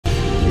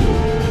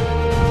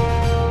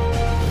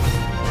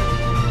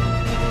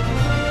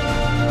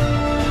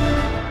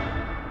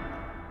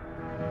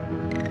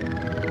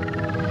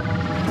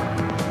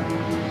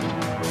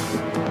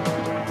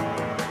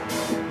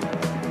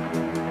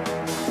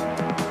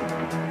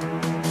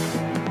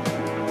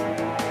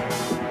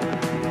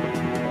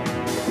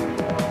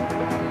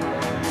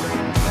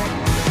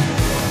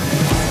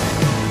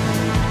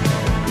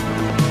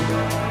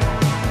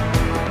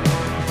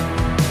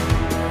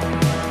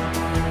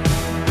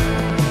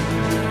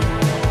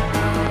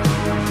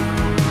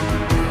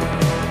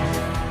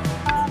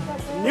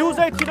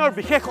দিনৰ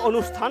বিশেষ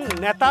অনুষ্ঠান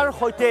নেতাৰ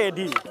সৈতে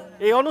এদিন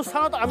এই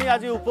অনুষ্ঠানত আমি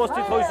আজি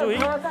উপস্থিত হৈছোহি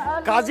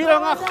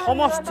কাজিৰঙা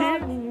সমষ্টিৰ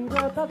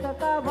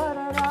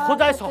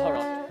খুজাই চহৰত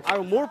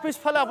আৰু মোৰ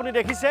পিছফালে আপুনি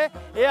দেখিছে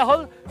এয়া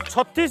হ'ল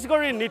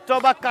ছত্তীশগড়ী নৃত্য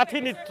বা কাঠি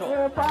নৃত্য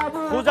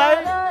খুজাই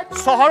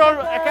চহৰৰ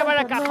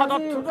একেবাৰে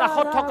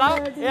কাষত থকা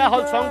এয়া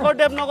হ'ল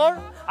শংকৰদেৱ নগৰ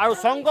আৰু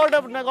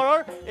শংকৰদেৱ নগৰৰ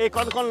এই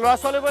কণ ল'ৰা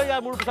ছোৱালীবোৰে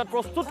ইয়াৰ মোৰ পিছত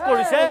প্ৰস্তুত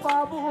কৰিছে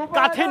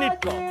কাঠি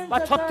নৃত্য বা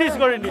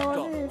ছত্তীশগড়ী নৃত্য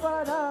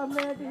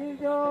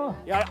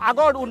ইয়াৰ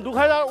আগৰ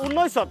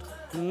 2019ত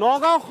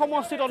নগাঁও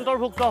সমষ্টিত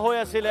অন্তৰ্ভুক্ত হৈ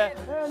আছিলে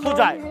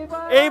খুজাই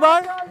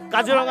এইবাৰ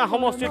কাজিৰঙা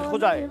সমষ্টিত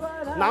খুজাই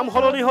নাম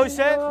সলনি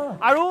হৈছে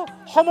আৰু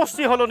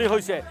সমষ্টি সলনি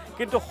হৈছে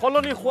কিন্তু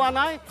সলনি হোৱা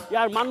নাই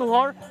ইয়াৰ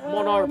মানুহৰ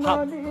মনৰ ভাৱ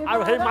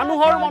আৰু সেই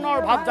মানুহৰ মনৰ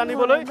ভাৱ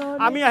জানিবলৈ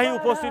আমি আহি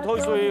উপস্থিত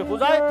হৈছোঁ এই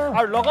খুজাই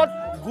আৰু লগত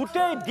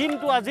গোটেই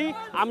দিনটো আজি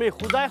আমি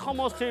খুজাই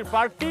সমষ্টিৰ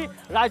প্ৰাৰ্থী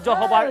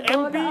ৰাজ্যসভাৰ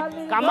MP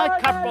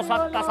কামাখ্যা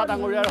প্ৰসাদ তাছা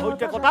ডাঙৰীয়াৰ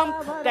সৈতে কটাম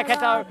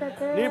তেখেতৰ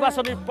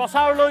নিৰ্বাচনী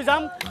প্ৰচাৰলৈ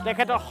যাম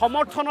তেখেতৰ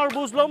সমৰ্থনৰ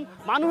বুজ ল'ম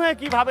মানুহে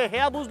কি ভাবে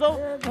সেয়া বুজ ল'ম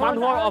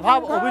মানুহৰ অভাৱ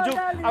অভিযোগ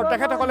আৰু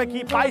তেখেতসকলে কি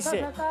পাইছে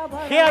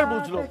সেয়াৰ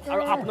বুজ ল'ম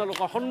আৰু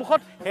আপোনালোকৰ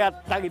সন্মুখত সেয়া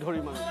দাঙি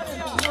ধৰিম আমি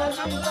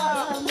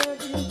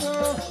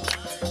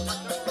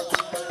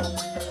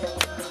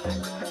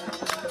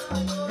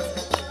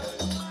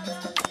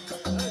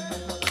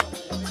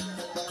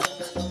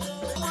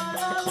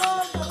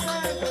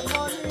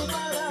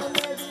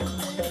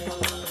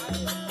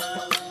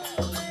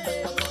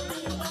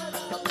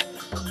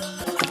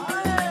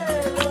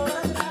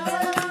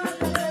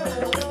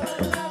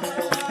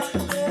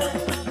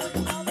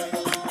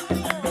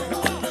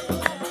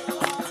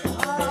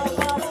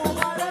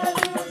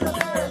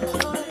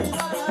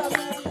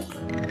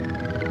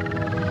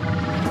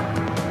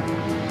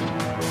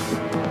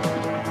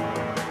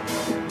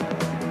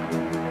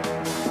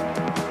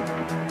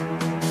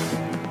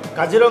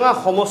কাজিৰঙা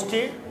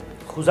সমষ্টিৰ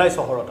খুজাই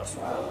চহৰত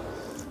আছোঁ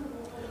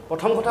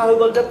প্ৰথম কথা হৈ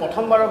গ'ল যে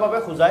প্ৰথমবাৰৰ বাবে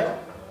খুজাই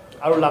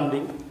আৰু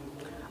লামডিং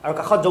আৰু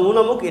কাষত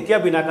যমুনামুখ এতিয়া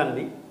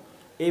বিনাকান্দি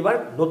এইবাৰ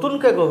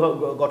নতুনকৈ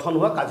গঠন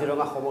হোৱা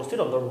কাজিৰঙা সমষ্টিত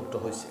অন্তৰ্ভুক্ত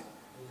হৈছে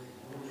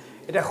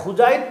এতিয়া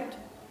খুজাইত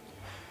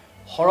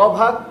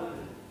সৰহভাগ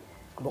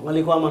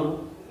বঙালী কোৱা মানুহ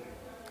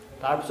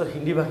তাৰপিছত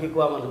হিন্দীভাষী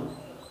কোৱা মানুহ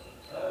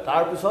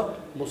তাৰপিছত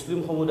মুছলিম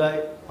সমুদায়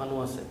মানুহ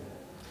আছে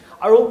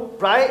আৰু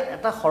প্ৰায়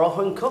এটা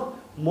সৰহসংখ্যক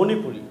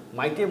মণিপুৰী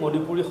মাইতী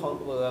মণিপুৰী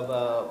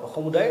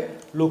সমুদায়ৰ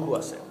লোকো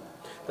আছে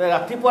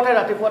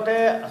ৰাতিপুৱাতে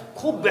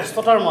খুব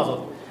ব্যস্ততাৰ মাজত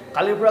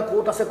কালিৰ পৰা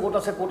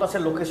ক'ত আছে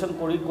লোকেশ্যন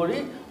কৰি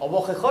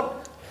অৱশেষত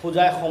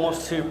খুজাই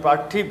সমষ্টিৰ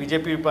প্ৰাৰ্থী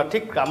বিজেপিৰ প্ৰাৰ্থী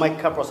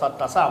কামাখ্যা প্ৰসাদ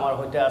তাছা আমাৰ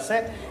সৈতে আছে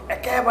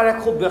একেবাৰে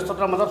খুব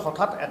ব্যস্ততাৰ মাজত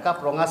হঠাৎ একাপ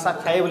ৰঙা চাহ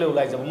খাই বোলে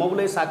ওলাই যাব মই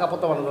বোলে এই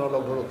চাহকাপত মানুহজনক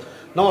লগ ধৰোঁ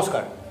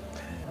নমস্কাৰ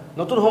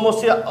নতুন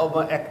সমষ্টি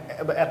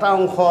এটা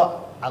অংশ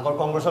আগৰ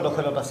কংগ্ৰেছৰ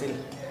দখলত আছিল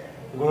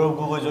গৌৰৱ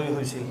গগৈ জয়ী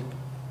হৈছিল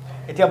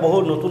এতিয়া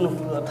বহুত নতুন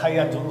ঠাই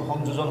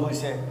সংযোজন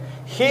হৈছে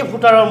সেই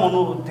ভোটাৰৰ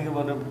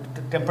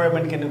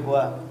টেম্পাৰামেণ্ট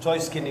কেনেকুৱা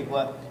চইচ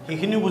কেনেকুৱা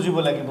সেইখিনিও বুজিব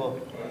লাগিব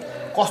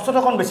কষ্টটো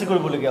অকণ বেছি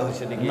কৰিবলগীয়া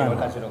হৈছে নেকি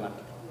কাজিৰঙাত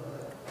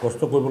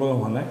কষ্ট কৰিবলগীয়া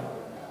হোৱা নাই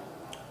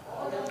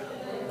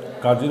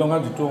কাজিৰঙা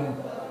যিটো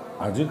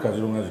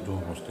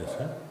সমষ্টি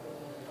আছে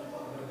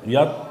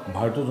ইয়াত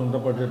ভাৰতীয় জনতা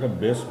পাৰ্টীৰ এটা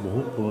বেছ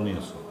বহুত পুৰণি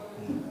আছে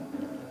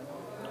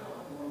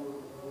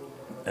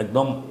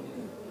একদম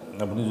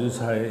আপুনি যদি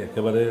চাই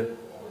একেবাৰে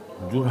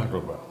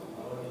যোৰহাটৰ পৰা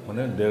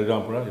মানে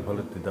দেৰগাঁৱৰ পৰা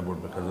ইফালে তিতাবৰ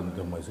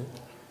বেকাজনীতে সোমাইছে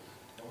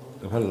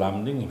ইফালে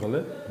লামডিং ইফালে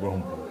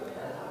ব্ৰহ্মপুৰ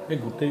এই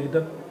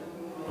গোটেইকেইটাত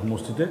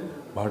সমষ্টিতে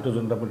ভাৰতীয়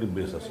জনতা পাৰ্টীৰ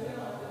বেছ আছে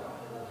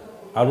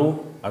আৰু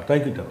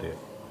আটাইকেইটাতে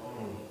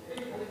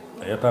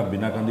এটা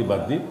বিনাকান্দি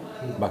বাদ দি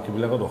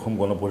বাকীবিলাকত অসম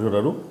গণ পৰিষদ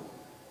আৰু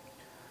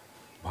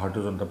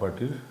ভাৰতীয় জনতা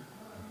পাৰ্টীৰ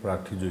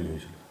প্ৰাৰ্থী জয়ী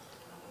হৈছিল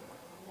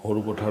সৰু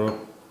পথাৰত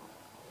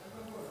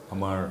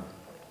আমাৰ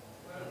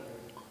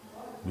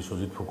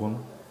বিশ্বজিৎ ফুকন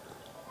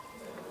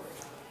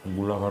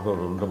গোলাঘাটৰ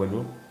অৰুণা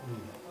বাইদেউ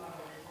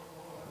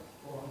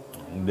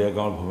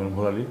দেৰগাঁৱৰ ভৱেন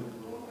ভৰালী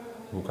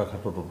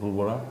বোকাখাটৰ অতুল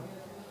বৰা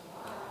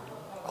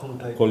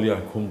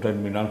খুমটাইত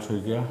মৃণাল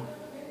শইকীয়া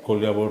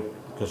কলিয়াবৰত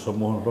কেশৱ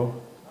মহন্ত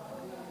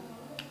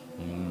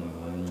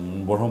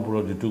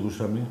ব্ৰহ্মপুৰত জিতু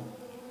গোস্বামী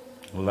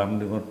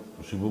লামডিঙত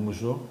শিৱ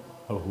মিশ্ৰ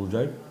আৰু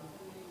খুজাইত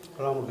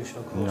ৰামকৃষ্ণ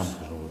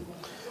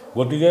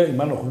গতিকে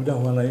ইমান অসুবিধা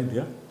হোৱা নাই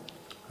এতিয়া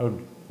আৰু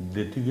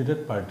ডেডিকেটেড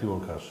পাৰ্টি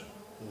ৱৰ্কাৰ আছে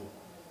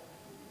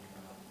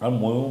আৰু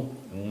ময়ো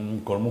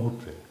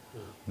কৰ্মসূত্ৰে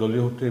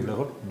দলীয় সূত্ৰে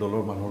এইবিলাকত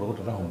দলৰ মানুহৰ লগত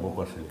এটা সম্পৰ্ক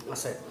আছিল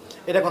আছে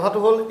এতিয়া কথাটো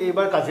হ'ল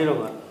এইবাৰ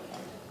কাজিৰঙাত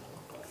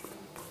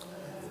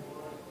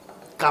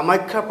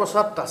কামাখ্যা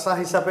প্ৰসাদ তাছা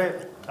হিচাপে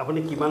আপুনি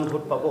কিমান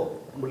ভোট পাব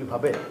বুলি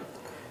ভাবে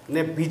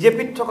নে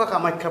বিজেপিত থকা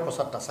কামাখ্যা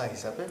প্ৰসাদ তাছা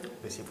হিচাপে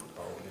বেছি ভোট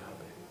পাব বুলি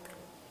ভাবে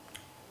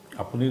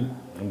আপুনি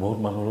বহুত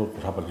মানুহৰ লগত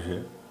কথা পাতিছে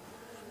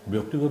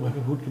ব্যক্তিগতভাৱে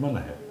ভোট কিমান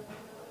আহে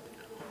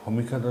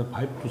সমীক্ষাত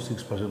 5 to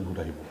 6% ভোট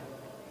আহিব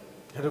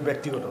সেইটো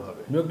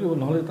ব্যক্তিগতভাৱে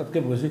নহ'লে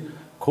তাতকৈ বেছি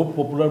খুব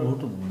পপুলাৰ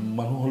ভোট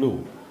মানুহ হ'লেও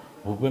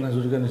ভূপেন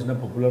হাজৰিকাৰ নিচিনা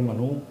পপুলাৰ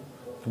মানুহ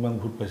কিমান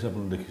ভোট পাইছে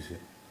আপুনি দেখিছে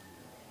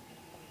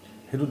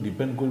সেইটো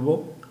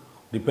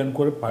ডিপেণ্ড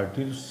কৰে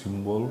পাৰ্টিৰ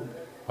চিম্বল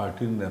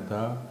পাৰ্টিৰ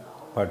নেতা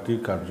পাৰ্টিৰ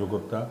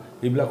কাৰ্যকৰ্তা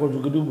এইবিলাকৰ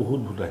যোগেদিও বহুত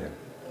ভোট আহে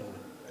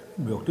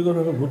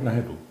ব্যক্তিগতভাৱে ভোট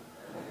নাহেতো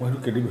মই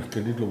সেইটো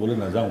ক্ৰেডিট ল'বলৈ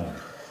নাযাওঁ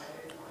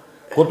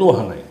ক'তো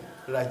অহা নাই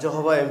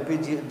ৰাজ্যসভা MP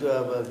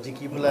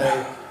জিকি পেলাই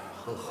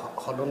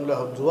সদনলৈ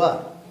যোৱা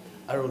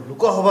আৰু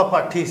লোকসভা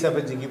প্ৰাৰ্থী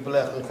হিচাপে জিকি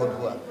পেলাই সাংসদ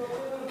হোৱা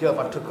কিবা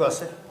পাৰ্থক্য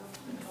আছে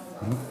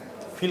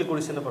ফিল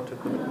কৰিছেনে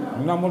পাৰ্থক্য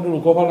না মইতো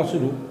লোকসভা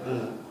নাছিলোঁ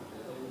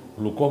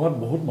লোকসভাত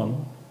বহুত মানুহ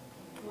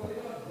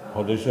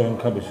সদস্য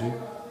সংখ্যা বেছি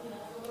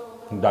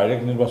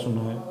ডাইৰেক্ট নিৰ্বাচন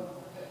হয়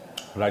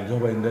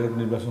ৰাজ্যসভা ইনডাইৰেক্ট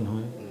নিৰ্বাচন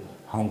হয়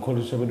সাংসদ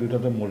হিচাপে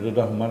দুটাতে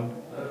মৰ্যাদা সমান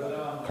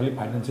খালি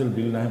ফাইনেন্সিয়েল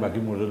বিল নাহে বাকী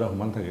মৰ্যাদা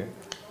সমান থাকে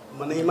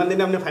মানে ইমান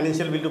দিনে আপুনি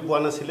ফাইনেন্সিয়েল বিলটো পোৱা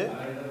নাছিলে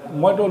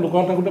মইতো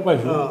লোকসভা থাকোঁতে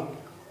পাইছোঁ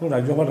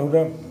ৰাজ্যসভা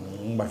থাকোঁতে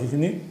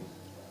বাকীখিনি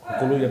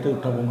সকলো ইয়াতে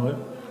উত্থাপন হয়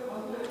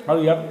আৰু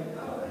ইয়াত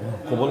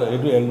ক'বলৈ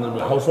এইটো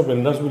হাউচ অফ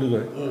এল্ডাৰ্ছ বুলি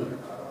কয়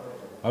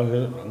আৰু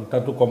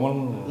তাতো কমন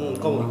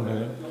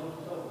থাকে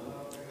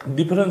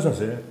ডিফাৰেঞ্চ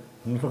আছে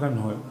নথকা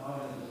নহয়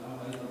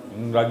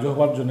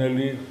ৰাজ্যসভাত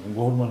জেনেৰেলি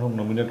বহুত মানুহক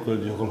নমিনেট কৰে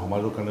যিসকল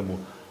সমাজৰ কাৰণে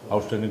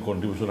আউটষ্টেণ্ডিং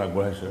কণ্ট্ৰিবিউশ্যন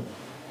আগবঢ়াইছে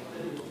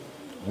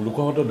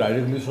লোকসভাতো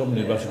ডাইৰেক্টলি চব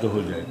নিৰ্বাচিত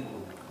হৈ যায়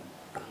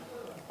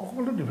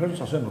অকণমান ডিফাৰেঞ্চ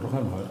আছে নথকা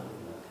নহয়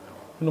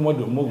কিন্তু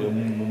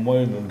মই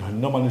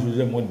ধন্য মানিছোঁ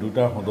যে মই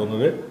দুটা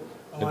সদনৰে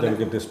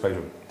এতিয়ালৈকে টেষ্ট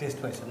পাইছোঁ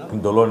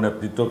দলৰ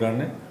নেতৃত্বৰ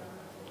কাৰণে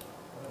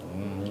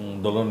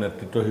দলৰ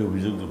নেতৃত্বৰ সেই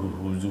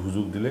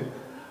সুযোগ দিলে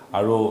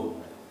আৰু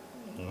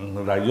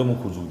ৰাইজে মোক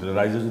সুযোগ দিলে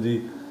ৰাইজে যদি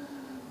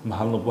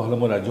ভাল নোপোৱা হ'লে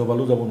মই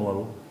ৰাজ্যসভালৈও যাব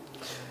নোৱাৰোঁ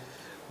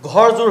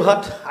ঘৰ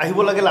যোৰহাট আহিব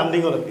লাগে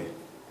লামডিঙলৈকে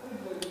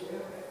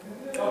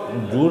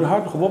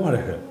যোৰহাট হ'ব পাৰে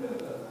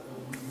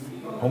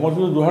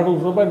সমষ্টিটো যোৰহাটৰ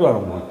ওচৰৰ পৰাইতো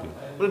আৰম্ভ হৈছে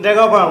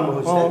দেৰগাঁৱৰ পৰা আৰম্ভ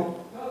হৈছে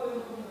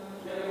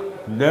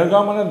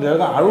দেৰগাঁও মানে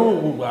দেৰগাঁও আৰু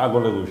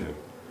আগলৈ গৈছে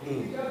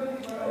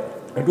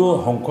এইটো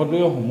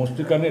সংসদীয়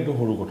সমষ্টিৰ কাৰণে এইটো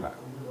সৰু কথা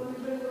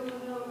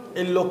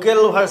এই লোকেল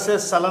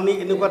ভাৰ্চেছ চালানী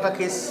এনেকুৱা এটা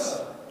কেছ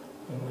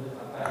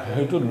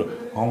সেইটো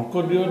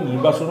সংসদীয়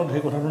নিৰ্বাচনত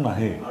সেই কথাটো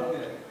নাহে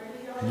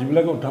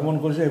যিবিলাকে উত্থাপন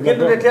কৰিছে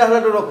কিন্তু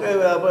তেতিয়াহ'লেতো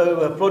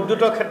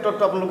প্ৰদ্যুতৰ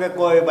ক্ষেত্ৰতো আপোনালোকে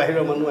কয়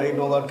বাহিৰৰ মানুহ আহি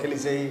নগাঁৱত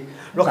খেলিছে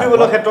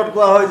ৰখিবলৈ ক্ষেত্ৰত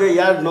কোৱা হয় যে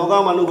ইয়াৰ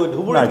নগাঁৱৰ মানুহ গৈ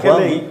ধুবুৰীত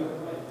খেলেহি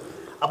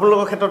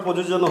আপোনালোকৰ ক্ষেত্ৰত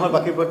প্ৰযোজ্য নহয়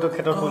বাকী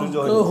ক্ষেত্ৰত প্ৰযোজ্য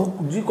হয়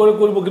যি কৰে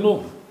কৰিব কিন্তু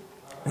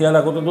ইয়াৰ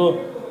আগতেতো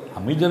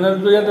আমি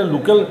জেনেৰেলটো ইয়াতে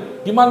লোকেল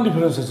কিমান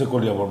ডিফাৰেঞ্চ আছে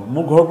কলিয়াবৰ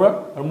মোৰ ঘৰৰ পৰা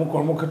আৰু মোৰ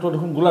কৰ্মক্ষেত্ৰ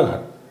দেখোন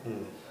গোলাঘাট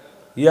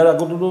ইয়াৰ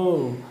আগতেতো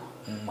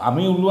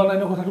আমি ওলোৱা নাই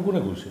ন কথাটো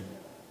কোনে কৈছে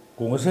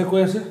কংগ্ৰেছে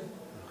কৈ আছে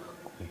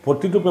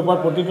প্ৰতিটো পেপাৰ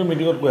প্ৰতিটো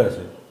মিটিঙত কৈ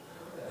আছে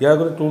ইয়াৰ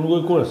আগতে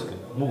তৰুণগৈ ক'ৰ আছিলে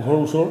মোৰ ঘৰৰ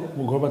ওচৰ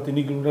মোৰ ঘৰৰ পৰা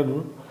 3 কিলোমিটাৰ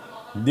দূৰ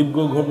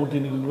দীপগৈ ঘৰ মোৰ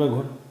 3 কিলোমিটাৰ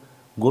ঘৰ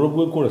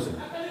গৌৰৱগৈ ক'ৰ আছিলে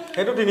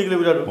সেইটো 3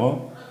 কিলোমিটাৰ দূৰ অঁ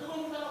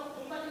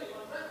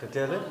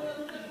তেতিয়াহ'লে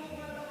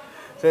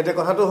এতিয়া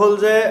কথাটো হ'ল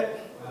যে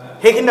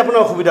সেইখিনি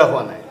আপোনাৰ অসুবিধা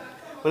হোৱা নাই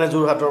মানে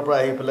যোৰহাটৰ পৰা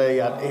আহি পেলাই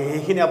ইয়াত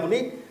সেইখিনি আপুনি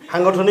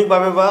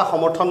সাংগঠনিকভাৱে বা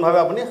সমৰ্থনভাৱে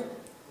আপুনি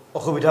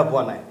অসুবিধা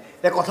পোৱা নাই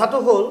এতিয়া কথাটো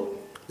হ'ল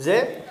যে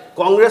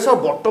কংগ্ৰেছৰ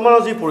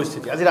বৰ্তমানৰ যি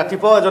পৰিস্থিতি আজি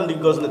ৰাতিপুৱাও এজন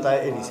দিগ্গজ নেতাই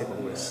এৰিছে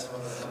কংগ্ৰেছ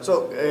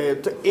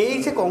এই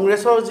যে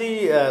কংগ্ৰেছৰ যি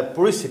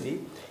পৰিস্থিতি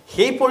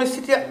সেই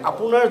পৰিস্থিতিয়ে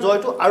আপোনাৰ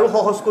জয়টো আৰু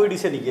সহজ কৰি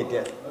দিছে নেকি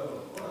এতিয়া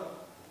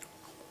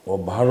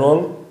অভাৰঅল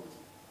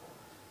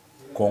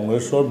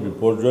কংগ্ৰেছৰ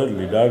বিপৰ্যয়ত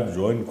লিডাৰ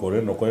জইন কৰে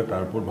নকৰে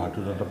তাৰ ওপৰত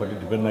ভাৰতীয় জনতা পাৰ্টি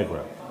ডিপেণ্ড নাই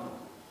কৰা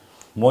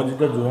মই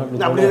যেতিয়া যোৰহাট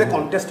আপুনি যেতিয়া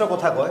কণ্টেষ্টৰ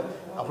কথা কয়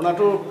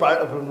আপোনাৰতো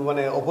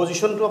মানে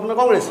অপজিশ্যনটো আপোনাৰ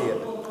কংগ্ৰেছী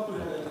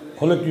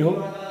হ'লে কি হ'ল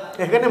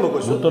সেইকাৰণে মই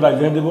কৈছোঁ ভোটটো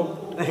ৰাইজে দিব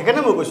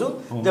সেইকাৰণে মই কৈছোঁ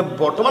যে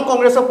বৰ্তমান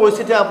কংগ্ৰেছৰ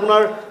পৰিস্থিতিয়ে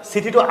আপোনাৰ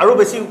স্থিতিটো আৰু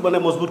বেছি মানে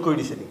মজবুত কৰি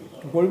দিছে নেকি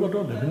কৰিবতো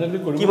ডেফিনেটলি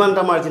কৰিব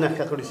কিমানটা মাৰ্জিন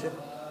আশা কৰিছে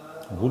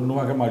ভোট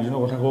নোহোৱাকৈ মাৰ্জিনৰ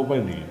কথা ক'ব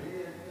পাৰি নেকি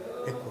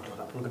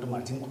আপোনালোকেতো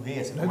মাৰ্জিন কৈয়ে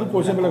আছে সেইটো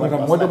কৈছে বেলেগ কথা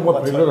মইতো মই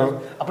ফিল্ডত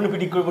আপুনি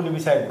প্ৰিডিক্ট কৰিব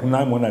নিবিচাৰে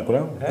নাই মই নাই কৰা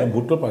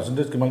ভোটৰ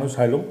পাৰ্চেণ্টেজ কিমান হয়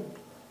চাই ল'ম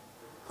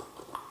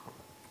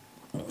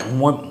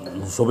মই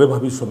চবেই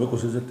চবেই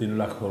কৈছে যে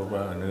 3 লাখৰ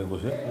পৰা এনেকৈ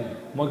কৈছে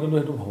মই কিন্তু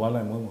সেইটো ভবা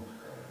নাই মই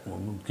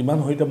কিমান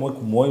হয় এতিয়া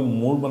মই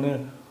মোৰ মানে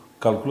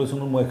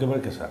কেলকুলেশ্যনত মই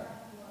একেবাৰে কেঁচা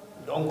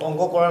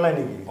অংক কৰা নাই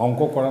নেকি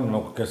অংক কৰা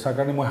কেঁচা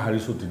কাৰণে মই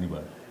হাৰিছোঁ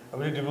 3বাৰ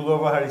আপুনি ডিব্ৰুগড়ৰ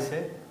পৰা হাৰিছে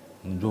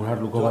যোৰহাট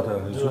লোকসভাত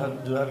হাৰিছোঁ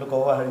যোৰহাট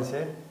লোকসভা হাৰিছে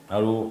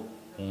আৰু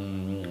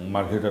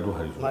মাৰ্ঘেৰিটাতো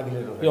হাৰিছোঁ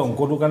এই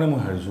অংকটোৰ কাৰণে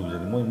মই হাৰিছোঁ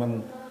কিজানি মই ইমান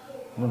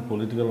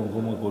পলিটিকেল অংক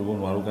মই কৰিব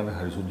নোৱাৰোঁ কাৰণে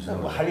হাৰিছোঁ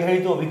নিচিনা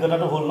হাৰিটো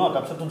অভিজ্ঞতাটো হ'ল ন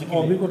তাৰপিছতো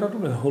অভিজ্ঞতাটো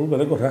হ'ল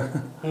বেলেগ কথা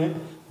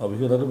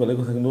অভিজ্ঞতাটো বেলেগ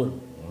কথা কিন্তু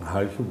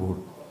হাৰিছোঁ বহুত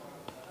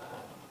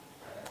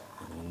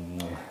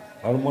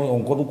আৰু মই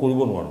অংকটো কৰিব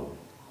নোৱাৰোঁ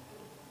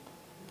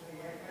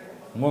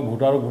মই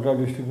ভোটাৰ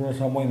দৃষ্টিকোণে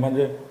চাওঁ মই ইমান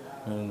যে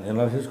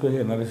এনালাইচিছ কৰি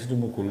সেই এনালাইচিছটো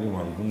মই কৰিব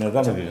নোৱাৰোঁ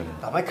নাজানো কি জানো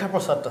কামাখ্যা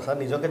প্ৰসাদ তাছা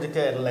নিজকে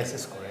যেতিয়া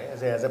এনালাইচিছ কৰে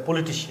যে এজ এ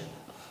পলিটিচিয়ান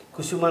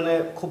কিছুমানে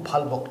খুব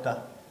ভাল বক্তা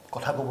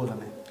কথা ক'ব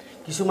জানে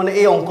কিছুমানে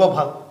এই অংক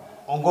ভাল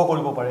অংক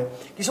কৰিব পাৰে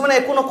কিছুমানে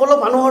একো নকলেও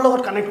মানুহৰ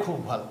লগত কানেক্ট খুব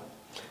ভাল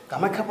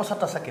কামাখ্যা প্ৰসাদ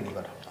তাছা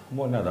কেনেকুৱা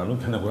মই নাজানো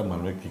কেনেকুৱা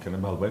মানুহে কি কাৰণে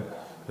ভাল পায়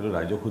সেইটো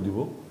ৰাইজক সুধিব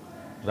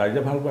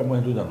ৰাইজে ভাল পায় মই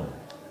সেইটো জানো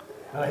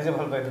ৰাইজে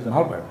ভাল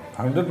পায়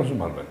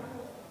 100% ভাল পায়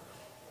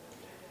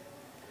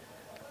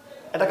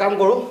এটা কাম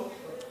কৰোঁ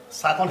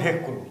চাহখন শেষ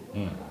কৰোঁ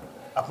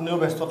আপুনিও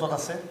ব্যস্ততাত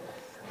আছে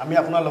আমি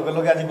আপোনাৰ লগে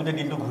লগে আজি গোটেই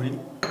দিনটো ঘূৰিম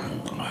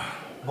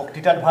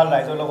বক্তৃতাত ভাল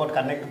ৰাইজৰ লগত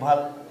কানেক্ট ভাল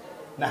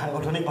না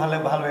সাংগঠনিক ভাল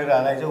হৈ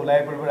ৰাইজে ওলাই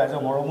পৰিব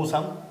ৰাইজৰ মৰমো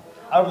চাম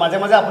আৰু মাজে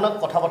মাজে আপোনাক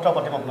কথা বতৰা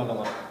পাতিম আপোনাৰ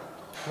লগত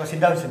কিবা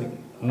চিন্তা হৈছে নেকি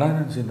নাই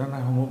নাই চিন্তা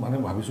নাই মই মানে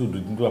ভাবিছোঁ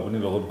দুদিনটো আপুনি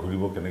লগত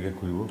ঘূৰিব কেনেকৈ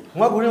ঘূৰিব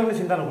মই ঘূৰিম আপুনি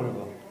চিন্তা নকৰিব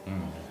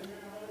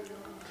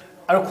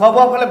আৰু খোৱা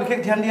বোৱাৰ ফালে বিশেষ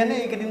ধ্যান দিয়ে নে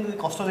এইকেইদিন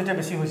কষ্ট যেতিয়া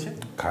বেছি হৈছে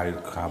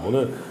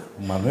খাবলৈ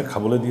মানুহে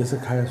খাবলৈ দি আছে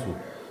খাই আছোঁ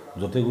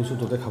য'তে গৈছোঁ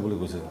ত'তে খাবলৈ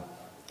গৈছে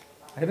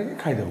এনেকৈ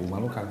খাই থাকোঁ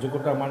মানুহ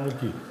কাৰ্যকৰ্তা আমাৰনো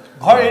কি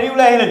ঘৰ এৰি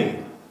ওলাই আহিলে নেকি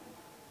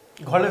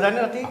ঘৰলৈ যায়নে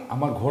ৰাতি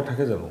আমাৰ ঘৰ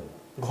থাকে জানো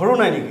ঘৰো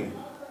নাই নেকি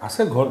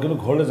আছে ঘৰ কিন্তু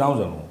ঘৰলৈ যাওঁ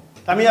জানো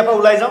আমি ইয়াৰ পৰা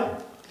ওলাই যাওঁ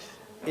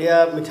এয়া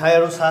মিঠাই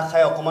আৰু চাহ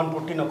খাই অকণমান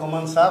প্ৰটিন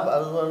অকণমান চাহ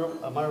আৰু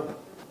আমাৰ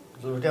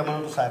জৰুৰীয়া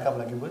মানুহটো চাহ একাপ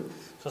লাগিবই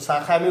চ' চাহ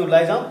খাই আমি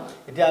ওলাই যাওঁ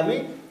এতিয়া আমি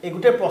এই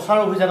গোটেই প্ৰচাৰ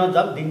অভিযানত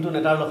যাম দিনটো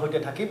নেতাৰ সৈতে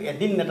থাকিম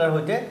এদিন নেতাৰ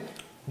সৈতে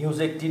নিউজ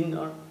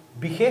 18ৰ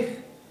বিশেষ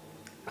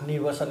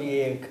নিৰ্বাচনী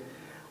এক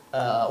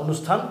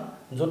অনুষ্ঠান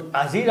য'ত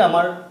আজিৰ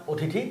আমাৰ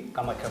অতিথি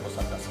কামাখ্যা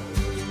প্ৰসাদ আছে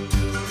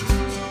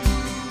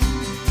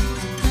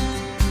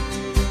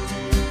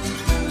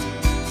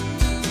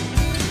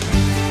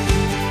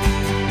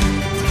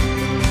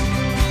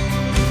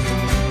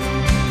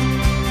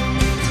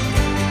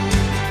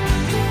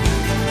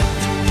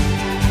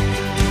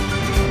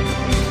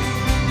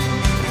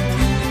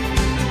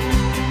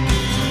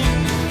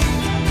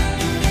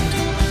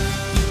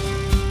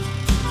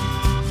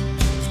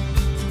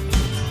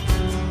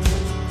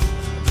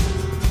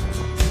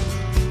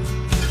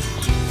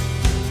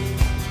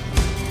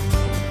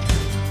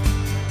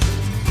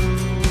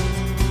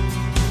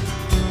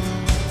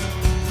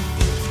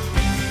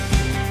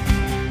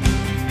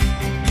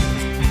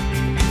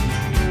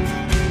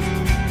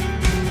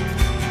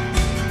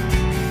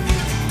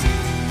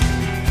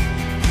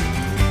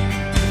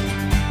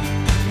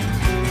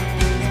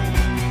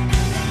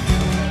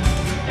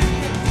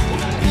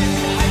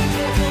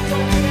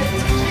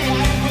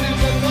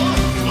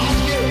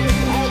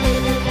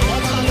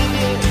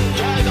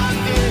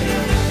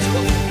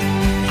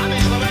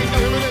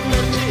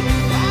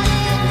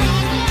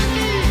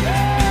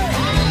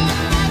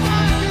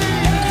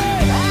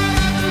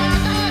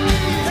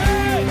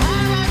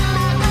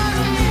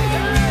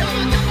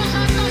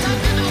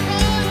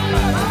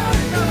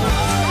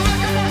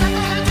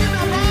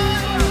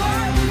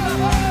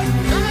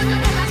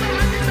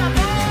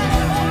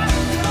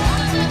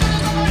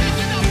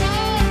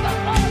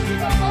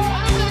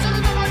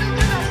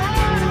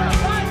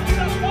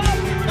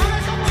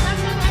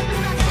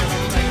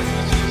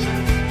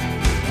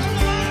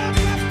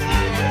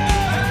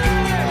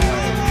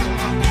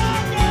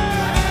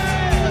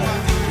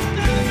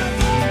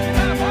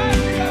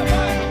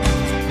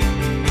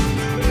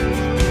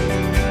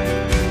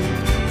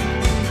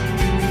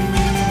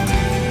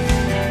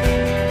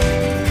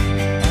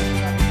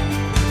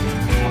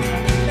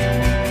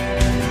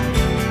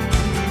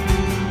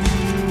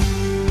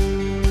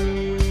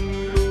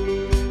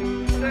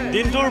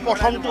দিনটোৰ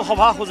প্ৰথমটো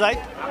সভা সজাই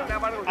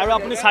আৰু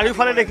আপুনি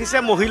চাৰিওফালে দেখিছে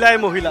মহিলাই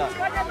মহিলা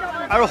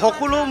আৰু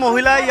সকলো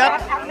মহিলাই ইয়াত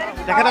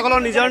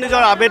তেখেতসকলৰ নিজৰ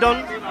নিজৰ আবেদন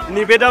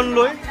নিবেদন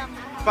লৈ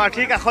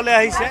প্ৰাৰ্থীৰ কাষলৈ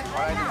আহিছে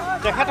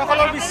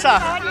তেখেতসকলৰ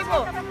বিশ্বাস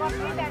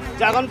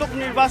যে আগন্তুক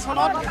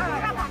নিৰ্বাচনত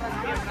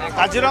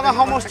কাজিৰঙা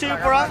সমষ্টিৰ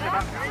পৰা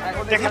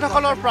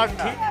তেখেতসকলৰ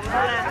প্ৰাৰ্থী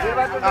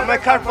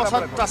কামাখ্যাৰ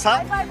প্ৰসাদ তাছা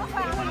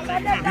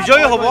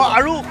বিজয়ী হ'ব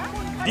আৰু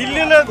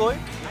দিল্লীলৈ গৈ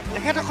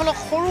তেখেতসকলক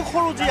সৰু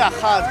সৰু যি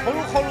আশা সৰু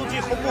সৰু যি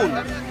সপোন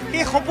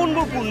এই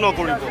সপোনবোৰ পূৰ্ণ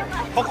কৰিব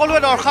সকলোৱে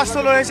দৰখাস্ত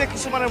লৈ আহিছে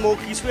কিছুমানে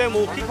কিছুৱে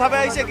মৌখিকভাৱে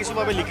আহিছে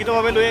কিছুমানে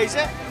লিখিতভাৱে লৈ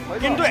আহিছে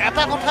কিন্তু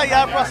এটা কথা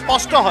ইয়াৰ পৰা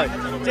স্পষ্ট হয়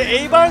যে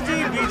এইবাৰ যি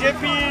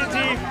বিজেপিৰ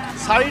যি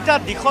চাৰিটা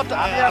দিশত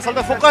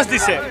আচলতে ফ'কাছ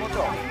দিছে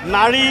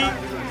নাৰী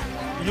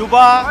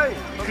যুৱা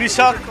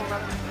কৃষক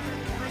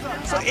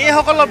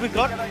এইসকলৰ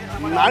ভিতৰত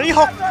নাৰী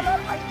শক্তি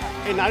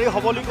এই নাৰী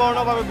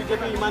সবলীকৰণৰ বাবে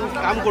বিজেপি ইমান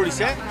কাম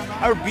কৰিছে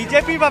আৰু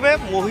বিজেপিৰ বাবে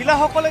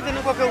মহিলাসকলে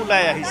যেনেকুৱাকৈ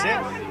ওলাই আহিছে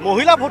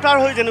মহিলা ভোটাৰ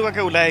হৈ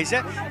যেনেকুৱাকৈ ওলাই আহিছে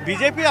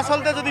বিজেপি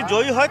আচলতে যদি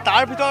জয়ী হয়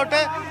তাৰ ভিতৰতে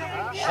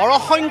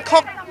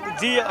সৰহসংখ্যক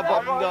যি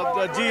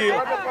যি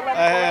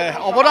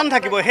অৱদান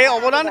থাকিব সেই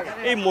অৱদান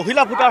এই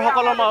মহিলা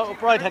ভোটাৰসকলৰ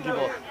পৰাই থাকিব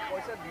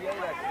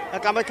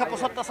কামাখ্যা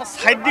প্ৰসাদ তাছা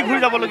ছাইড দি ঘূৰি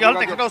যাবলগীয়া হ'ল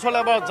তেখেতৰ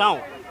ওচৰলৈ এবাৰ যাওঁ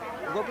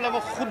গৈ পেলাই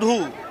মই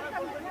সোধোঁ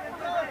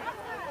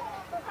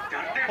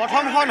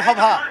প্ৰথমখন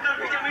সভা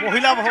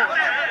মহিলা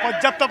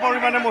পৰ্যাপ্ত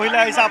পৰিমাণে মহিলা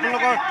আহিছে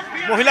আপোনালোকৰ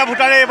মহিলা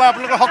ভোটাৰে এইবাৰ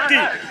আপোনালোকৰ শক্তি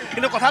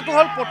কিন্তু কথাটো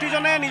হ'ল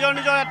প্ৰতিজনে নিজৰ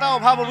নিজৰ এটা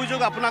অভাৱ অভিযোগ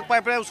আপোনাক পাই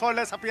পেলাই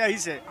ওচৰলৈ চাপি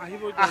আহিছে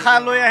আশা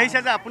লৈ আহিছে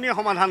যে আপুনি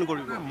সমাধান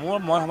কৰিব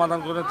মই সমাধান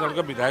কৰিলে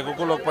তেওঁলোকে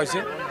বিধায়ককো লগ পাইছে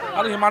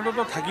আৰু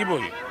সিমানটোতো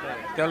থাকিবই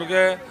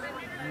তেওঁলোকে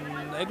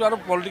এইটো আৰু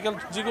পলিটিকেল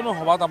যিকোনো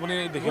সভাত আপুনি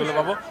দেখিবলৈ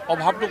পাব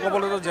অভাৱটো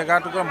ক'বলৈ জেগা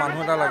টুকুৰা মানুহ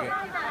এটা লাগে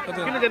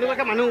কিন্তু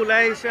যেনেকুৱাকৈ মানুহ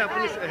ওলাই আহিছে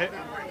আপুনি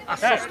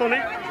আশ্বস্ত নে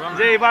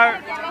যে এইবাৰ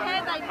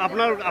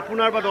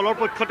আপোনাৰ বা দলৰ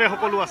পক্ষতে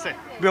সকলো আছে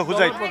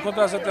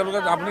পক্ষতে আছে তেওঁলোকে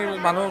আপুনি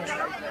মানুহ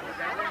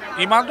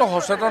ইমানটো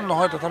সচেতন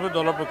নহয় তথাপি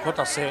দলৰ পক্ষত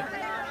আছে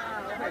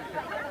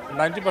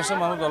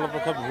 90% মানুহ দলৰ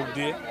পক্ষত ভোট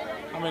দিয়ে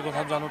আমি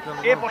কথা জানো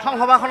এই প্ৰথম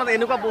সভাখনত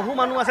এনেকুৱা বহু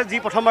মানুহ আছে যি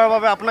প্ৰথমবাৰৰ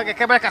বাবে আপোনাক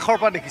একেবাৰে কাষৰ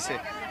পৰা দেখিছে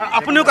আৰু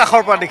আপুনিও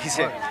কাষৰ পৰা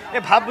দেখিছে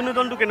এই ভাৱ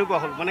বিনোদনটো কেনেকুৱা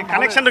হ'ল মানে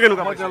কানেকশ্যনটো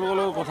কেনেকুৱা মই তেওঁলোকৰ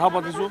লগত কথা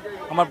পাতিছোঁ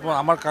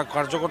আমাৰ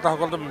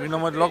কাৰ্যকৰ্তাসকলতো বিভিন্ন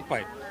সময়ত লগ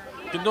পায়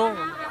কিন্তু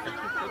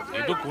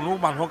এইটো কোনো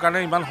মানুহৰ কাৰণে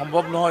ইমান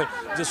সম্ভৱ নহয়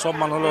যে চব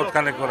মানুহৰ লগত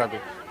কানেক্ট কৰাটো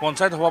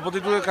পঞ্চায়ত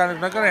সভাপতিটোৱে কানেক্ট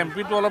নহয় কাৰণ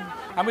এমপিটো অলপ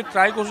আমি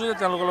ট্ৰাই কৰিছোঁ যে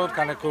তেওঁলোকৰ লগত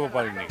কানেক্ট কৰিব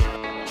পাৰিম নেকি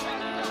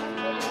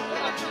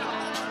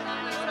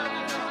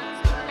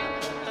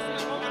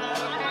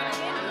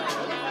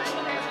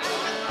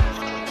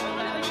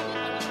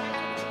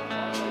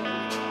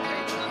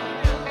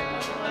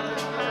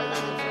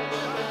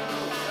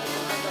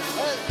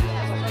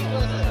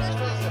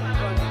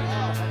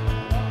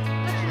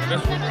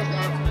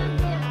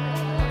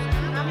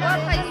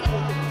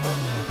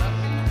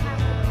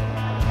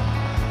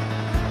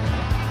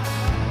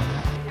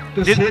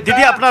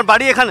দিদি আপনার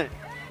বাড়ি এখানে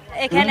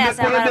এখানে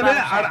আছে আমার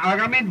আর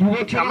আগামী 2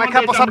 বছর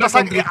কামাখ্যা প্রসাদ টাসা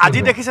আজি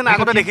দেখিছেন না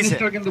আগতে দেখিছে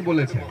কিন্তু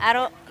বলেছে আর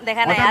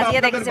দেখা নাই আজি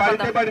দেখিছে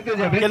প্রথম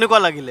কেনেকুৱা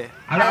লাগিলে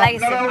আৰ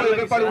আপনাৰা ওই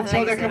ব্যাপাৰে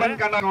উৎসাহ দেখাবেন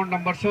কাৰণ অ্যাকাউন্ট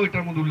নাম্বাৰ সহ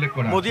এটাৰ মধ্যে উল্লেখ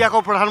কৰা মোদি আকৌ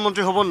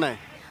প্ৰধানমন্ত্ৰী হ'ব নাই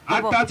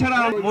আর তাছাড়া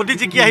মোদি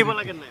জি কি আহিব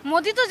লাগে নাই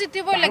মোদি তো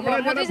জিতিবই লাগিব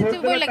মোদি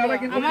জিতিবই লাগিব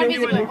আমাৰ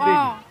বিজেপি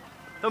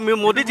তো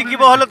মোদি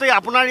জিকিব হলে তো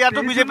আপোনাৰ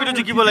ইয়াতো বিজেপি তো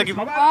জিকিব লাগিব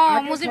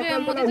মোদি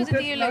তো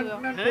জিতিবই লাগিব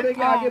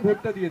আগে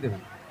ভোটটা দিয়ে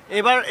দেবেন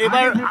এবাৰ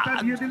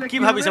কি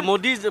ভাবিছে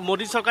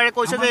মোদি চৰকাৰে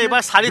কৈছে যে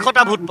এবাৰ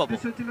 400টা ভোট পাব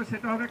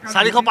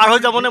 400 পাৰ হৈ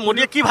যাবনে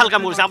মোদিয়ে কি ভাল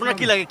কাম কৰিছে আপোনাৰ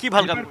কি লাগে কি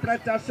ভাল কাম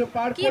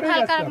কি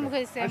ভাল কাম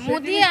কৰিছে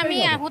মোদি আমি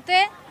আহোতে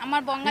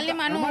আমাৰ বঙালী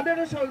মানুহ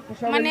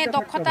মানে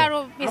দক্ষতা আৰু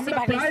বেছি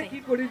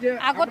বাঢ়িছে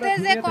আগতে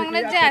যে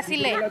কংগ্ৰেছ যে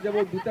আছিলে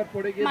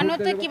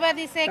মানুহতে কিবা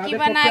দিছে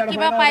কিবা নাই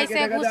কিবা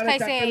পাইছে ঘুষ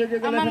খাইছে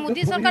আমাৰ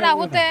মোদি চৰকাৰ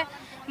আহোতে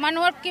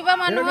মানুহৰ কিবা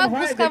মানুহক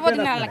ঘুষ খাব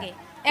নালাগে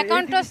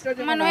একাউণ্টত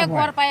মানুহে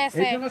ঘৰ পাই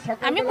আছে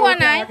আমি পোৱা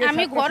নাই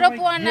আমি ঘৰো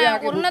পোৱা নাই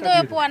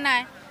অৰুণোদয় পোৱা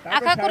নাই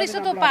আশা কৰিছো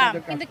তো পাম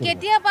কিন্তু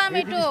কেতিয়া পাম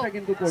এইটো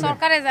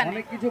চৰকাৰে জানে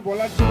কিছু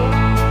বলাৰ ছিল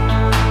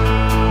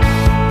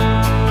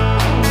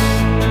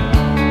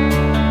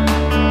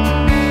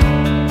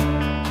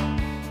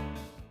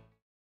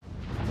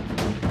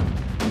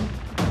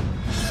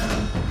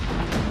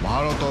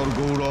ভাৰতৰ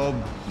গৌৰৱ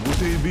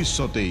গোটেই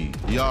বিশ্বতেই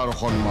ইয়াৰ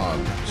সন্মান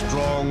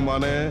ষ্ট্ৰং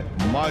মানে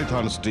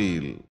মাইথান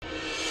ষ্টীল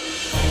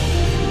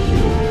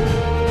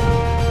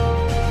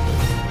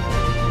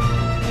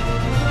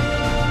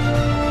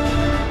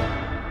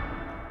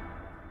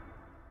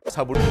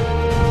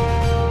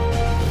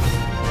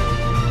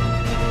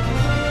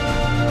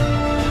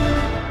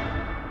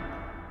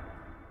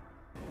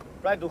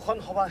প্ৰায় দুখন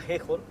সভা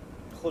শেষ হ'ল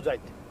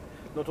খুজাইত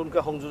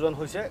নতুনকৈ সংযোজন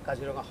হৈছে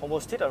কাজিৰঙা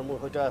সমষ্টিত আৰু মোৰ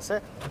সৈতে আছে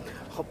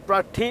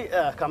প্ৰাৰ্থী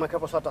কামাখ্যা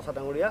প্ৰসাদ টাসা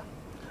ডাঙৰীয়া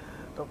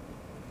তো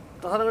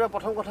টাসা ডাঙৰীয়া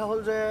প্ৰথম কথা হ'ল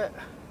যে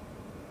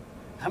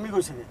ঘামি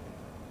গৈছেগৈ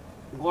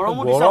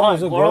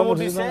গৰমো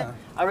দিছে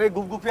আৰু এই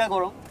গুপগুপীয়া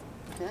গৰম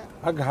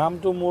আৰু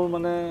ঘামটো মোৰ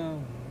মানে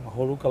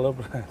সৰু কালৰ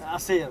পৰা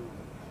আছে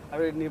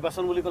আৰু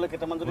নিৰ্বাচন বুলি ক'লে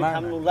কেইটামান যদি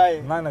ঘাম নোলায়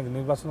নাই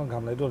নিৰ্বাচনত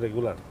ঘাম নাই এইটো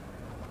ৰেগুলাৰ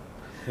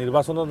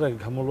নিৰ্বাচনত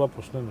ঘাম ওলোৱা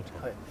প্ৰশ্নই নুঠে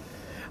হয়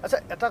আচ্ছা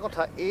এটা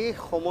কথা এই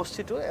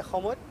সমষ্টিটো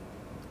এসময়ত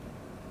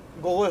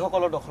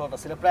গগৈসকলৰ দখলত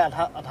আছিলে প্ৰায়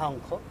আধা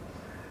অংশ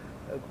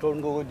তৰুণ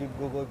গগৈ দীপ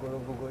গগৈ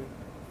গৌৰৱ গগৈ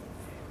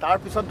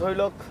তাৰপিছত ধৰি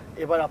লওক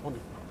এবাৰ আপুনি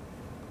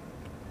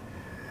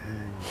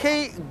সেই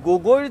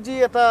গগৈৰ যি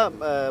এটা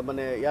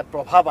মানে ইয়াত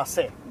প্ৰভাৱ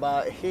আছে বা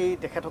সেই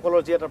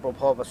তেখেতসকলৰ যি এটা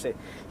প্ৰভাৱ আছে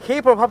সেই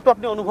প্ৰভাৱটো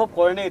আপুনি অনুভৱ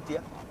কৰেনে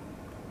এতিয়া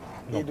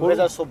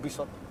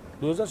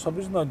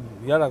 2024 নহয়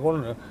ইয়াৰ আগৰ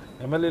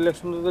MLA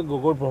ইলেকশ্যনতে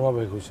গগৈৰ প্ৰভাৱ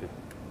শেষ হৈছে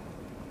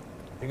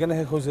সেইকাৰণে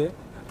শেষ হৈছে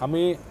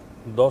আমি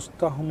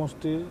 10টা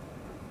সমষ্টিৰ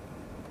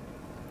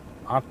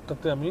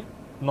 8টাতে আমি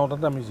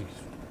 9টাতে আমি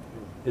জিকিছোঁ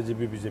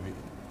AJP বিজেপি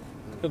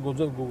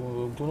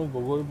কোনো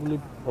গগৈ বুলি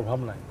প্ৰভাৱ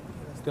নাই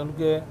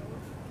তেওঁলোকে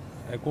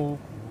একো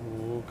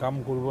কাম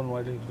কৰিব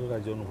নোৱাৰিলে সেইটো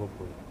ৰাইজে অনুভৱ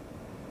কৰে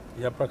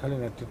ইয়াৰ পৰা খালি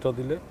নেতৃত্ব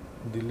দিলে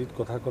দিল্লীত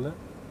কথা ক'লে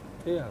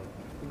সেই আৰু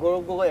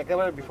গৌৰৱ গগৈ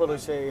একেবাৰে বিফল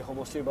হৈছে এই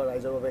সমষ্টিৰ বা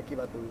ৰাইজৰ বাবে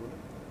কিবা কৰিবলৈ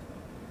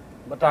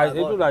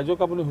এইটো ৰাইজক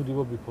আপুনি সুধিব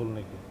বিফল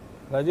নেকি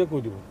ৰাইজে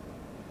কৈ দিব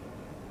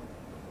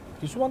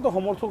কিছুমানতো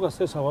সমৰ্থক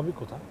আছে স্বাভাৱিক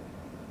কথা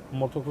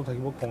সমৰ্থকটো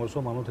থাকিব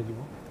কংগ্ৰেছৰ মানুহ থাকিব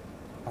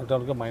আৰু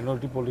তেওঁলোকে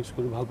মাইনৰিটি পলিটিক্স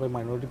কৰি ভাল পায়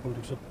মাইনৰিটি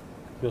পলিটিক্সত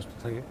ব্যস্ত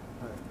থাকে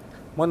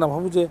মই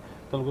নাভাবোঁ যে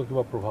তেওঁলোকৰ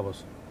কিবা প্ৰভাৱ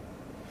আছে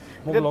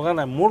মোক লগা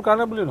নাই মোৰ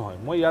কাৰণে বুলি নহয়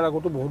মই ইয়াৰ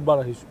আগতো বহুতবাৰ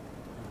আহিছোঁ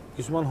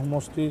কিছুমান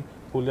সমষ্টি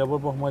কলিয়াবৰ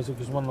পৰা সোমাইছে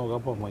কিছুমান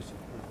নগাঁৱৰ পৰা সোমাইছে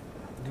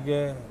গতিকে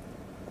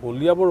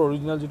কলিয়াবৰ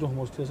অৰিজিনেল যিটো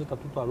সমষ্টি আছে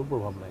তাতোতো আৰু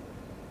প্ৰভাৱ নাই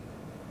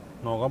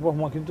নগাঁৱৰ পৰা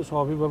সোমোৱাখিনিতো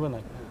স্বাভাৱিকভাৱে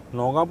নাই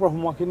নগাঁৱৰ পৰা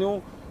সোমোৱাখিনিও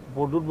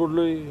বৰদূত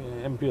বৰদলৈ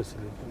MP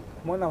আছিলে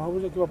মই নাভাবোঁ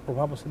যে কিবা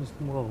প্ৰভাৱ আছে নিশ্চিত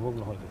মোৰ অনুভৱ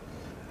নহয়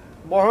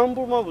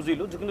বহৰমপুৰ মই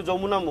বুজিলোঁ যিখিনি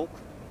যমুনামুখ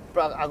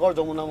আগৰ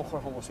যমুনামুখৰ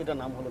সমষ্টি এটা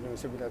নাম সলনি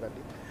হৈছে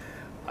বিলাকাটি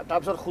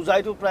তাৰপিছত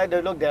খুজাইতো প্ৰায়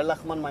ধৰি লওক 1.5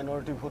 লাখমান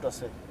মাইনৰিটি ভোট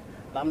আছে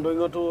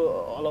লামডৈঙতো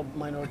অলপ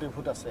মাইনৰিটি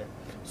ভোট আছে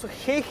চ'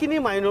 সেইখিনি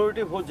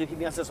মাইনৰিটি ভোট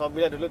যিখিনি আছে চব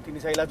মিলাই ধৰি লওক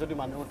 3-4 লাখ যদি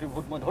মাইনৰিটি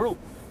ভোট মই ধৰোঁ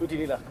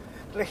 2-3 লাখ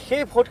তেতিয়াহ'লে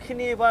সেই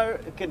ভোটখিনি এইবাৰ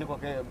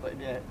কেনেকুৱাকৈ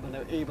মানে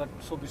এইবাৰ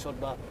 24ত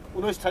বা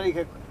 19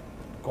 তাৰিখে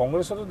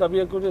কংগ্ৰেছতো দাবী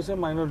কৰি আছে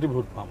মাইনৰিটি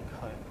ভোট পাম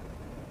হয়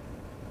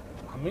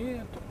আমি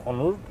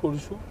অনুৰোধ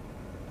কৰিছোঁ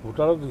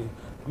ভোটাৰক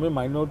আমি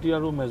মাইনৰিটি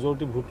আৰু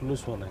মেজৰিটি ভোট লৈ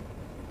চোৱা নাই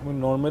আমি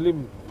নৰ্মেলি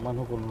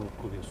মানুহক অনুৰোধ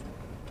কৰি আছোঁ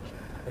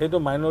এইটো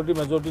মাইনৰিটি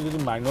মেজৰিটি যদি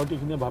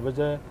মাইনৰিটিখিনিয়ে ভাবে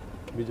যে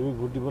বিজেপিক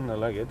ভোট দিব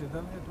নালাগে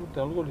তেতিয়াহ'লে এইটো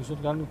তেওঁলোকৰ দিছত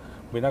কাৰণ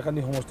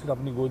বিনাকান্দি সমষ্টিত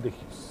আপুনি গৈ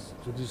দেখি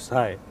যদি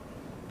চায়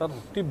তাত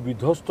অতি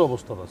বিধ্বস্ত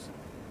অৱস্থাত আছে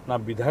না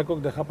বিধায়কক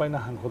দেখা পায় না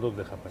সাংসদক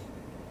দেখা পায়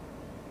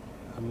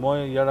মই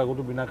ইয়াৰ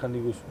আগতো বিনাকান্দি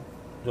গৈছোঁ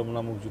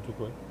যমুনামুখ যিটো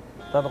কয়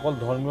তাত অকল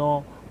ধৰ্মীয়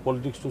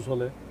পলিটিক্সটো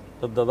চলে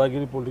তাত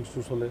দাদাগিৰি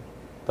পলিটিক্সটো চলে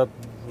তাত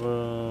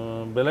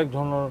বেলেগ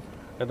ধৰণৰ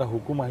এটা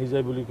হুকুম আহি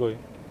যায় বুলি কয়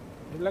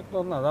এইবিলাকতো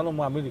নাজানো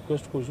মই আমি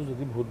ৰিকুৱেষ্ট কৰিছোঁ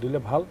যদি ভোট দিলে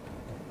ভাল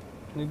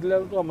নিদিলে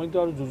আৰুতো আমিতো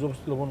আৰু জোৰ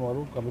জবস্তি ল'ব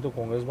নোৱাৰোঁ আমিতো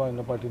কংগ্ৰেছ বা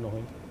অন্য পাৰ্টি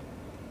নহয়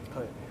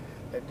হয়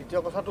দ্বিতীয়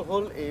কথাটো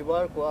হ'ল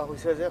এইবাৰ কোৱা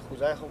হৈছে যে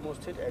হোজাই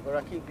সমষ্টিত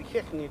এগৰাকী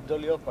বিশেষ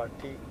নিৰ্দলীয়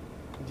প্ৰাৰ্থী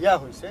দিয়া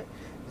হৈছে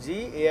যি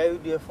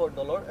AIUDFৰ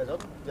দলৰ এজন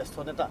জ্যেষ্ঠ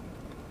নেতা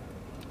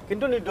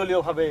কিন্তু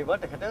নিৰ্দলীয়ভাৱে এইবাৰ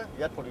তেখেতে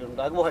ইয়াত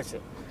প্ৰতিদ্বন্দ্বিতা আগবঢ়াইছে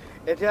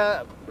এতিয়া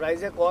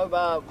ৰাইজে কয়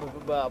বা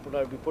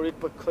আপোনাৰ বিপৰীত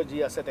পক্ষ যি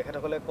আছে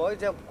তেখেতসকলে কয়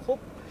যে খুব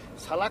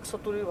চালাক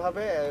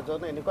চতুৰীভাৱে এজন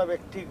এনেকুৱা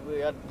ব্যক্তিক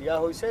ইয়াত দিয়া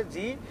হৈছে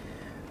যি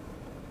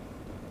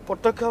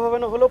প্ৰত্যক্ষভাৱে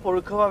নহ'লেও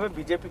পৰোক্ষভাৱে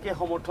বিজেপিকে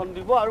সমৰ্থন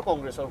দিব আৰু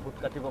কংগ্ৰেছৰ ভোট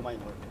কাটিব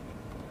মাইনৰিটি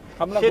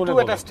সেইটো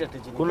এটা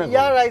ষ্ট্ৰেটেজি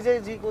ইয়াৰ ৰাইজে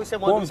যি কৈছে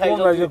মই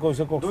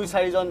দুই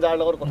চাৰিজন যাৰ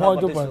লগত কথা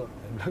পাতিছোঁ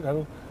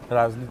আৰু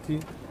ৰাজনীতি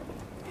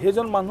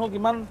সেইজন মানুহক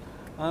ইমান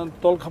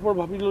তলখাপৰ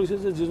ভাবি লৈছে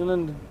যে যিজনে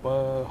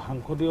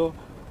সাংসদীয়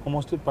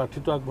সমষ্টিত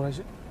প্ৰাৰ্থীটো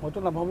আগবঢ়াইছে মইতো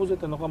নাভাবোঁ যে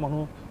তেনেকুৱা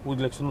মানুহ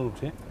ইলেকশ্যনত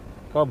উঠে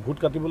কাৰণ ভোট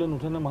কাটিবলৈ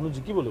নুঠে নে মানুহ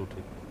জিকিবলৈ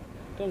উঠে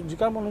তেওঁ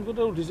জিকাৰ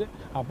মানুহটোতে উঠিছে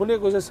আপুনিয়ে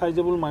কৈছে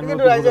চাইজেবল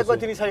মাইনৰিটি ৰাইজে কয়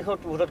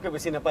 3-400 ভোটতকৈ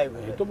বেছি নাপায়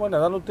এইটো মই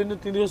নাজানো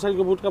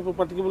 300-400 ভোট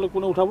পাতিবলৈ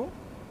কোনে উঠাব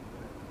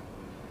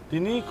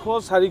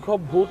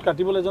 300-400 ভোট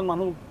কাটিবলৈ এজন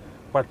মানুহ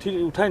প্ৰাৰ্থী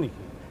উঠায়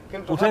নেকি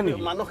উঠায়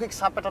নেকি মানসিক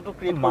চাপ এটাটো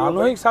ক্ৰিয়েট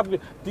মানসিক চাপ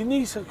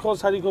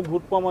 300-400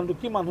 ভোট পোৱা মানুহটো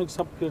কি মানসিক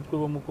চাপ ক্ৰিয়েট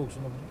কৰিব মোক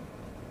কওকচোন আপুনি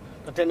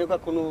তেনেকুৱা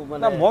কোনো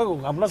মানে মই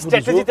আপোনাক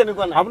ষ্ট্ৰেটেজি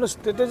তেনেকুৱা নাই আপোনাৰ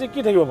ষ্ট্ৰেটেজি কি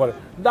থাকিব পাৰে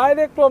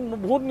ডাইৰেক্ট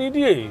ভোট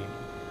নিদিয়েই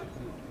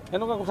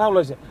এনেকুৱা কথা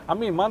ওলাইছে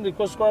আমি ইমান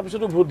ৰিকুৱেষ্ট কৰাৰ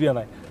পিছতো ভোট দিয়া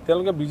নাই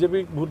তেওঁলোকে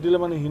বিজেপিক ভোট দিলে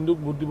মানে হিন্দুক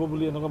ভোট দিব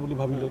বুলি এনেকুৱা বুলি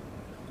ভাবি লয়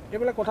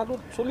এইবিলাক কথাটো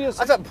চলি আছে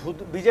আচ্ছা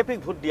বিজেপিক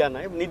ভোট দিয়া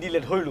নাই নিদিলে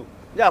ধৰিলোঁ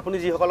যে আপুনি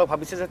যিসকলক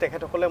ভাবিছে যে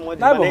তেখেতসকলে মই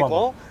যিমানেই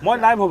কওঁ মই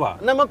নাই ভবা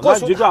নাই মই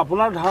কৈছোঁ যিটো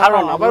আপোনাৰ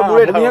ধাৰণা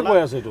আপুনিহে কৈ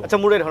আছে এইটো আচ্ছা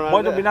মোৰে ধাৰণা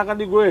মইতো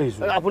বিনাকান্দি গৈ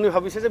আহিছোঁ আপুনি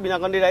ভাবিছে যে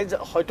বিনাকান্দি ৰাইজ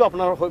হয়তো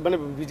আপোনাৰ মানে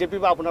বিজেপি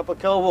বা আপোনাৰ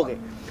পক্ষে হ'বগৈ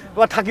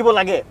বা থাকিব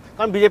লাগে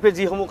কাৰণ বিজেপিয়ে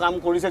যিসমূহ কাম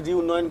কৰিছে যি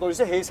উন্নয়ন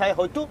কৰিছে সেই চাই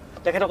হয়তো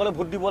তেখেতসকলে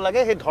ভোট দিব লাগে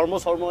সেই ধৰ্ম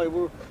চৰ্ম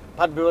এইবোৰ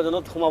ভাত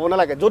বিভাজনত সোমাব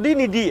নালাগে যদি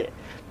নিদিয়ে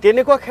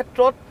তেনেকুৱা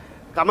ক্ষেত্ৰত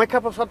Kamakhya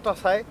Prasad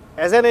তাছাই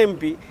as N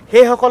MP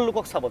সেইসকল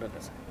লোকক চাবলৈ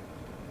নাচায়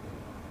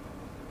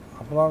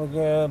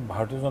আপোনালোকে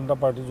ভাৰতীয় জনতা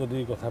পাৰ্টি যদি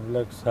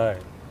কথাবিলাক চায়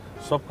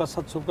সবকা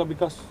সাথ সবকা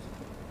বিকাশ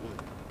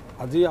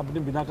আজি আপুনি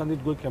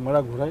বিনাকান্দিত গৈ কেমেৰা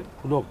ঘূৰাই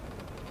সোধক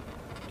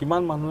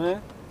কিমান মানুহে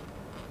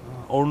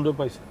অৰুণোদয়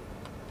পাইছে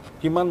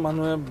কিমান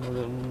মানুহে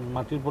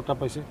মাটিৰ পট্টা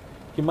পাইছে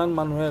কিমান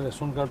মানুহে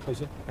ৰেচন কাৰ্ড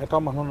পাইছে এটা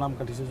মানুহৰ নাম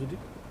কাটিছে যদি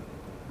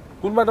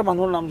কোনোবা এটা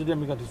মানুহৰ নাম যদি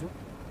আমি কাটিছোঁ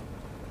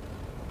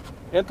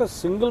এটা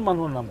ছিংগল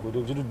মানুহৰ নাম কৈ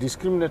দিয়ক যিটো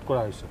ডিছক্ৰিমিনেট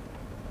কৰা হৈছে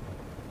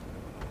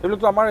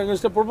এইবিলাকতো আমাৰ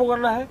এগেইনষ্টে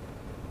প্ৰপ'গাণ্ডা আহে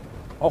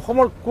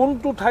অসমৰ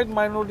কোনটো ঠাইত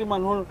মাইনৰিটি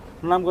মানুহৰ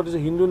নাম কাটিছে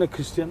হিন্দু নে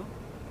খ্ৰীষ্টিয়ান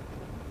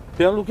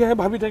তেওঁলোকেহে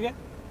ভাবি থাকে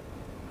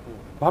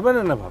ভাবে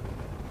নে নাভাবে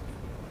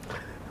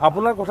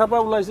আপোনাৰ কথাৰ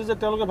পৰা ওলাইছে যে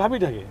তেওঁলোকে ভাবি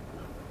থাকে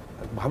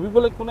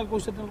ভাবিবলৈ কোনে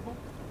কৈছে তেওঁলোকক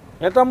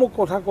এটা মোক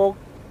কথা কওক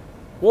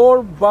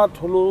ক'ৰবাত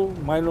হ'লেও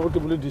মাইনৰিটি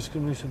বুলি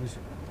ডিছক্ৰিমিনেশ্যন হৈছে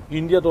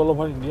ইণ্ডিয়াত অল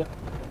অভাৰ ইণ্ডিয়া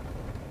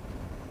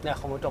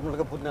সময়তো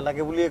আপোনালোকে ভোট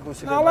নালাগে বুলিয়ে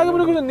কৈছিলে নালাগে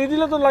বুলি কৈছে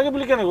নিদিলেতো লাগে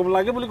বুলি কেনে ক'ব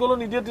লাগে বুলি ক'লেও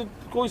নিদিয়ে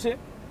কৈছে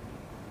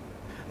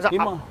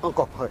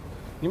হয়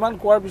ইমান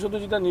কোৱাৰ পিছতো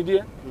যেতিয়া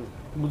নিদিয়ে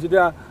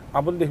যেতিয়া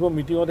আপুনি দেখিব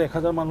মিটিঙত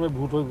 1000 মানুহে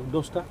ভোট হৈ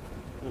 10টা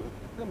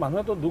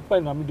মানুহেতো দুখ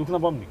পায় ন আমি দুখ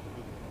নাপাম নেকি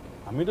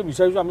আমিতো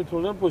বিচাৰিছোঁ আমি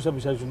থোড়া পইচা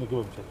বিচাৰিছোঁ নে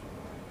কিবা বিচাৰিছোঁ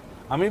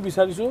আমি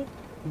বিচাৰিছোঁ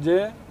যে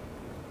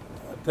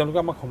তেওঁলোকে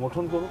আমাক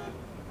সমৰ্থন কৰক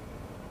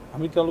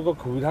আমি তেওঁলোকক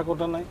সুবিধা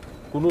কটা নাই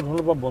কোনো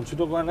ধৰণৰ পৰা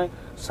বঞ্চিত কৰা নাই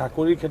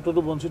চাকৰিৰ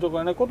ক্ষেত্ৰতো বঞ্চিত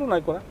কৰা নাই ক'তো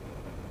নাই কৰা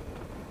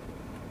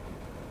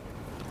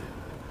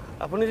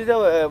আপুনি যেতিয়া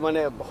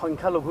মানে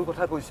সংখ্যালঘুৰ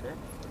কথা কৈছে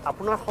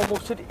আপোনাৰ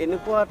সমষ্টিত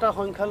এনেকুৱা এটা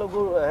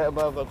সংখ্যালঘুৰ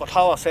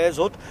কথাও আছে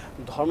য'ত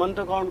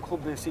ধৰ্মান্তৰকৰণ খুব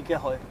বেছিকৈ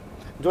হয়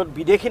য'ত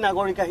বিদেশী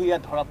নাগৰিক আহি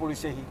ইয়াত ধৰা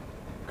পৰিছেহি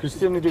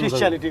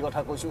খ্ৰীষ্টিয়ানিটিৰ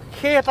কথা কৈছোঁ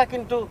সেই এটা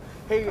কিন্তু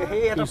সেই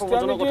এটা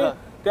প্ৰবঞ্চনাৰ কথা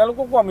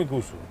তেওঁলোককো আমি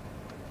কৈছোঁ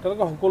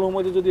তেওঁলোকে সকলো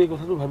সময়তে যদি এই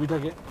কথাটো ভাবি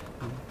থাকে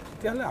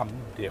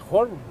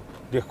তেতিয়াহ'লে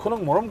দেশখনক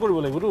মৰম কৰিব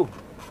লাগিবতো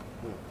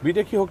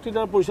বিদেশী শক্তিৰ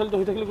দ্বাৰা পৰিচালিত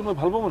হৈ থাকিলে কোনোবাই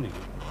ভাল পাব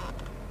নেকি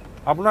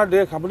আপোনাৰ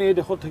দেশ আপুনি এই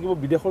দেশত থাকিব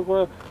বিদেশৰ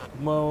পৰা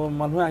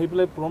মানুহে আহি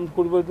পেলাই প্ৰম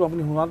কৰিব এইটো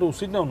আপুনি শুনাটো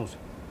উচিত নে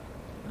অনুচিত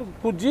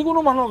এইটো যিকোনো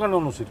মানুহৰ কাৰণে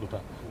অনুচিত কথা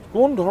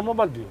কোন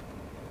ধৰ্মবাদ দিয়ে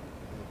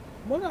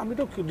মই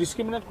আমিতো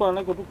ডিছক্ৰিমিনেট কৰা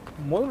নাই ক'তো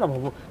ময়ো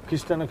নাভাবোঁ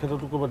খ্ৰীষ্টানৰ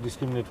ক্ষেত্ৰতো ক'ৰবাত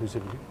ডিছক্ৰিমিনেট হৈছে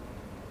বুলি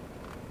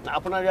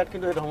আপোনাৰ ইয়াত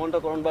কিন্তু এই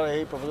ধৰ্মান্তৰকৰণ বা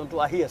এই প্ৰবঞ্চনাটো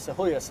আহি আছে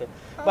হৈ আছে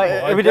বা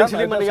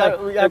এভিডেন্সলি মানে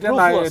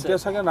এতিয়া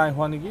চাগে নাই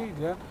হোৱা নেকি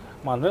এতিয়া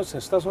মানুহে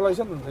চেষ্টা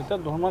চলাইছে এতিয়া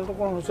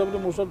ধৰ্মান্তৰকৰণ হৈছে বুলি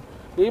মোৰ ওচৰত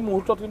এই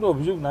মুহূৰ্তত কিন্তু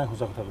অভিযোগ নাই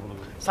সঁচা কথা ক'বলৈ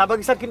গ'লে চাহ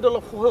বাগিচাত কিন্তু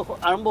অলপ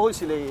আৰম্ভ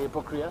হৈছিলে এই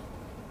প্ৰক্ৰিয়া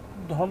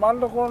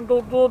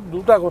ধৰ্মান্তৰকৰণটোতো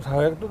দুটা কথা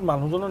হয় একটো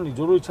মানুহজনৰ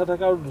নিজৰো ইচ্ছা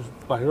থাকে আৰু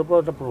বাহিৰৰ পৰা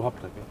এটা প্ৰভাৱ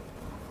থাকে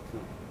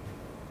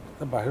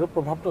বাহিৰৰ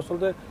প্ৰভাৱটো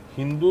আচলতে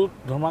হিন্দু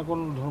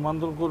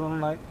ধৰ্মান্তৰকৰণ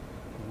নাই,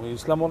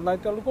 ইছলামত নাই,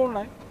 তেওঁলোকৰ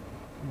নাই।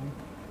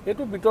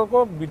 এইটো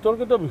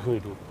বিতৰ্কিত বিষয়।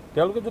 এইটো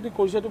তেওঁলোকে যদি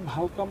কৈছে এইটো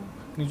ভাল কাম,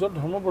 নিজৰ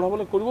ধৰ্ম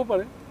বঢ়াবলৈ কৰিব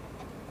পাৰে,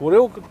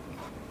 কৰেও।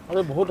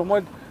 আৰু বহুত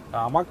সময়ত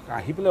আমাক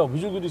আহি পেলাই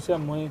অভিযোগো দিছে,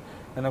 মই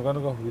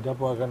এনেকুৱা সুবিধা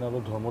পোৱাৰ কাৰণে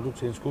অলপ ধৰ্মটো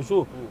চেঞ্জ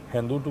কৰিছোঁ,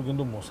 সেন্দুৰটো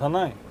কিন্তু মচা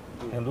নাই,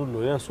 সেন্দুৰ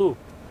লৈ আছোঁ,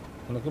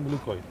 এনেকৈ বুলি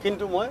কয়।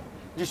 কিন্তু মই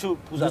যীশু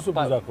পূজা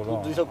কৰোঁ।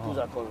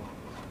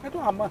 এইটো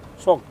আমাৰ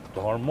চাওক,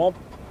 ধৰ্ম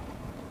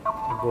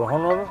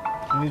গ্ৰহণৰ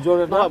নিজৰ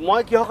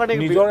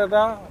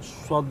এটা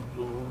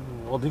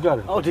অধিকাৰ,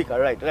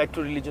 ৰাইট টু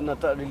ৰিলিজন,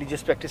 এটা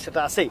ৰিলিজিয়াছ প্ৰেক্টিছ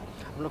এটা আছেই,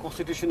 আপোনাৰ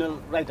কনষ্টিটিউচনেল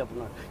ৰাইট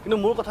আপোনাৰ। কিন্তু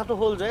মোৰ কথাটো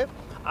হ'ল যে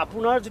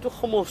আপোনাৰ যিটো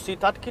সমষ্টি,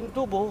 তাত কিন্তু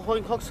বহু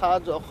সংখ্যক চাহ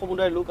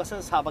সমুদায়ৰ লোক আছে,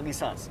 চাহ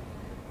বাগিচা আছে।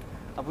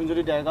 আপুনি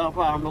যদি দেৰগাঁৱৰ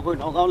পৰা আৰম্ভ কৰি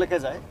নগাঁৱলৈকে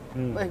যায়,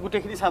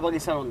 গোটেইখিনি চাহ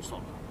বাগিচাৰ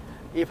অঞ্চল,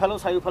 এইফালেও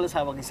চাৰিওফালে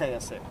চাহ বাগিচাই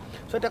আছে।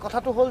 চ' এতিয়া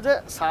কথাটো হ'ল যে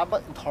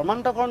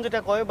ধৰ্মান্তৰকৰণ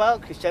যেতিয়া কয় বা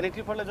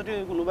খ্ৰীষ্টিয়ানিটিৰ ফালে যদি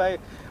কোনোবাই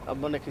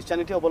মানে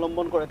খ্ৰীষ্টিয়ানিটি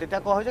অৱলম্বন কৰে,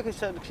 তেতিয়া কোৱা হয় যে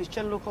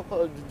খ্ৰীষ্টিয়ান লোকসকল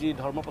যি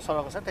ধৰ্ম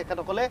প্ৰচাৰক আছে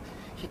তেখেতসকলে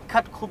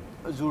শিক্ষাত খুব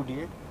জোৰ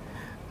দিয়ে,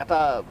 এটা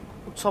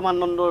উচ্চ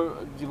মানদণ্ডৰ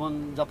জীৱন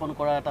যাপন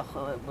কৰা এটা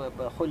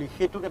শৈলী,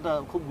 সেইটোক এটা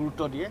খুব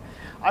গুৰুত্ব দিয়ে,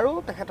 আৰু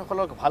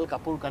তেখেতসকলক ভাল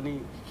কাপোৰ কানি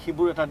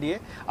সেইবোৰ এটা দিয়ে,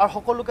 আৰু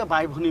সকলোকে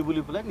বাই ভনী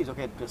বুলি পেলাই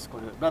নিজকে এড্ৰেছ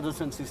কৰে, ব্ৰাদাৰ্ছ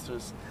এণ্ড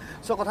ছিষ্টাৰ্ছ।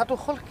 চ' কথাটো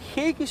হ'ল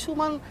সেই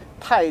কিছুমান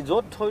ঠাই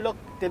য'ত ধৰি লওক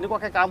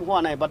তেনেকুৱাকৈ কাম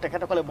হোৱা নাই বা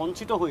তেখেতসকলে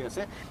বঞ্চিত হৈ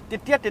আছে,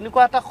 তেতিয়া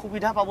তেনেকুৱা এটা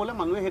সুবিধা পাবলৈ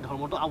মানুহে সেই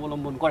ধৰ্মটো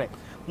অৱলম্বন কৰে।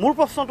 মোৰ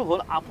প্ৰশ্নটো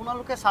হ'ল,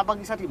 আপোনালোকে চাহ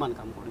বাগিচাত ইমান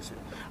কাম কৰিছে,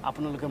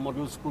 আপোনালোকে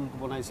মডেল স্কুল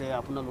বনাইছে,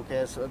 আপোনালোকে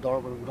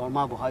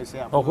দৰমহা বঢ়াইছে,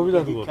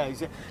 শিক্ষা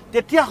আহিছে,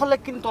 তেতিয়াহ'লে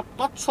কিন্তু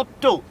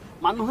তৎসত্বেও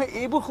মানুহে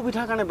এইবোৰ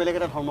সুবিধাৰ কাৰণে বেলেগ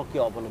এটা ধৰ্মক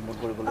কিয় অৱলম্বন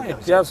কৰিবলৈ?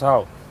 এতিয়া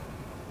চাওক,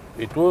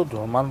 এইটো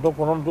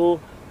ধৰ্মান্তৰকৰণটো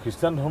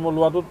খ্ৰীষ্টান ধৰ্ম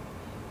লোৱাটোত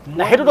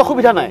সেইটোত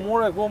অসুবিধা নাই, মোৰ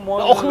একো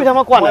অসুবিধা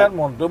মই কোৱা নাই,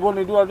 মন্তব্য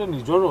নিদিওঁ। আৰু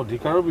নিজৰ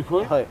অধিকাৰৰ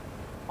বিষয়,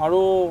 আৰু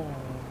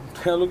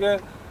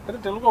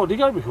তেওঁলোকৰ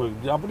অধিকাৰ বিষয়।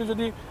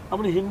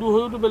 আপুনি হিন্দু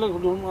হৈওতো বেলেগ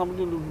ধৰ্ম,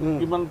 আপুনি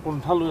কিমান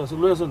পন্থা লৈ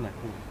আছে নাই,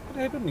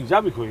 সেইটো নিজা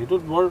বিষয়।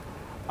 সেইটোত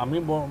আমি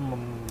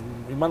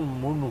ইমান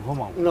মোৰ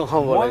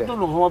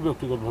নোঘমাওঁ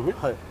ব্যক্তিগতভাৱে।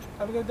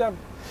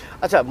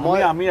 আচ্ছা,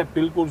 আমি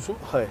এপিল কৰিছোঁ,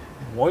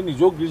 মই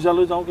নিজেও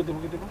গীৰ্জালৈ যাওঁ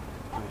কেতিয়াবা।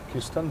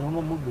 খ্ৰীষ্টান ধৰ্ম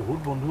মোৰ বহুত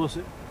বন্ধু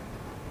আছে।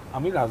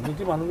 আমি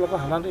ৰাজনীতি মানুহবিলাকৰ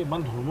সাধাৰণতে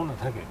ইমান ধৰ্ম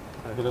নাথাকে,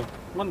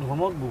 ইমান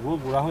ধৰ্মত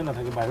গোড়া হৈ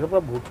নাথাকে, বাহিৰৰ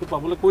পৰা ভোটটো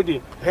পাবলৈ কৈ দিয়ে।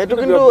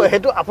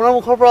 সেইটো আপোনাৰ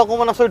মুখৰ পৰা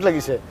অকণমান আচৰিত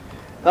লাগিছে,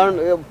 কাৰণ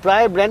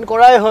প্ৰায় ব্ৰেণ্ড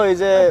কৰাই হয়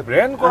যে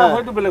ব্ৰেণ্ড কৰা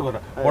হয়তো বেলেগ কথা।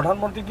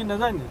 প্ৰধানমন্ত্ৰী কি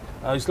নাযায় নি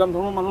ইছলাম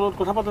ধৰ্মৰ মানুহৰ লগত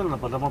কথা পাতে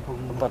নাপাতে? আমাৰ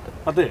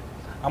পাতে।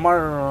 আমাৰ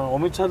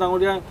অমিত শ্বাহ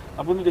ডাঙৰীয়া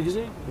আপুনি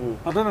দেখিছে,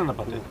 পাতে নে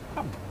নাপাতে?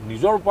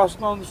 নিজৰ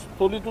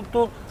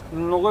উপাসনাস্থলীটোতো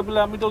নগৈ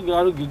পেলাই আমিতো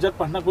আৰু গীৰ্জাত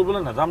প্ৰাৰ্থনা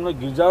কৰিবলৈ নাযাম নহয়।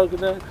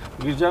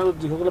 গীৰ্জাৰ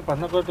যিসকলে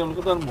প্ৰাৰ্থনা কৰে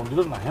তেওঁলোকেতো আৰু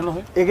মন্দিৰত নাহে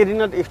নহয়।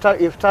 এইকেইদিনত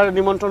ইফতাৰ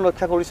নিমন্ত্ৰণ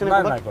ৰক্ষা কৰিছে নে?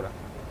 নাই কৰা,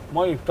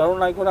 মই ইফতাৰো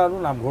নাই কৰা, আৰু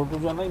নামঘৰতো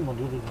যোৱা নাই,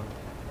 মন্দিৰতো যোৱা নাই।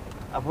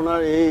 আপোনাৰ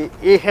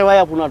এই সেৱাই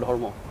আপোনাৰ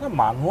ধৰ্ম?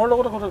 মানুহৰ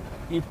লগত কথা,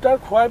 ইফতাৰ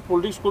খুৱাই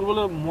পলিটিক্স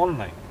কৰিবলৈ মন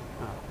নাই।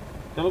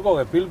 তেওঁলোকক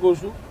এপিল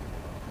কৰিছোঁ,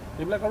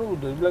 এইবিলাক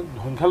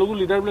সংখ্যালঘু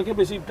লিডাৰবিলাকে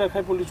বেছি ইফতাৰ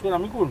খাই পলিটিক্স কৰে,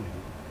 আমি কৰোঁ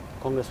নেকি?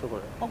 কংগ্ৰেছো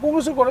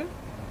কৰে।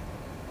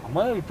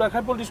 আমাৰ ইফতাৰ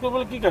খাই পলিটিক্স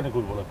কৰিবলৈ কি কাৰণে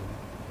কৰিব লাগে?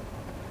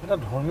 এটা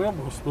ধৰ্মীয়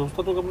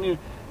ব্যৱস্থাটোক আপুনি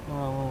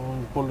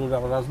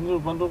ৰাজনীতি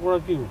ৰূপান্তৰ কৰাৰ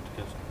কি ঠিক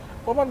আছে?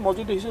 ক'ৰবাত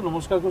মছজিদ দেখিছোঁ,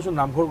 নমস্কাৰ কৰিছোঁ,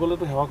 নামঘৰ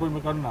গ'লেতো সেৱা কৰিম,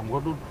 কাৰণ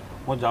নামঘৰটোত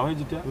মই যাওঁৱেই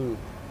যেতিয়া,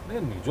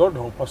 নিজৰ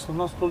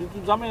উপাসনাস্থলীটো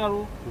যামেই। আৰু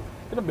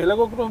কিন্তু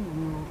বেলেগকতো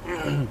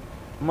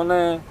মানে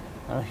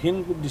হীন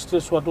দৃষ্টিৰে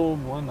চোৱাটো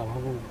মই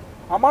নাভাবোঁ।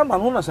 আমাৰ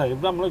মানুহ নাচায়,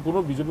 এইবিলাক মানে কোনো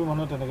বিজেপি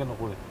মানুহে তেনেকৈ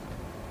নকৰে,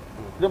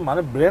 এতিয়া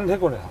মানে ব্ৰেণ্ডহে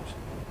কৰে।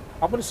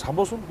 আপুনি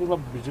চাবচোন, কোনোবা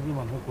বিজেপি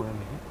মানুহে কৰে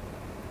নেকি?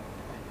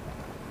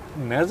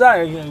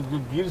 নেযায়।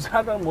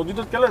 গীৰ্জাত আৰু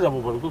মছজিদত কেলৈ যাব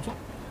বাৰু কওকচোন?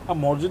 আৰু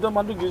মছজিদৰ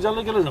মানুহটো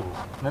গীৰ্জালৈ কেলৈ যাব?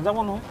 নেযাব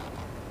নহয়,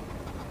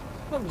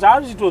 যাৰ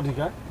যিটো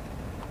অধিকাৰ।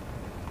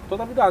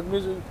 তথাপিতো আদমি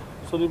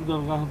শ্বৰীফ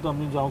দৰগাহতো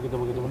আমি যাওঁ,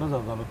 কেতিয়াবা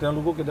নাযাওঁ,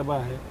 তেওঁলোকেও কেতিয়াবা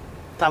আহে,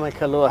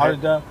 কামাখ্যালৈ আহে।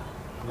 এতিয়া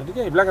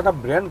গতিকে এইবিলাক এটা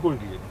ব্ৰেণ্ড কৰি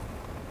দিয়ে,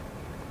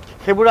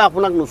 সেইবোৰে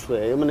আপোনাক নোচোৱে।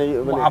 মানে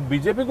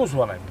বিজেপিকো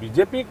চোৱা নাই।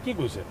 বিজেপিক কি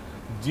কৈছে?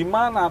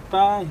 যিমান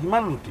আটা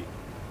সিমান ৰুটি,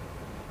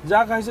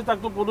 যাক আহিছে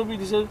তাকতো পদবী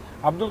দিছে।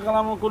 আব্দুল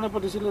কালামক কোনে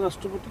পাতিছিলে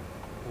ৰাষ্ট্ৰপতি?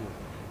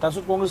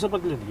 তাৰপিছত কংগ্ৰেছে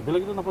পাতিলে নেকি?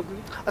 বেলেগেতো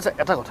নাপাতিলে। আচ্ছা,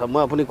 এটা কথা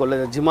মই আপুনি ক'লে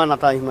যে যিমান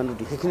আটা সিমান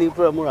ৰুটি, সেইখিনিৰ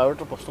পৰা মোৰ আৰু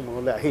এটা প্ৰশ্ন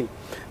মনলৈ আহিল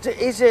যে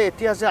এই যে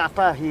এতিয়া যে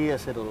আটা আহি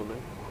আছে দললৈ,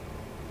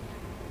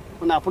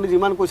 মানে আপুনি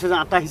যিমান কৈছে যে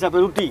আটা হিচাপে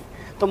ৰুটি,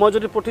 তো মই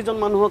যদি প্ৰতিজন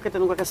মানুহকে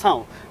তেনেকুৱাকৈ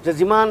চাওঁ যে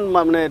যিমান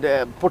মানে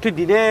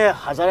প্ৰতিদিনে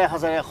হাজাৰে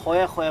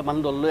শয়ে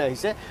মানুহ দললৈ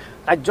আহিছে,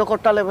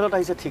 কাৰ্যকৰ্তা লেভেলত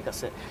আহিছে, ঠিক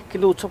আছে,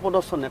 কিন্তু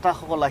উচ্চপদস্থ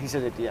নেতাসকল আহিছে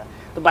যেতিয়া,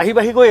 তো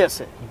বাঢ়ি গৈ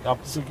আছে।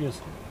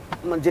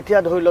 যেতিয়া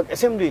ধৰি লওক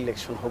এছেম্বলি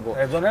ইলেকশ্যন হ'ব,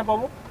 এজনে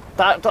পাব,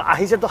 তো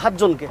আহিছে তো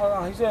 7জনকে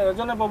আহিছে,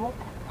 এজনে পাব,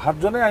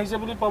 7জনে আহিছে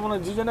বুলি পাব নাই,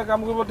 যিজনে কাম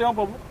কৰিব তেওঁ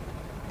পাব।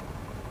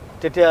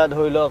 তেতিয়া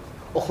ধৰি লওক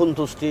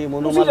অসন্তুষ্টি,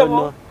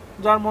 মনোমালিন্য,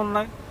 যাৰ মন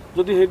নাই,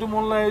 যদি সেইটো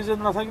মন নাই যে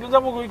নাথাকিলে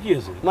যাবগৈ, কি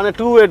আছে? মানে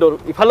টু ৱে ডৰ,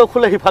 ইফালেও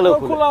খোলে সিফালেও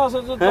খোলা আছে।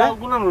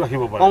 কোনে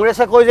ৰাখিব পাৰে?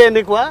 কংগ্ৰেছে কয় যে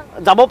এনেকুৱা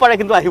যাব পাৰে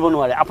কিন্তু আহিব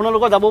নোৱাৰে,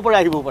 আপোনালোকৰ যাব পাৰে,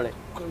 আহিব পাৰে।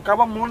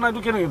 কাৰোবাৰ মন নাইতো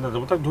কেনেকৈ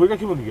নাযাব? তাক ধৰি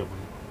ৰাখিব নেকি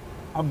আপুনি?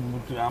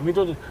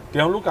 আমিতো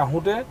তেওঁলোক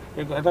আহোঁতে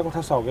এটা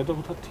কথা চাওক, এইটো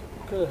কথা ঠিক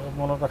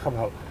মনত ৰখা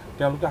ভাল,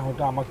 তেওঁলোকে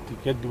আহোঁতে আমাক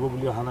টিকেট দিব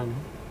বুলি অহা নাই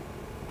নহয়।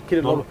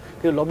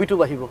 কিন্তু লবিটো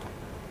বাঢ়িব।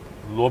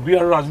 লবি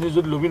আৰু ৰাজনীতি,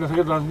 যদি লবি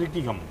নাথাকে ৰাজনীতি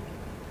কি কাম?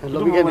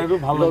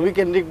 লবি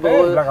কেন্দ্ৰিক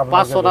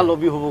 5-6টা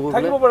লবি হ'ব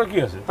থাকিব পাৰে, কি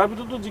আছে? তাৰ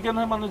ভিতৰতো জিকে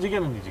নহয় মানুহ, জিকে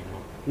নহয় নিজিকিব,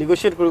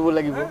 নেগোচিয়েট কৰিব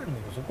লাগিব,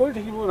 কৰি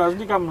থাকিব,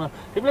 ৰাজনীতি কাম নহয়,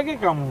 সেইবিলাকেই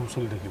কাম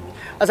চলি থাকিব।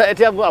 আচ্ছা,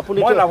 এতিয়া আপুনি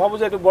মই নাভাবোঁ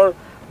যে এইটো বৰ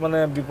মানে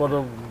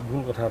বিপদৰ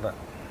ভুল কথা এটা।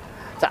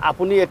 আচ্ছা,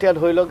 আপুনি এতিয়া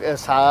ধৰি লওক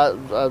চাহ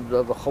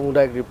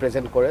সমুদায়ক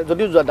ৰিপ্ৰেজেণ্ট কৰে,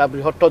 যদিও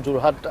বৃহত্তৰ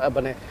যোৰহাট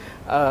মানে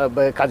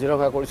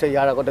কাজিৰঙা কৰিছে,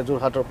 ইয়াৰ আগতে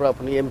যোৰহাটৰ পৰা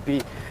আপুনি MP,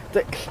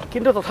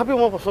 কিন্তু তথাপিও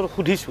মই প্ৰশ্ন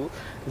সুধিছোঁ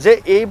যে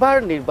এইবাৰ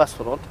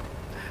নিৰ্বাচনত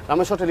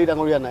ৰামেশ্বৰ তেলী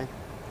ডাঙৰীয়া নাই,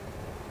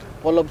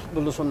 পল্লৱ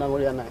লোচন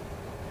ডাঙৰীয়া নাই,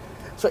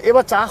 চ'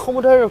 এইবাৰ চাহ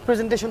সমুদায়ৰ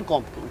ৰিপ্ৰেজেণ্টেশ্যন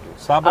কম। কিন্তু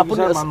চাহ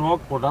বাগিচাৰ মানুহক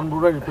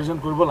প্ৰধানবোৰে ৰিপ্ৰেজেণ্ট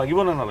কৰিব লাগিব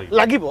নে নালাগিব?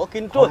 লাগিব,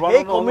 কিন্তু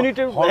সেই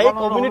কমিউনিটিৰ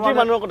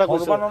মানুহৰ কথা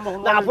কৈছোঁ।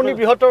 আপুনি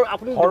বৃহত্তৰ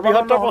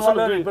পচন্দ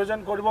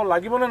ৰিপ্ৰেজেণ্ট কৰিব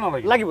লাগিব নে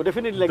নালাগিব? লাগিব,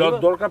 ডেফিনেটলি লাগিব।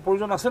 দৰকাৰ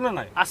প্ৰয়োজন আছে নে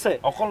নাই? আছে,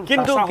 অকল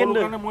কিন্তু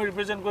মই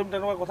ৰিপ্ৰেজেণ্ট কৰিম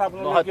তেনেকুৱা কথা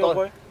আপোনালোকে কিয়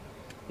কয়?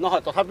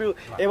 নহয়, তথাপিও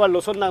এইবাৰ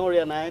লোচন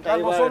ডাঙৰীয়া নাই,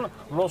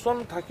 লোচন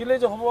থাকিলেই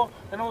যে হ'ব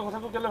এনেকুৱা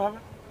কথাটো কেলে ভাবে?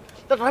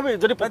 তথাপি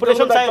যদি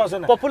পপুলেশ্যন চাই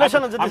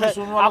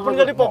আপুনি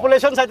যদি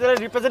পপুলেশ্যন চাই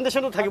তেতিয়া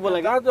ৰিপ্ৰেজেণ্টেশ্যনো থাকিব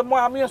লাগে।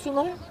 আমি আছোঁ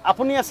নহয়,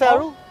 আপুনি আছে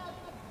আৰু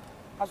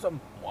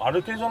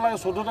কেইজন লাগে?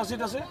 14টা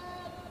চিট আছে,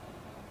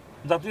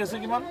 জাতি আছে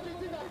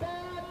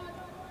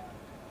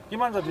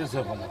কিমান জাতি আছে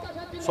অসমত?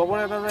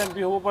 চবৰে এটা MP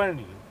হ'ব পাৰে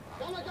নেকি?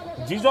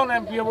 যিজন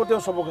MP হ'ব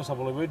তেওঁ চবকে চাব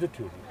লাগিব, এইটো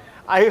থিয়ৰী।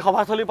 আহি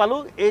সভাস্থলী পালোঁ,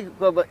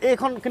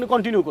 এইখন কিন্তু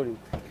কণ্টিনিউ কৰিম।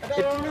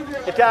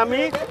 এতিয়া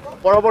আমি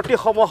পৰৱৰ্তী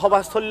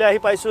সভাস্থলীলৈ আহি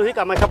পাইছোঁহি,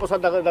 কামাখ্যা প্ৰসাদ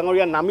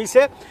ডাঙৰীয়া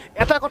নামিছে।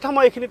 এটা কথা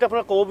মই এইখিনিতে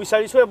আপোনাক ক'ব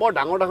বিচাৰিছোঁ, বৰ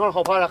ডাঙৰ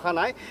সভা ৰখা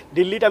নাই।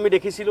 দিল্লীত আমি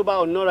দেখিছিলোঁ বা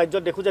অন্য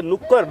ৰাজ্যত দেখোঁ যে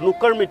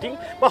নুক্কৰ মিটিং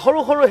বা সৰু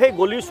সৰু সেই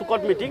গলিৰ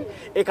চুকত মিটিং।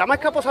 এই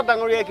কামাখ্যা প্ৰসাদ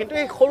ডাঙৰীয়াই কিন্তু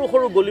এই সৰু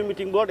সৰু গলি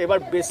মিটিংবোৰত এইবাৰ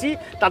বেছি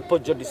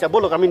তাৎপৰ্য দিছে।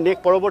 ব'লক আমি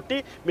পৰৱৰ্তী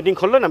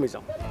মিটিংখনলৈ নামি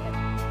যাওঁ।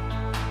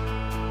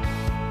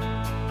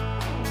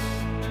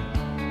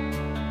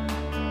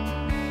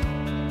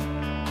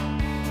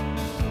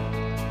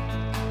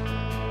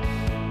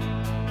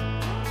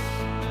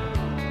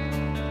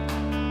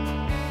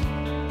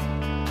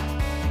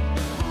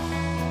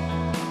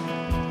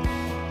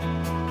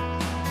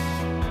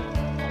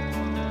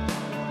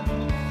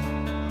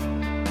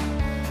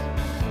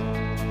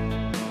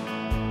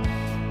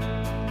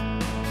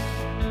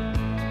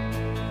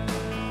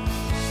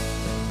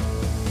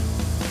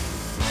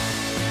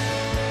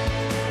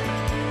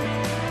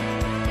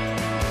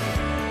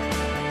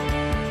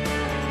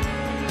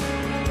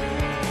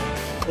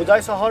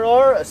 হোজাই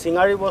চহৰৰ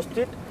চিঙাৰী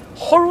বস্তিত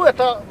সৰু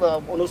এটা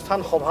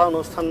সভা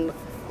অনুষ্ঠান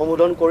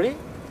সম্বোধন কৰি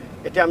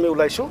এতিয়া আমি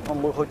ওলাইছোঁ।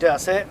 মোৰ সৈতে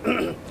আছে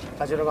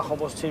কাজিৰঙা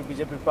সমষ্টিৰ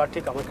বিজেপি প্ৰাৰ্থী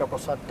কামাখ্যা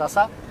প্ৰসাদ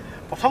তাছা।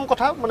 প্ৰথম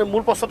কথা মানে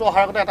মূল প্ৰশ্নটো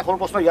অহাৰ আগতে এটা সৰু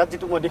প্ৰশ্ন ইয়াত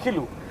যিটো মই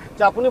দেখিলোঁ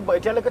যে আপুনি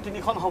এতিয়ালৈকে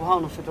 3খন সভা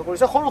অনুষ্ঠিত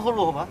কৰিছে, সৰু সৰু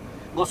সভা,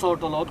 গছৰ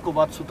তলত,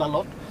 ক'ৰবাত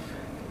চোতালত,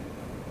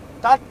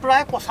 তাত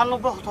প্ৰায়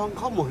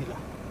 95% মহিলা।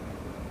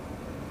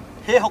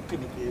 সেই শক্তি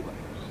নেকি এইবাৰ?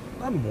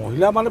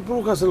 মহিলা মানে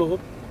পুৰুষ আছে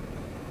লগত,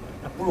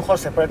 পুৰুষৰ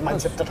ছেপাৰেট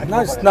মাইণ্ডছেট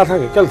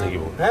নাথাকে, কেলে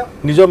থাকিব?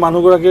 নিজৰ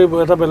মানুহগৰাকী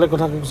এটা বেলেগ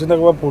কথা চিন্তা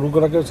কৰিব,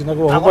 পুৰুষগৰাকীয়ে চিন্তা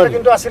কৰিব হ'ব পাৰে।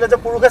 কিন্তু আছিলে যে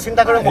পুৰুষে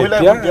চিন্তা কৰে মহিলাই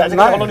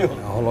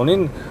সলনি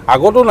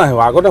আগতো নাহিব,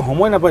 আগতে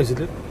সময়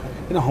নাপাইছিলে,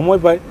 কিন্তু সময়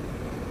পায়।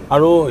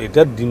 আৰু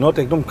এতিয়া দিনত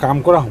একদম কাম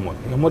কৰা সময়,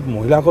 এই সময়ত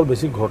মহিলাসকল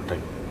বেছি ঘৰত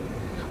থাকে।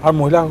 আৰু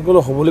মহিলাসকলৰ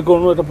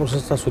সবলীকৰণৰ এটা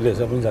প্ৰচেষ্টা চলি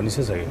আছে, আপুনি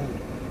জানিছে চাগে।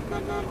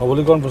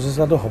 সবলীকৰণ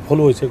প্ৰচেষ্টাটো সফল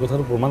হৈছে,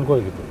 কথাটো প্ৰমাণ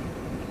কৰে। কিন্তু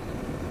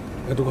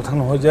এইটো কথা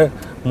নহয় যে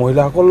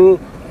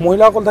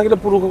মহিলাসকল থাকিলে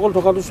পুৰুষসকল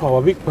থকাটো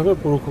স্বাভাৱিকভাৱে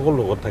পুৰুষসকল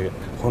লগত থাকে,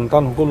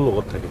 সন্তানসকল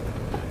লগত থাকে।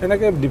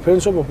 এনেকৈ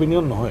ডিফাৰেঞ্চ অফ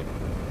অপিনিয়ন নহয়।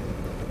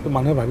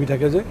 মানুহে ভাবি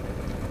থাকে যে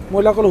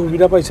মহিলাসকলে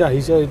সুবিধা পাইছে,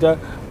 আহিছে, এতিয়া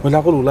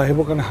মহিলাসকল ওলাই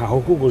আহিবৰ কাৰণে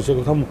সাহসো কৰিছে,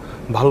 কথা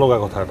ভাল লগা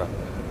কথা এটা।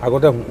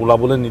 আগতে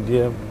ওলাবলৈ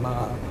নিদিয়ে,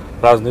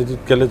 ৰাজনীতিত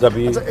কেলে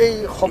যাবি। এই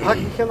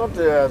সভাকেইখনত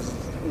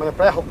মানে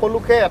প্ৰায়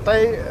সকলোকে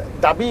এটাই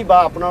দাবী বা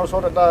আপোনাৰ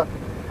ওচৰত এটা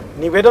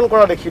নিবেদন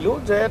কৰা দেখিলোঁ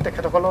যে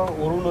তেখেতসকলৰ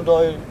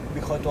অৰুণোদয়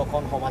বিষয়টো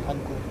অকণ সমাধান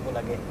কৰি দিব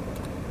লাগে।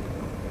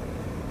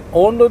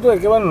 অৰুণোদয়টো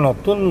একেবাৰে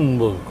নতুন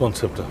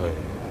কনচেপ্ট হয়,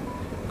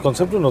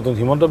 কনচেপ্টটো নতুন।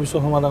 হিমন্ত বিশ্ব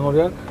শৰ্মা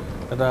ডাঙৰীয়াৰ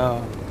এটা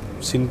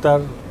চিন্তাৰ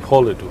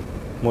ফল এইটো,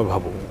 মই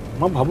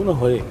ভাবোঁ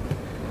নহয়।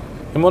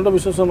 হিমন্ত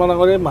বিশ্ব শৰ্মা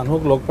ডাঙৰীয়াই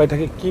মানুহক লগ পাই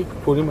থাকে, কি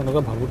কৰিম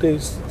এনেকুৱা ভাবোঁতেই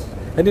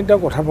এদিন তেওঁ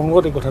কথা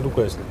প্ৰসংগত এই কথাটো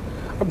কৈ আছিলে,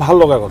 আৰু ভাল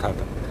লগা কথা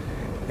এটা।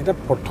 এতিয়া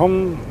প্ৰথম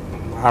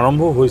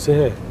আৰম্ভ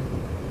হৈছেহে,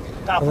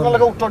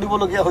 আপোনালোকে উত্তৰ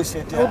দিবলগীয়া হৈছে।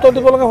 উত্তৰ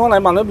দিব লগা হোৱা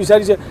নাই, মানুহে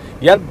বিচাৰিছে।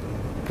 ইয়াৰ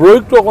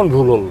প্ৰয়োগটো অকণ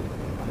ভুল হ'ল,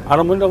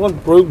 আৰম্ভণিত অকণ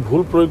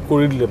ভুল প্ৰয়োগ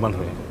কৰি দিলে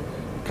মানুহে।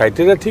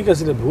 ক্ৰাইটেৰিয়া ঠিক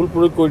আছিলে, ভুল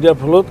প্ৰয়োগ কৰি দিয়াৰ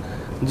ফলত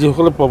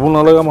যিসকলে পাব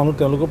নলগা মানুহ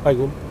তেওঁলোকেও পাই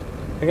গ'ল।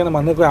 সেইকাৰণে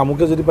মানুহে কয়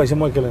আমুকে যদি পাইছে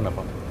মই কেলৈ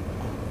নাপাম।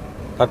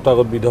 তাততো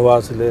আগত বিধৱা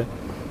আছিলে,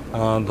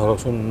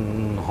 ধৰকচোন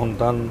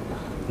সন্তান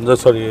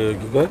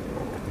কি কয়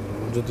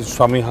যদি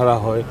স্বামী হাৰা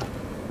হয়,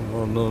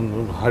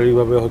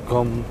 শাৰীৰিকভাৱে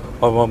সক্ষম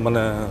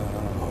মানে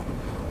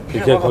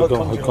বিশেষ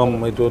সক্ষম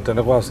এইটো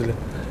তেনেকুৱা আছিলে।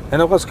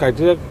 এনেকুৱা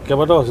ক্ৰাইটেৰিয়া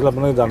কেইবাটাও আছিলে,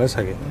 আপোনালোকে জানে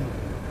চাগে।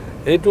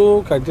 এইটো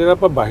ক্ৰাইটেৰিয়াৰ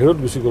পৰা বাহিৰত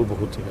গুচি গ'ল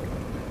বহুত জেগাত।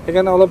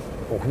 সেইকাৰণে অলপ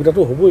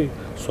অসুবিধাটো হ'বই।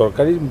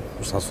 চৰকাৰী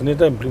শাসনী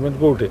এটা ইমপ্লিমেণ্ট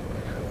কৰোঁতে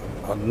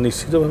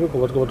নিশ্চিতভাৱে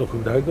ক'ৰবাত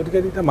অসুবিধা হয় গতিকে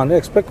এতিয়া মানুহে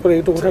এক্সপেক্ট কৰে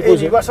এইটো কথা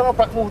কৈছে নিৰ্বাচনৰ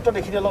প্ৰাক মুহূৰ্তত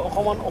দেখিলে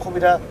অকণমান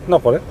অসুবিধা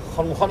নকৰে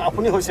সন্মুখীন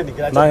আপুনি হৈছে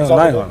নেকি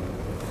নাই হোৱা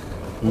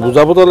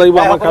বুজাবতো লাগিব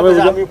আমাৰ কামে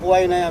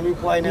আমি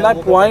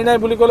পোৱাই নাই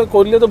বুলি ক'লে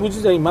কৰিলেতো বুজি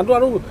যায় ইমানটো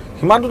আৰু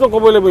সিমানটোতো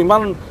ক'বই লাগিব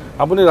ইমান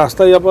আপুনি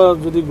ৰাস্তা ইয়াৰ পৰা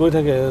যদি গৈ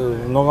থাকে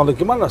নগাঁৱলৈ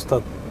কিমান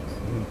ৰাস্তাত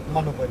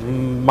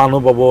মানুহ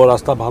পাব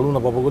ৰাস্তা ভালো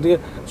নাপাব গতিকে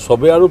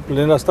চবেই আৰু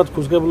প্লেন ৰাস্তাত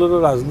খোজকাঢ়িবলৈ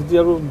ৰাজনীতি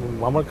আৰু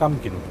আমাৰ কাম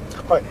কিনো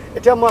হয়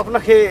এতিয়া মই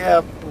আপোনাক সেই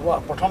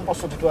প্ৰথম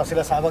প্ৰস্তুতিটো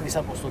আছিলে চাহ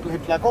বাগিচাৰ প্ৰস্তুতি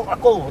সেইটো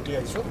আকৌ উভতি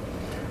আহিছোঁ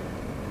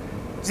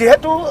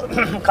যিহেতু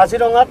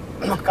কাজিৰঙাত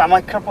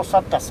কামাখ্যাৰ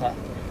প্ৰসাদ তাছা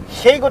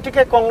সেই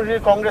গতিকে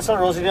কংগ্ৰেছৰ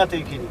ৰজনীয়া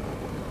তীৰখিনি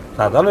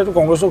নাজানো এইটো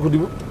কংগ্ৰেছক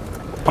সুধিব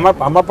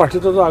আমাৰ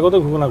প্ৰাৰ্থীটো আগতে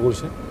ঘোষণা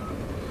কৰিছে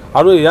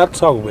আৰু ইয়াত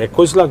চাওক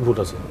 21 লাখ ভোট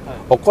আছে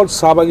অকল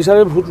চাহ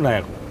বাগিচাৰে ভোট নাই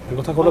আকৌ এই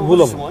কথা ক'লে ভুল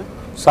হ'ব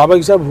চাহ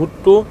বাগিচাৰ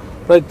ভোটটো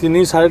প্ৰায়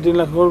 3-3.5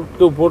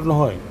 লাখতকৈ ওপৰত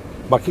নহয়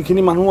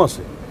বাকীখিনি মানুহ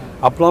আছে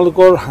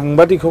আপোনালোকৰ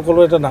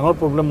সাংবাদিকসকলৰ এটা ডাঙৰ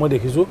প্ৰব্লেম মই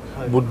দেখিছোঁ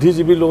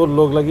বুদ্ধিজীৱীৰ লগত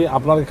লগ লাগি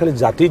আপোনালোকে খালি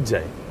জাতিত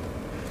যায়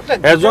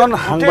এজন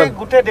সাংবাদিক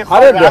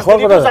আৰে দেশৰ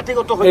কথা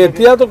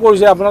এতিয়াতো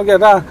কৰিছে আপোনালোকে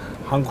এটা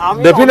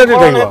ডেফিনেটলি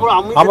থাকিব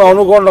আমাৰ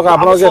অনুকৰণ নকৰে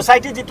আপোনালোকে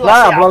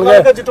নাই আপোনালোকে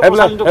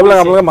এইবিলাক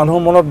আপোনালোকে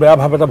মানুহৰ মনত বেয়া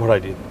ভাৱ এটা ভৰাই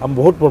দিয়ে আমাৰ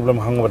বহুত প্ৰব্লেম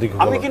সাংবাদিক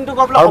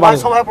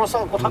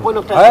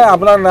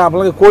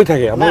আপোনালোকে কৈ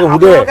থাকে আপোনালোকে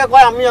সোধে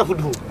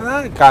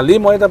কালি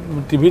মই এটা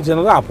টিভি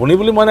চেনেলত আপুনি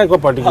বুলি মই নাই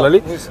কওঁ পাৰ্টিকুলাৰলি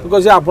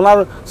কৈছে আপোনাৰ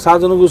চাহ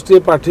জনগোষ্ঠীয়ে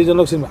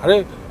প্ৰাৰ্থীজনক চিনি আৰে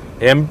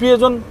MP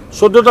এজন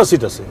 14টা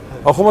চিট আছে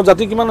অসমত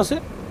জাতি কিমান আছে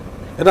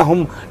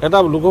এটা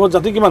লোকসভাত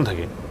জাতি কিমান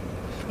থাকে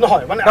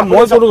নহয় মানে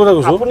মই কোন কথা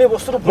কৈছো আপুনি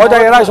বস্তুটো মই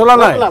তাই এৰাই চলা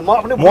নাই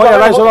মই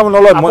এৰাই চলা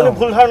নলয় মই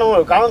ভুল ধাৰণা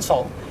নলয় কাৰণ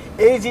চাও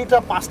এই যেটা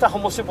পাঁচটা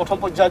সমষ্টি প্ৰথম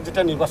পৰ্যায়ত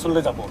যেটা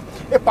নিৰ্বাচনলৈ যাব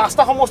এই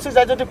পাঁচটা সমষ্টি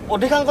যায় যদি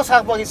অধিকাংশ চাহ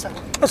বাগিচা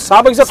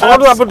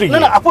থকাটো আপত্তি না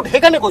আপত্তি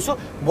হেকানে কৈছো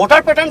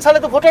ভোটাৰ প্যাটাৰ্ন চালে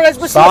তো ভোটাৰ ৰাইজ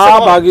বেছি চাহ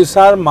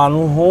বাগিচাৰ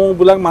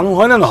মানুহবিলাক মানুহ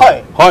হয় না নহয়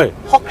হয়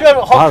সক্ৰিয়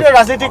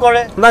ৰাজনীতি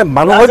কৰে নাই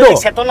মানুহ হয়তো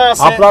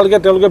আপোনালোকে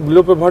তেওঁলোকে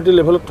বিলো পভাৰ্টি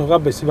লেভেলত থকা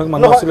বেছিভাগ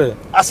মানুহ আছিল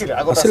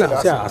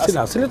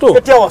তো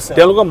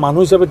তেওঁলোকৰ মানুহ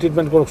হিচাপে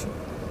ট্ৰিটমেন্ট কৰক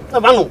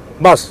মানুহ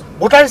বাস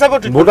ভোটাৰ হিচাপে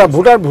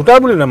ভোটাৰ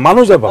বুলি নাই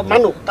মানুহ হিচাপে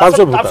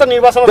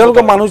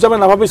তেওঁলোকে মানুহ হিচাপে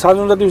নাভাবি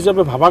স্বাধীনজাতি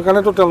হিচাপে ভাবাৰ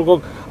কাৰণেতো তেওঁলোকক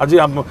আজি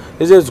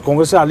এই যে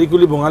কংগ্ৰেছে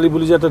আলিকুলি বঙালী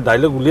বুলি যে এটা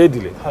ডাইলগ উলিয়াই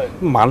দিলে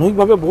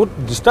মানসিকভাৱে বহুত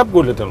ডিষ্টাৰ্ব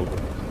কৰিলে তেওঁলোকে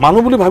মানুহ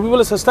বুলি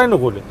ভাবিবলৈ চেষ্টাই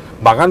নকৰিলে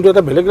বাগানটো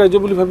এটা বেলেগ ৰাজ্য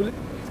বুলি ভাবিলে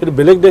এইটো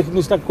বেলেগ দেশ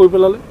নিচিনা কৰি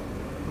পেলালে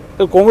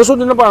কংগ্ৰেছৰ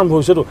দিনৰ পৰা আৰম্ভ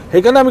হৈছেতো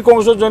সেইকাৰণে আমি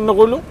কংগ্ৰেছত জইন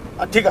নকৰিলোঁ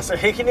ঠিক আছে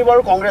সেইখিনি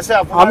বাৰু কংগ্ৰেছে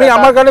আমি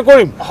আমাৰ কাৰণে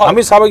কৰিম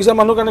আমি চাহ বাগিচা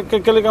মানুহ কাৰণে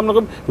কেলে কাম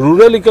নকৰিম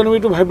ৰুৰেল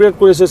ইকনমিটো ভাইব্ৰেট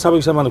কৰিছে চাহ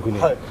বাগিচা মানুহখিনি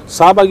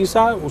চাহ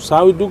বাগিচা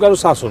চাহ উদ্যোগ আৰু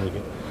চাহ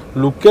শ্ৰমিকে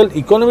লোকেল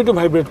ইকনমিটো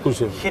ভাইব্ৰেট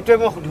কৰিছে সেইটোৱে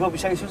মই সুধিব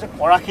বিচাৰিছোঁ যে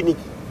কৰাখিনি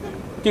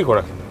কি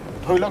কৰাখিনি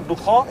ধৰি লওক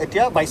 200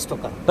 এতিয়া 22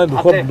 টকা নাই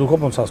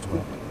 250 টকা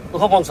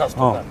 250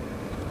 টকা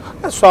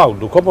চাওক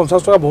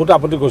 250 টকা বহুত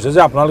আপত্তি কৰিছে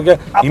যে আপোনালোকে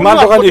ইমান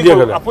টকা নিদিয়ে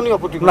গ'লে আপুনি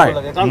আপত্তি কৰিব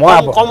লাগে কাৰণ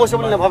কম হৈছে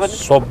বুলি নাভাবে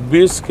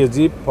 24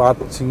 কেজি পাত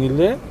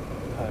ছিঙিলে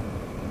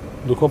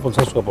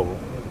 250 টকা পাব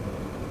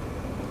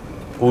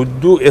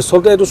উদ্যোগ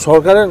এসলতে এইটো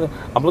চৰকাৰে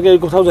আপোনালোকে এই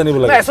কথাও জানিব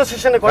লাগে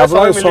এছ'চিয়েশ্যনে কৰে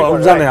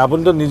আপোনালোকে জানে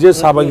আপুনি তো নিজে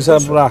চাহ বাগিচাৰ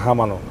পৰা আহা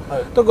মানুহ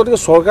তো গতিকে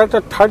চৰকাৰ এটা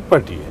থাৰ্ড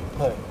পাৰ্টি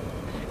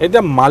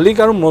এতিয়া মালিক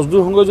আৰু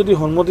মজদুৰ সংঘই যদি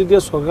সন্মতি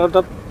দিয়ে চৰকাৰ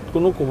তাত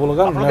কোনো ক'ব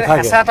লগা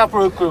নাথাকে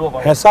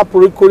হেঁচা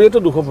প্ৰয়োগ কৰিয়েতো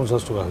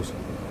 250 টকা হৈছে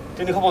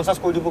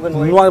 350 কৰি দিবগে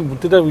নোৱাৰে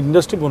তেতিয়া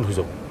ইণ্ডাষ্ট্ৰি বন্ধ হৈ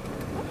যাব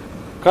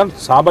কাৰণ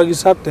চাহ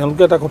বাগিচাত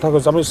তেওঁলোকে এটা কথা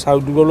কৈছে আমি চাহ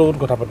উদ্যোগৰ লগত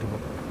কথা পাতিব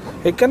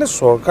সেইকাৰণে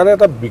চৰকাৰে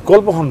এটা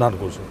বিকল্প সন্ধান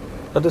কৰিছে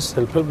যাতে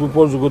সেলফ হেল্প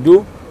গ্ৰুপৰ যোগেদিও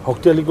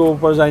শক্তিশালী কৰিব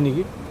পৰা যায়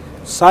নেকি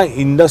চাহ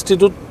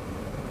ইণ্ডাষ্ট্ৰিটোত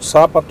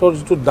চাহপাতৰ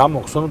যিটো দাম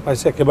অকশ্যনত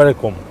পাইছে একেবাৰে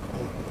কম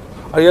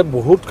আৰু ইয়াত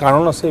বহুত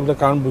কাৰণ আছে এইবিলাক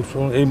কাৰণ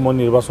এই মই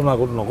নিৰ্বাচনৰ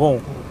আগত নকওঁ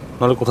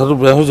নহ'লে কথাটো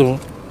বেয়া হৈ যাব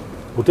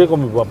ভোটেই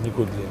কমিব আপুনি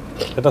কৈ দিলে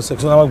এটা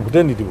ছেকশ্যন আমাক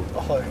ভোটেই নিদিব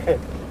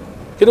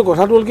কিন্তু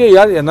কথাটো হ'ল কি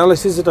ইয়াৰ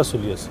এনালাইচিছ এটা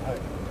চলি আছে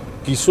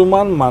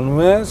কিছুমান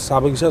মানুহে চাহ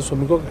বাগিচা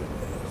শ্ৰমিকক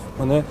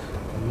মানে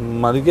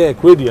মালিকে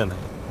একোৱেই দিয়া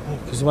নাই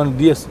কিছুমান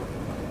দি আছে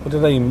গতিকে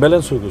এটা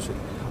ইম্বেলেঞ্চ হৈ গৈছে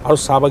আৰু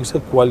চাহ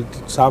বাগিচাৰ কোৱালিটি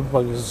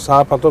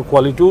চাহপাতৰ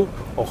কোৱালিটিও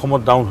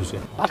অসমত ডাউন হৈছে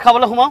ভাত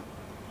খাবলৈ সোমাওঁ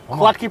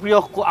খোৱাত কি প্ৰিয়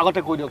আগতে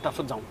কৈ দিয়ক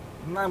তাৰপিছত যাওঁ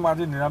নাই মই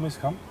আজি নিৰামিষ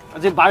খাম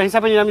আজি বাৰ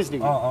হিচাপে নিৰামিষ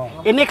নেকি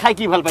এনেই খাই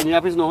কি ভাল পায়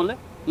নিৰামিষ নহ'লে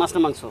মাছ নে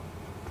মাংস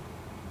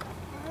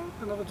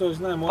চইচ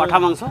নাই মই পাঠা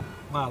মাংস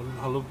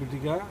আলু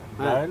পিটিকা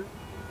দাইল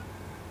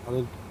আৰু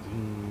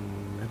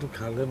সেইটো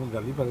খালে মোক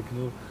গালি পাৰে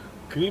কিন্তু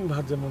ক্ৰীম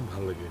ভাত যে মোৰ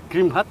ভাল লাগে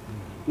ক্ৰীম ভাত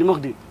নিমখ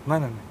দি নাই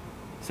নাই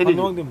চেনি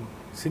নিমখ দিম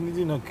চেনি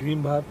দি নহয় ক্ৰীম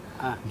ভাত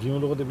ঘিউৰ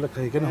লগত এইবিলাক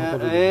খাই কেনে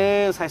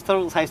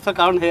স্বাস্থ্যৰ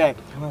কাৰণ সেয়াই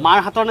মাৰ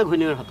হাতৰ নে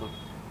ঘৈণীয়েৰ হাতৰ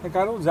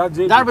কাৰণ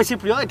যাৰ বেছি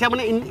প্ৰিয় এতিয়া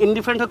মানে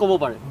ইনডিফাৰেণ্ট হৈ ক'ব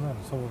পাৰে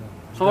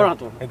চবৰ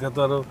হাতৰ এতিয়াতো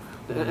আৰু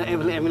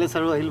এমএলএ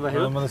ছাৰো আহিল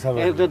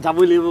বাহিৰত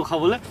যাবই লাগিব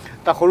খাবলৈ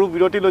এটা সৰু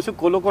বিৰতি লৈছোঁ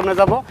ক'লৈকো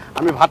নাযাব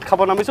আমি ভাত খাব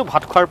নামিছোঁ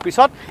ভাত খোৱাৰ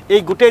পিছত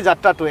এই গোটেই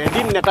যাত্ৰাটো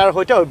এদিন নেতাৰ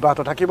সৈতে অব্যাহত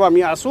থাকিব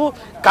আমি আছোঁ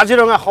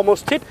কাজিৰঙা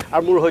সমষ্টিত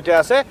আৰু মোৰ সৈতে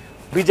আছে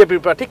বিজেপিৰ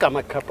প্ৰাৰ্থী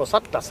কামাখ্যা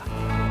প্ৰসাদ তাছা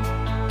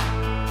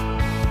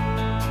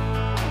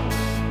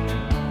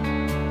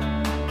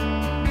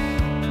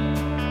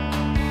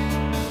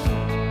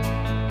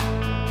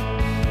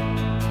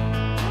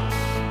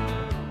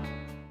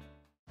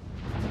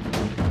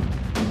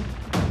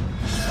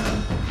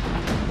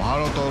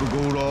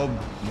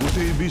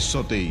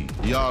বিশ্বতেই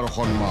ইয়াৰ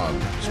সন্মান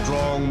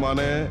ষ্ট্ৰং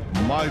মানে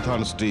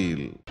মাইথান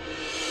ষ্টীল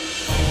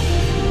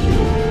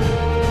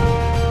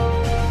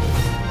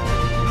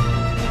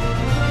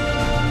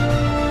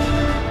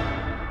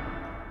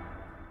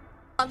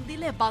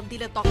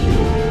বান্দিলে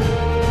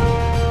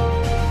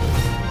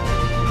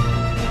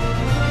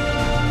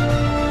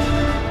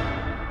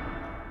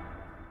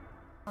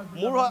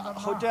মোৰ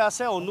সৈতে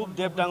আছে অনুপ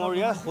দেৱ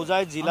ডাঙৰীয়া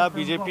হোজাই জিলা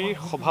বিজেপিৰ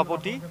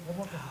সভাপতি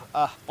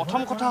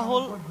প্ৰথম কথা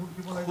হ'ল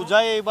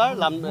হোজাই এইবাৰ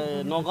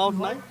নগাঁৱত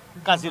নাই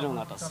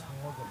কাজিৰঙাত আছে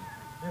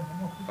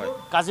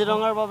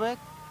কাজিৰঙাৰ বাবে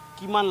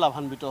কিমান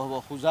লাভান্বিত হ'ব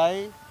হোজাই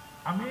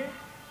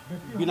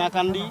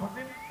বিনাকান্দি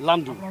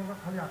লামডিং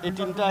এই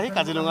তিনিটা আহি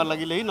কাজিৰঙাত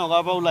লাগিলেহি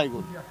নগাঁৱৰ পৰা ওলাই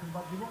গ'ল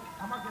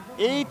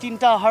এই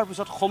তিনিটা অহাৰ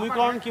পিছত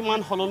সমীকৰণ কিমান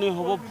সলনি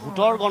হ'ব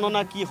ভোটৰ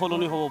গণনা কি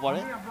সলনি হ'ব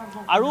পাৰে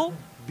আৰু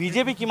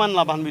বিজেপি কিমান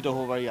লাভান্বিত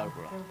হ'ব পাৰে ইয়াৰ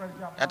পৰা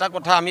এটা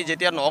কথা আমি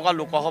যেতিয়া নগাঁও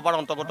লোকসভাৰ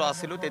অন্তৰ্গত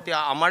আছিলোঁ তেতিয়া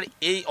আমাৰ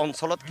এই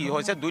অঞ্চলত কি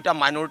হৈছে দুইটা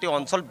মাইনৰিটি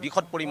অঞ্চল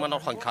বৃহৎ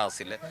পৰিমাণৰ সংখ্যা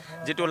আছিলে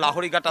যেটো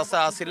লাহৰিঘাট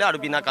আছিলে আৰু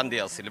বিনাকান্দি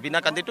আছিলে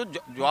বিনাকান্দিটো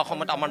যোৱা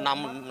সময়ত আমাৰ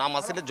নাম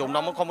আছিলে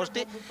যৌনামুখ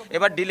সমষ্টি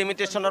এবাৰ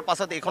ডিলিমিটেশ্যনৰ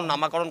পাছত এইখন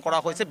নামাকৰণ কৰা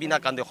হৈছে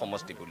বিনাকান্দি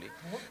সমষ্টি বুলি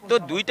তো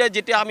দুইটাই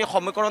যেতিয়া আমি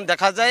সমীকৰণ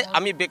দেখা যায়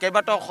আমি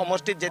কেইবাটাও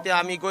সমষ্টিত যেতিয়া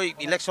আমি গৈ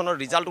ইলেকশ্যনৰ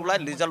ৰিজাল্ট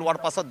হোৱাৰ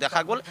পাছত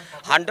দেখা গ'ল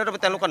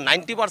 100 তেওঁলোকৰ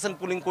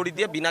 90% পুলিং কৰি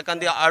দিয়ে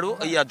বিনাকান্দি আৰু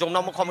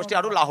যৌনামুখ সমষ্টি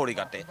আৰু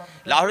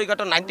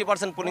লাহৰিঘাটৰ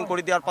 90% পুলিং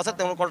কৰি দিয়াৰ পাছত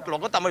তেওঁলোকৰ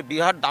লগত আমাৰ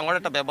বিহাৰ ডাঙৰ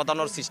এটা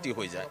ব্যৱধানৰ সৃষ্টি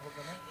হৈ যায়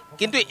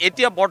কিন্তু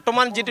এতিয়া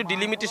বৰ্তমান যেটো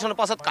ডিলিমিটেশ্যনৰ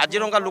পাছত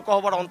কাজিৰঙা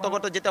লোকসভাৰ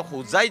অন্তৰ্গত যেতিয়া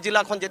হোজাই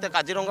জিলাখন যেতিয়া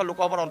কাজিৰঙা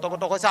লোকসভাৰ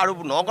অন্তৰ্গত হৈছে আৰু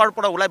নগাঁৱৰ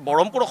পৰা ওলাই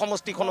বৰমপুৰ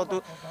সমষ্টিখনতো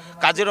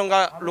কাজিৰঙা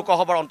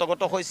লোকসভাৰ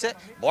অন্তৰ্গত হৈছে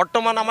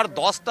বৰ্তমান আমাৰ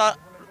 10টা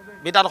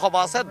বিধানসভা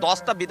আছে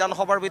 10টা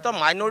বিধানসভাৰ ভিতৰত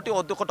মাইনৰিটি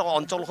অধ্যুষিত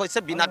অঞ্চল হৈছে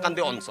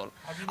বিনাকান্দি অঞ্চল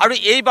আৰু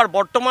এইবাৰ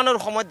বৰ্তমানৰ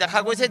সময়ত দেখা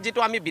গৈছে যেটো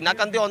আমি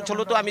বিনাকান্দি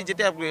অঞ্চলতো আমি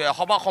যেতিয়া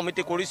সভা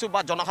সমিতি কৰিছো বা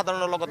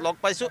জনসাধাৰণৰ লগত লগ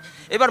পাইছো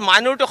এবাৰ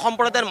মাইনৰিটি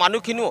সম্প্ৰদায়ৰ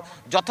মানুহখিনিও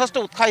যথেষ্ট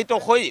উৎসাহিত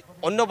হৈ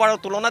অন্যবাৰৰ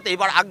তুলনাত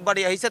এইবাৰ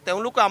আগবাঢ়ি আহিছে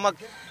তেওঁলোকে আমাক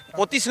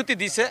প্ৰতিশ্ৰুতি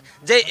দিছে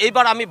যে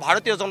এইবাৰ আমি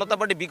ভাৰতীয় জনতা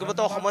পাৰ্টি বিগত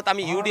সময়ত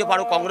আমি ইউডিএফ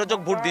আৰু কংগ্ৰেছক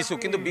ভোট দিছো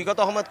কিন্তু বিগত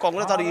সময়ত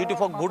কংগ্ৰেছ আৰু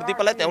ইউডিএফক ভোট দি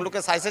পেলাই তেওঁলোকে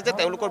চাইছে যে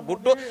তেওঁলোকৰ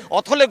ভোটটো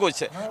অথলে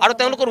গৈছে আৰু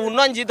তেওঁলোকৰ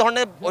উন্নয়ন যি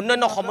ধৰণে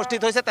অন্যান্য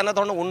সমষ্টিত হৈছে তেনে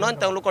ধৰণৰ উন্নয়ন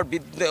তেওঁলোকৰ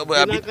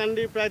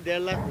বিনাকান্দি প্ৰায়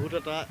 1.5 লাখ ভোট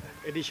এটা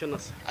এডিশন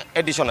আছে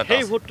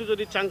সেই ভোটটো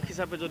যদি চাংক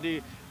হিচাপে যদি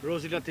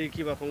ৰজনীতিৰ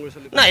কিবা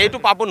কংগ্ৰেছলৈ না এইটো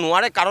পাব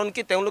নোৱাৰে কাৰণ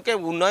কি তেওঁলোকে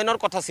উন্নয়নৰ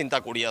কথা চিন্তা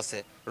কৰি আছে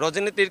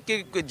ৰজনীতিৰ কি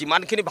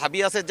যিমানখিনি ভাবি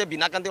আছে যে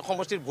বিনাকান্দি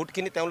সমষ্টিৰ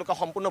ভোটখিনি তেওঁলোকে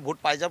সম্পূৰ্ণ ভোট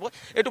পাই যাব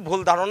এইটো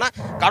ভুল ধাৰণা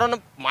কাৰণ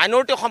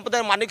মাইনৰিটি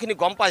সম্প্ৰদায়ৰ মানুহখিনি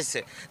গম পাইছে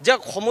যে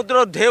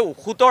সমুদ্ৰৰ ঢেউ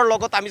খুতৰ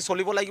লগত আমি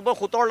চলিব লাগিব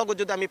খুতৰ লগত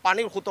যদি আমি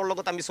পানীৰ খুতৰ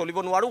লগত আমি চলিব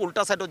নোৱাৰো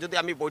উল্টা সাইডত যদি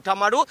আমি বৈঠা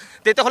মাৰো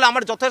তেতিয়াহ'লে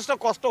আমাৰ যথেষ্ট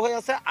কষ্ট হৈ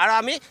আছে আৰু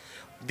আমি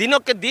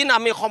দিনকে দিন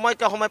আমি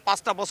সময়কে সময়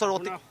 5টা বছৰ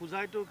অতি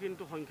হোজাইটো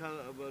কিন্তু সংখ্যা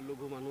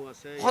লঘু মানুহ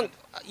আছে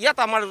ইয়াত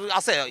আমাৰ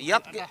আছে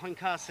ইয়াত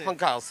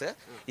সংখ্যা আছে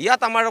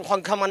ইয়াত আমাৰ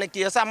সংখ্যা মানে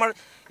কি আছে আমাৰ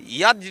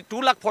ইয়াত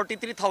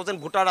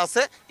 2,43,000 ভোটাৰ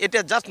আছে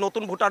এতিয়া জাস্ট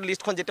নতুন ভোটাৰ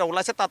লিষ্টখন যেটা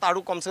ওলাইছে তাত আৰু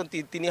কমসে কম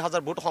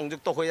 3,000 ভোট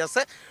সংযুক্ত হৈ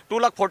আছে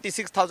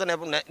 2,46,000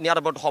 নিয়াৰ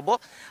এবাউট হ'ব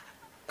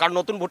কাৰণ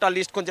নতুন ভোটাৰ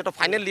লিষ্টখন যেটা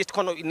ফাইনেল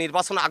লিষ্টখন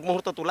নিৰ্বাচন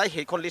আগমুহূৰ্তত ওলাই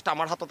সেইখন লিষ্ট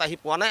আমাৰ হাতত আহি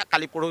পোৱা নাই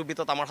কালি পৰহি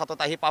ভিতৰত আমাৰ হাতত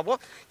আহি পাব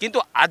কিন্তু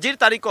আজিৰ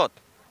তাৰিখত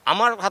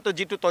আমাৰ হাতত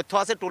যেটো তথ্য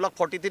আছে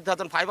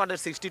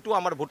 2,43,562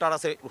 আমাৰ ভোটাৰ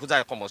আছে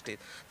হোজাই সমষ্টিত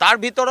তাৰ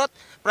ভিতৰত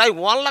প্ৰায়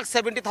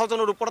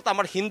 1,70,000 ওপৰত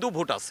আমাৰ হিন্দু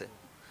ভোট আছে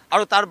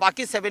আৰু তাৰ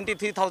বাকি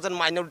 73,000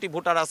 মাইনৰিটি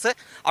ভোটাৰ আছে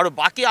আৰু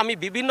বাকি আমি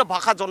বিভিন্ন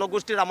ভাষা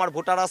জনগোষ্ঠীৰ আমাৰ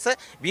ভোটাৰ আছে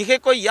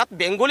বিশেষকৈ ইয়াত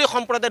বেংগলী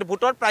সম্প্ৰদায়ৰ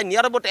ভোটৰ প্ৰায়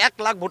নিয়াৰ এবাউট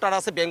 1 লাখ ভোটাৰ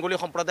আছে বেংগলী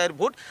সম্প্ৰদায়ৰ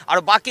ভোট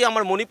আৰু বাকি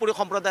আমাৰ মণিপুৰী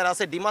সম্প্ৰদায়ৰ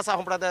আছে ডিমাছা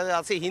সম্প্ৰদায়ৰ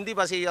আছে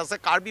হিন্দীভাষী আছে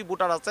কাৰ্বি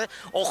ভোটাৰ আছে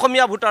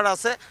অসমীয়া ভোটাৰ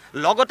আছে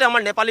লগতে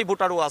আমাৰ নেপালী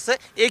ভোটাৰো আছে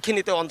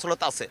এইখিনিতে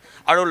অঞ্চলত আছে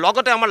আৰু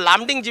লগতে আমাৰ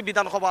লামডিং যি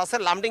বিধানসভা আছে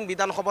লামডিং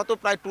বিধানসভাটো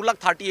প্ৰায়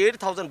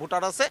 2,38,000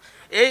 ভোটাৰ আছে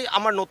এই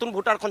আমাৰ নতুন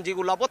ভোটাৰখন যি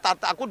ওলাব তাত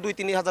আকৌ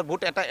 2-3,000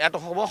 ভোট এটা এড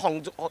হ'ব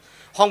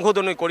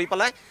সংশোধনী কৰি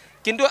পেলাই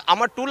কিন্তু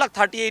আমাৰ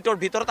 2,38,000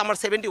 ভিতৰত আমাৰ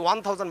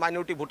 71,000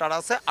 মাইনৰিটি ভোটাৰ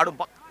আছে আৰু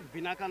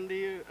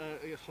বিনাকান্দি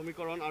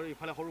সমীকৰণ আৰু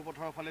ইফালে সৰু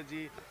পথাৰৰ ফালে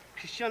যি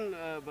খ্ৰীষ্টিয়ান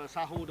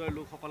চাহ সমুদায়ৰ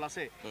লোকসকল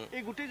আছে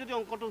এই গোটেই যদি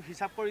অংকটো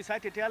হিচাপ কৰি চাই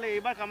তেতিয়াহ'লে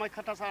এইবাৰ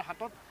কামাখ্যা তাছাৰ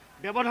হাতত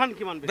ব্যৱধান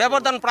কিমান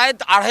ব্যৱধান প্ৰায়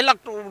 2.5 লাখ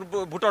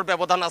ভোটৰ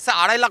ব্যৱধান আছে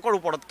 2.5 লাখৰ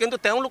ওপৰত কিন্তু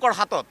তেওঁলোকৰ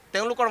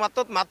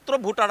হাতত মাত্ৰ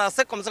ভোটাৰ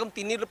আছে কমসে কম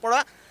 3 পৰা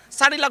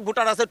 4 লাখ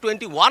ভোটাৰ আছে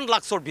 21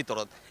 লাখৰ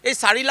ভিতৰত এই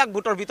 4 লাখ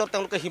ভোটৰ ভিতৰত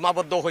তেওঁলোকে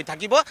সীমাবদ্ধ হৈ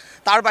থাকিব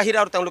তাৰ বাহিৰে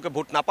আৰু তেওঁলোকে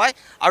ভোট নাপায়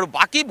আৰু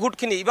বাকি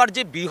ভোটখিনি এবাৰ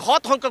যে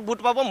বৃহৎ সংখ্যক ভোট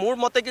পাব মোৰ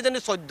মতে কি যেন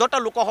 14টা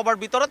লোকসভাৰ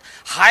ভিতৰত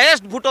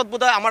হাইয়েষ্ট ভোটত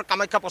বোধহয় আমাৰ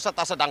কামাখ্যা প্ৰসাদ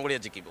তাছা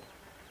ডাঙৰীয়া জিকিব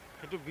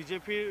সেইটো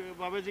বিজেপিৰ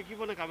বাবে জিকিব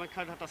নে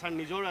কামাখ্যা তাছাৰ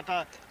নিজৰ এটা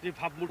যে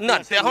ভাবমূৰ্তি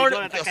আছে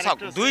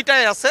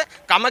দুইটাই আছে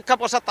কামাখ্যা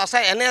প্ৰসাদ তাছা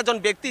এনে এজন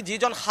ব্যক্তি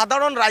যিজন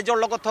সাধাৰণ ৰাইজৰ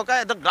লগত থকা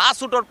এটা গ্ৰাছ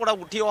ৰুটৰ পৰা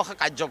উঠি অহা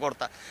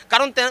কাৰ্যকৰ্তা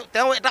কাৰণ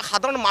তেওঁ এটা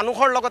সাধাৰণ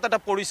মানুহৰ লগত এটা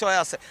পৰিচয়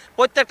আছে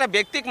প্ৰত্যেকটা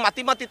ব্যক্তিক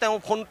মাতি তেওঁ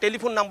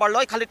টেলিফোন নাম্বাৰ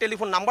লয় খালি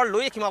টেলিফোন নাম্বাৰ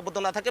লৈ সীমাবদ্ধ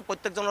নাথাকে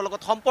প্ৰত্যেকজনৰ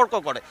লগত সম্পৰ্ক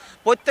কৰে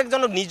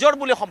প্ৰত্যেকজনৰ নিজৰ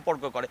বুলি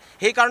সম্পৰ্ক কৰে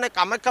সেই কাৰণে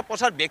কামাখ্যা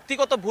প্ৰসাদ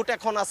ব্যক্তিগত ভোট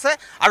এখন আছে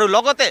আৰু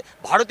লগতে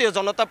ভাৰতীয়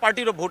জনতা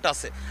পাৰ্টিৰ ভোট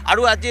আছে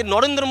আৰু আজি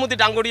নৰেন্দ্ৰ মোদী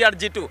ডাঙৰীয়াৰ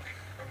যেটো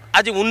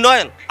আজি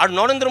উন্নয়ন আৰু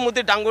নৰেন্দ্ৰ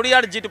মোদী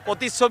ডাঙৰীয়াৰ যিটো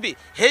প্ৰতিচ্ছবি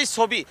সেই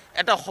ছবি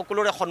এটা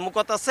সকলোৰে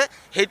সন্মুখত আছে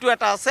সেইটো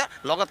এটা আছে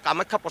লগত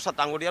কামাখ্যা প্ৰসাদ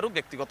ডাঙৰীয়াৰো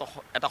ব্যক্তিগত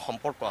এটা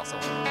সম্পৰ্ক আছে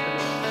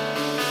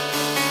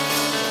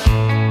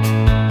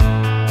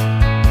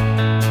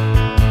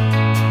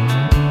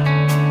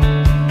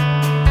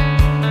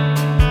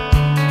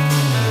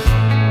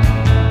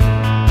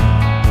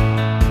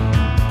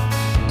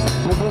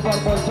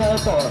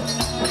পঞ্চায়তৰ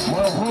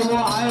মই সৰু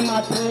আই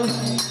মাতৃ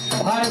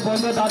ভাই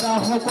বন্ধু দাদা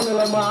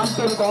সকলোলৈ মই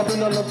আন্তৰিক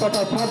অভিনন্দন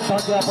তথা শ্ৰদ্ধা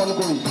জ্ঞাপন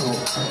কৰিছোঁ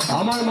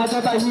আমাৰ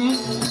মাজত আহি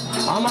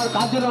আমাৰ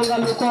কাজিৰঙা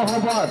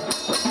লোকসভাৰ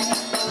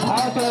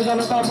ভাৰতীয়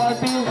জনতা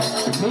পাৰ্টি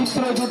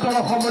মিত্ৰজোঁটৰ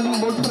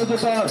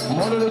মিত্ৰজোঁটৰ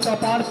মনোনীত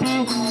প্ৰাৰ্থী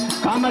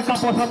কামাখ্যা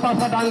প্ৰসাদ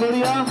তাছা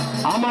ডাঙৰীয়া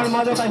আমাৰ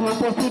মাজত আহি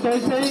উপস্থিত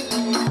হৈছে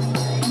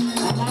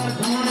আমাৰ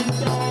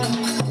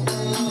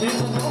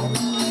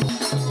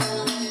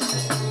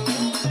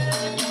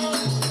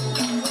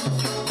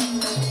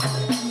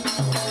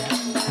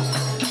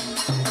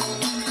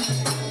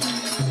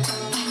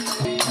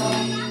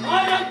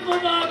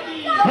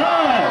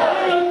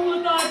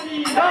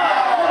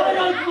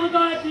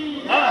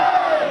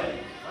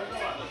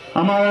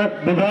আমাৰ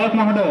বিধায়ক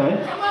মহোদয়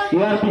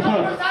ইয়াৰ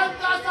পিছত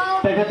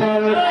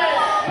তেখেতৰ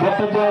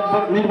বক্তব্য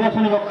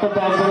নিৰ্বাচনী বক্তব্য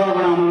আগবঢ়োৱাৰ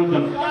পৰা অনুৰোধ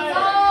জনাইছোঁ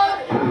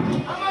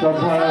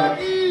শ্ৰদ্ধাৰ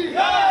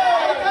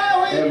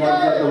এই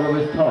মঞ্চত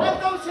উপবিষ্ট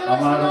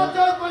আমাৰ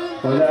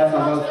কল্যাণ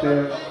সমাজৰ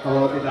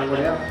সভাপতি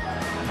ডাঙৰীয়া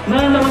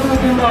নৰেন্দ্ৰ মোদী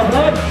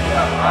জিন্দাবাদ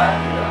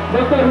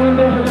ডক্টৰ হিমন্ত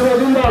বিশ্ব শৰ্মা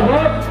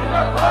জিন্দাবাদ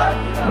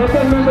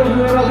ডক্টৰ হিমন্ত বিশ্ব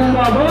শৰ্মা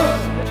জিন্দাবাদ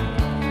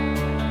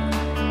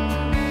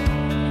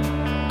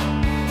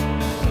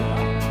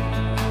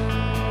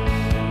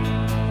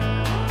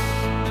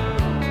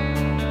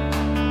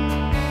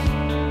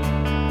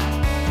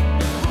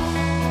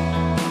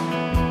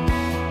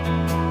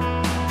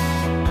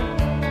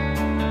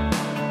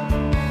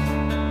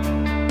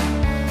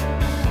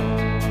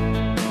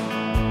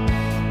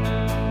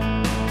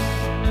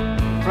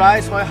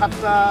প্ৰায়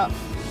 ৬-৭টা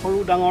সৰু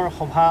ডাঙৰ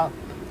সভা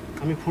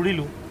আমি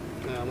ফুৰিলোঁ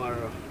আমাৰ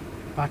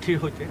প্ৰাৰ্থীৰ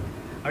সৈতে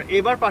আৰু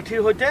এইবাৰ প্ৰাৰ্থীৰ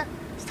সৈতে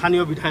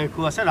স্থানীয়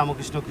বিধায়কো আছে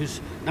ৰামকৃষ্ণ ঘোষ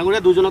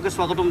ডাঙৰীয়া দুজনকে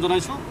স্বাগতম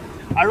জনাইছোঁ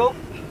আৰু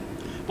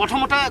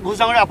প্ৰথমতে ঘোষ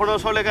ডাঙৰীয়া আপোনাৰ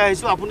ওচৰলৈকে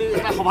আহিছোঁ আপুনি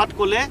এটা সভাত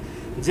ক'লে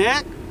যে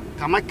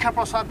কামাখ্যা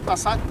প্ৰসাদ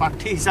তাছাক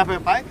প্ৰাৰ্থী হিচাপে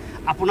পাই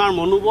আপোনাৰ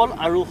মনোবল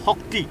আৰু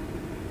শক্তি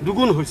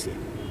দুগুণ হৈছে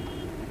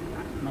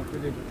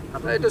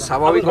এইটো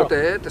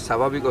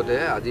স্বাভাৱিকতে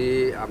আজি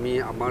আমি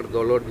আমাৰ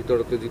দলৰ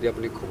ভিতৰতে যদি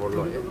আপুনি খবৰ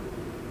লয়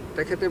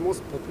তেখেতে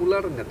মষ্ট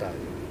পপুলাৰ নেতা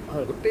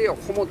গোটেই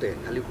অসমতে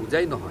খালি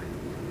হোজাই নহয়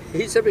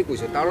সেই হিচাপে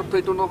কৈছে তাৰ অৰ্থ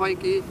এইটো নহয়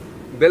কি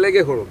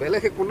বেলেগে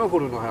কোনো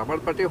সৰু নহয় আমাৰ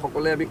পাৰ্টীৰ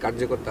সকলোৱে আমি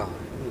কাৰ্যকৰ্তা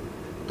হয়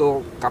তো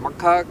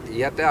কামাখ্যা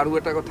ইয়াতে আৰু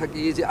এটা কথা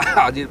কি যে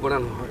আজিৰ পৰা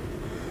নহয়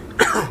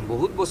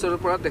বহুত বছৰৰ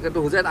পৰা তেখেতে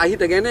হোজাইত আহি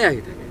থাকে এনেই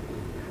আহি থাকে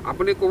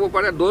আপুনি ক'ব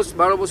পাৰে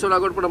 10-12 বছৰ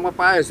আগৰ পৰা মই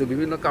পাই আছোঁ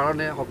বিভিন্ন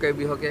কাৰণে হকে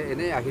বিহকে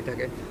এনেই আহি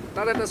থাকে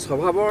তাৰ এটা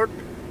স্বভাৱত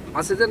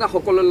আছে যে না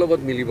সকলোৰ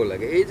লগত মিলিব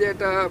লাগে এই যে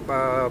এটা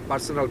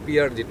পাৰ্চনেল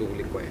পিয়াৰ যিটো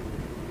বুলি কয়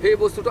সেই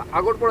বস্তুটো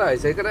আগৰ পৰা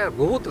আহিছে সেইকাৰণে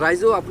বহুত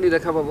ৰাইজেও আপুনি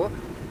দেখা পাব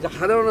যে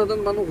সাধাৰণ এজন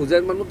মানুহ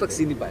হোজাইৰ মানুহ তাক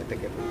চিনি পায়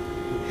তেখেতে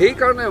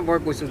সেইকাৰণে মই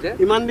কৈছোঁ যে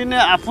ইমান দিনে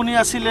আপুনি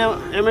আছিলে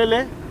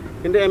MLA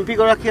কিন্তু MP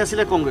গৰাকী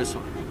আছিলে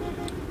কংগ্ৰেছৰ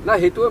না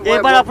সেইটো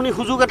এইবাৰ আপুনি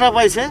সুযোগ এটা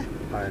পাইছে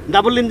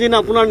ডাবল ইঞ্জিন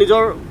আপোনাৰ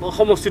নিজৰ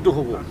সমষ্টিটো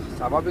হ'ব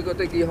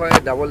স্বাভাৱিকতে কি হয়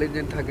ডাবল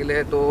ইঞ্জিন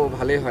থাকিলেতো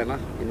ভালেই হয় না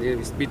ইঞ্জিন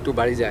স্পীডটো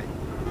বাঢ়ি যায়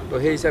তো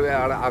সেই হিচাপে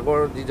আৰু আগৰ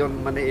যিজন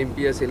মানে MP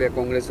আছিলে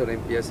কংগ্ৰেছৰ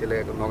MP আছিলে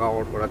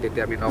নগাঁৱৰ পৰা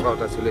তেতিয়া আমি নগাঁৱত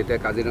আছিলোঁ এতিয়া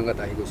কাজিৰঙাত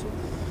আহি গৈছোঁ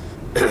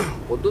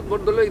অদ্ভুত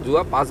বৰদলৈ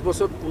যোৱা 5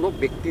 বছৰত কোনো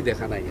ব্যক্তি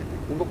দেখা নাই ইয়াতে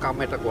কোনো কাম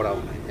এটা কৰাও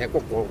নাই একো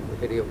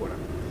হেৰিও কৰা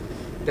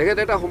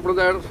তেখেতে এটা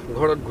সম্প্ৰদায়ৰ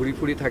ঘৰত ঘূৰি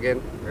ফুৰি থাকে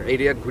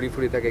এৰিয়াত ঘূৰি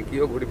ফুৰি থাকে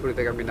কিয় ঘূৰি ফুৰি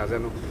থাকে আমি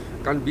নাজানো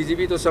কাৰণ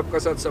বিজেপিটো সবকা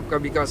সাথ সবকা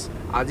বিকাশ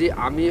আজি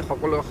আমি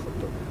সকলো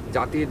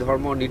জাতি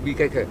ধৰ্ম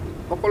নিৰ্বিশেষে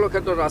সকলো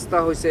ক্ষেত্ৰত ৰাস্তা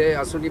হৈছে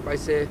আঁচনি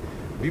পাইছে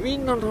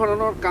বিভিন্ন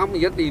ধৰণৰ কাম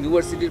ইয়াতে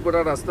ইউনিভাৰ্চিটিৰ পৰা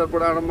ৰাস্তাৰ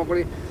পৰা আৰম্ভ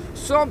কৰি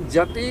সব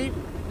জাতি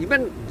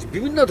ইভেন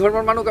বিভিন্ন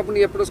ধৰ্মৰ মানুহক আপুনি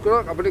এপ্ৰ'চ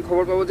কৰক আপুনি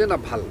খবৰ পাব যে না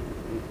ভাল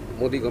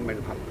মোদী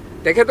গভৰ্ণমেণ্ট ভাল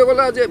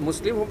তেখেতসকলে যে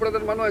মুছলিম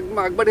সম্প্ৰদায়ৰ মানুহ একদম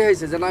আগবাঢ়ি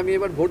আহিছে যে আমি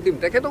এবাৰ ভোট দিম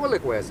তেখেতসকলে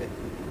কৈ আছে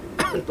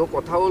তো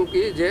কথা হ'ল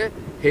কি যে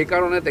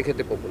সেইকাৰণে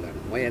তেখেতে পপুলাৰ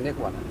মই এনে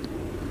কোৱা নাই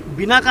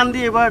বিনা কান্দি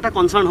এবাৰ এটা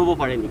কনচাৰ্ণ হ'ব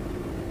পাৰে নেকি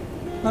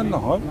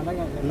নহয়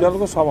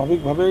তেওঁলোকে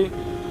স্বাভাৱিকভাৱেই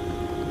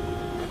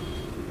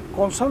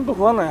কনচাৰ্ণটো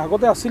হোৱা নাই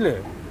আগতে আছিলে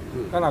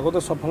কাৰণ আগতে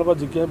চবফালৰ পৰা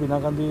জিকিয়াই বিনা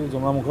কান্দি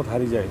জনমুখত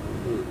হাৰি যায়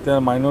এতিয়া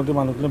মাইনৰিটি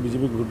মানুহখিনি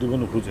বিজেপিক ভোট দিব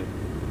নোখোজে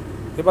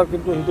এইবাৰ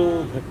কিন্তু সেইটো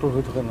ফেক্টৰ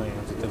হৈ থকা নাই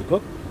আজি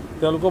তাৰিখত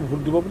তেওঁলোকক ভোট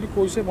দিব বুলি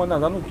কৈছে মই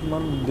নাজানো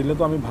কিমান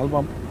দিলেতো আমি ভাল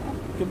পাম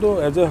কিন্তু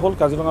এজ এ হ'ল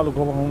কাজিৰঙা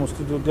লোকসভা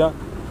সমষ্টিটো এতিয়া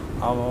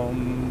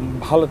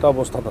ভাল এটা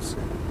অৱস্থাত আছে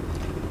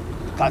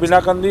বিনা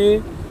কান্দি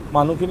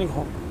মানুহখিনি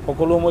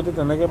সকলো সময়তে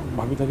তেনেকৈ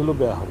ভাবি থাকিলেও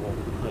বেয়া হ'ব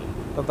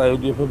তাত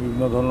IUDFে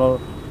বিভিন্ন ধৰণৰ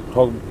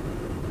ঠগ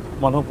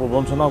মানুহক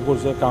প্ৰবঞ্চনাও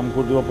কৰিছে কাম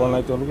কৰি দিব পৰা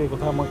নাই তেওঁলোকে এই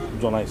কথা আমাক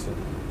জনাইছে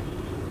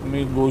আমি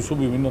গৈছোঁ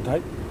বিভিন্ন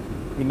ঠাইত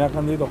বিনা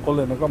কান্দিত অকল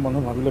এনেকুৱা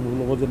মানুহ ভাবিলে ভুল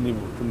হ'ব যে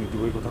ভোটটো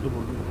নিদিব এই কথাটো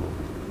ভুল হ'ব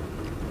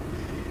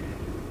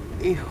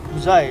এই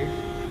হোজাই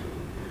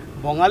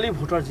বঙালী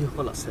ভোটাৰ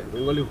যিসকল আছে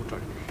বেংগলী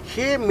ভোটাৰ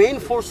সেই মেইন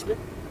ফ'ৰ্চ নে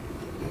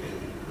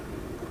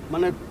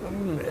মানে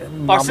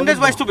পাৰ্চেণ্টেজ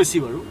ৱাইজটো বেছি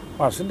বাৰু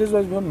পাৰ্চেণ্টেজ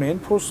ৱাইজ মেইন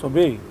ফ'ৰ্চ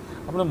চবেই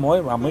আপোনাৰ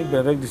আমি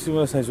বেলেগ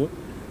ডিষ্ট্ৰিক্টত চাইছোঁ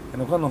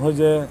এনেকুৱা নহয়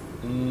যে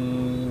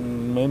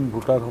মেইন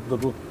ভোটাৰ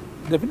শব্দটো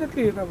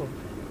ডেফিনেটলি এটা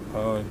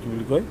কি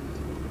বুলি কয়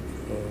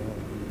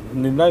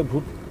নিৰ্ণায়ক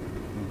ভোট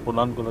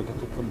প্ৰদান কৰাৰ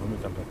ক্ষেত্ৰত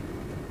ভূমিকা থাকে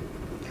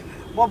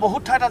মই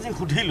বহুত ঠাইত আজি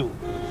সুধিলোঁ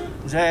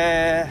যে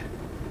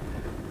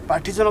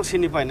প্ৰাৰ্থীজনক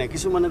চিনি পায় নাই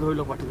কিছুমানে ধৰি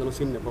লওক প্ৰাৰ্থীজনক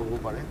চিনি নাপাবও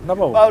পাৰে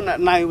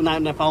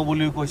নাপাওঁ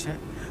বুলিও কৈছে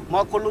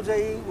মই ক'লোঁ যে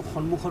এই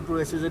সন্মুখত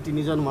ৰৈছে যে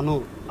 3জন মানুহ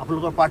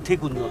আপোনালোকৰ প্ৰাৰ্থী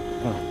কোনজন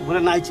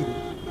বোলে নাই চিনি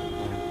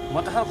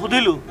মই তাহাঁতক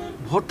সুধিলোঁ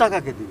ভোট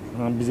কাকে দিব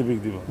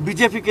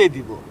বিজেপিকেই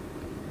দিব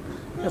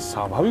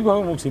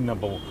স্বাভাৱিকভাৱে মোক চিনি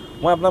নাপাব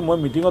মই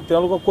মিটিঙত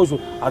তেওঁলোকক কৈছোঁ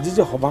আজি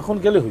যে সভাখন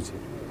কেলৈ হৈছে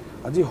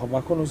আজি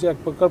সভাখন হৈছে এক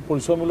প্ৰকাৰ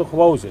পৰিচয়মূলক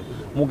সভা হৈছে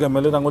মোক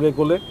MLA ডাঙৰীয়াই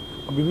ক'লে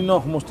বিভিন্ন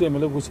সমষ্টি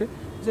MLA কৈছে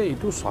যে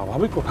এইটো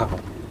স্বাভাৱিক কথা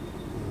হয়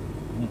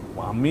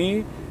আমি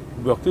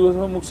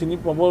ব্যক্তিগতভাৱে মোক চিনি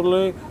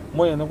পাবলৈ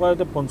মই এনেকুৱা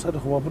এটা পঞ্চায়ত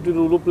সভাপতিৰ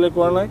ৰোলো প্লে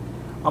কৰা নাই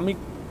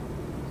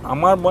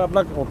মই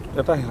আপোনাক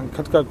এটা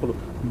সাক্ষাৎকাৰ কৰোঁ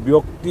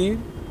ব্যক্তিৰ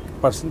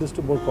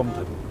পাৰ্চেণ্টেজটো বৰ কম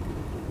থাকে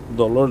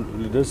দলৰ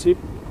লিডাৰশ্বিপ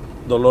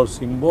দলৰ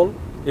চিম্বল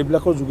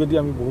এইবিলাকৰ যোগেদি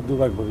আমি বহুত দূৰ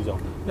আগবাঢ়ি যাওঁ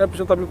ইয়াৰ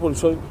পিছত আমি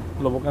পৰিচয়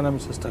ল'বৰ কাৰণে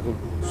আমি চেষ্টা কৰোঁ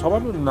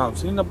স্বাভাৱিক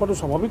চিনি নাপাটো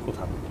স্বাভাৱিক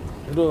কথা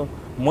কিন্তু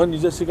মই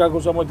নিজে স্বীকাৰ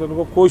কৰিছোঁ মই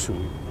তেওঁলোকক কৈছোঁ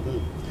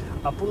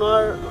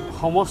আপোনাৰ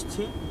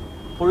সমষ্টি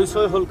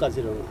পৰিচয় হ'ল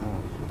কাজিৰঙা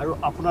আৰু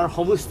আপোনাৰ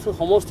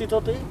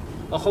সমষ্টিতেই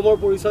অসমৰ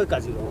পৰিচয়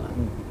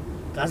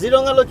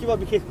কাজিৰঙালৈ কিবা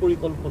বিশেষ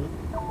পৰিকল্পনা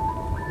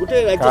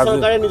গোটেই ৰাজ্য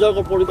চৰকাৰে নিজৰ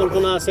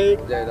পৰিকল্পনা আছে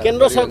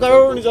কেন্দ্ৰ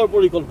চৰকাৰৰো নিজৰ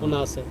পৰিকল্পনা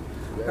আছে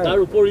তাৰ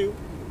উপৰিও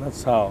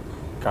চাওঁ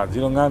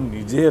কাজিৰঙা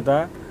নিজে এটা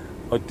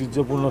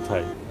ঐতিহ্যপূৰ্ণ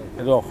ঠাই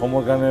এইটো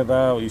অসমৰ কাৰণে এটা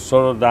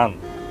ঈশ্বৰৰ দান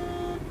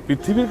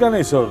পৃথিৱীৰ কাৰণে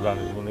ঈশ্বৰৰ দান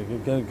মানে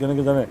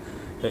কেনেকৈ জানে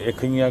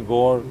এশিঙীয়া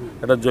গড়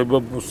এটা জৈৱ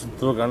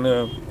বৈচিত্ৰ্যৰ কাৰণে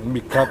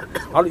বিখ্যাত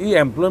আৰু ই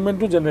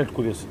এমপ্লয়মেণ্টটো জেনেৰেট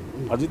কৰি আছে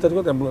আজিৰ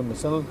তাৰিখত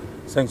নেশ্যনেল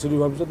চেংচুৰী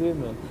হোৱাৰ পিছত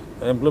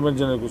এমপ্লয়মেণ্ট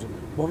জেনেৰেট কৰিছে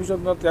ভৱিষ্যত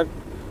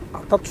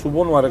তাত চুব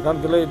নোৱাৰে কাৰণ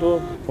কেলৈ এইটো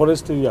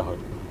ফৰেষ্ট এৰিয়া হয়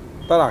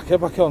তাৰ আশে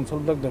পাশে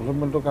অঞ্চলবিলাক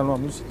ডেভেলপমেণ্টৰ কাৰণেও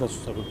আমি চিন্তা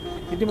চৰ্চা কৰোঁ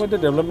ইতিমধ্যে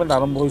ডেভেলপমেণ্ট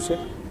আৰম্ভ হৈছে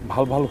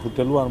ভাল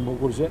হোটেলো আৰম্ভ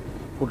কৰিছে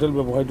হোটেল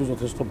ব্যৱসায়টো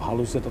যথেষ্ট ভাল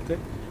হৈছে তাতে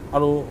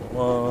আৰু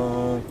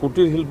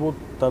কুটিৰ শিল্প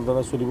তাৰ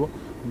দ্বাৰা চলিব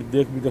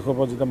দেশ বিদেশৰ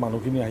পৰা যেতিয়া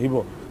মানুহখিনি আহিব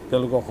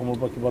তেওঁলোকে অসমৰ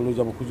পৰা কিবা লৈ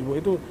যাব খুজিব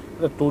এইটো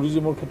এটা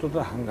টুৰিজিমৰ ক্ষেত্ৰত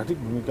এটা সাংঘাতিক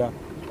ভূমিকা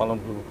পালন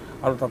কৰিব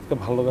আৰু তাতকৈ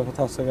ভাল লগা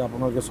কথা আছে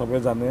আপোনালোকে চবে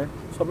জানে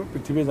চবে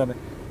পৃথিৱীয়ে জানে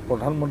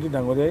প্ৰধানমন্ত্ৰী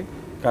ডাঙৰীয়াই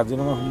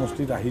কাজিৰঙা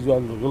সমষ্টিত আহি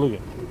যোৱাৰ লগে লগে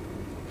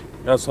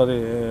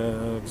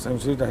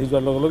চেংচুৰীত আহি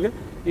যোৱাৰ লগে লগে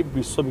এই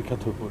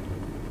বিশ্ববিখ্যাত হৈ পৰিলে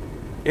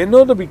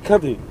এনেওতো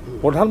বিখ্যাতেই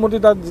প্ৰধানমন্ত্ৰী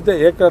তাত যেতিয়া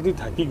এক ৰাতি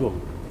থাকি গ'ল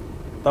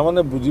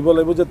তাৰমানে বুজিব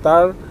লাগিব যে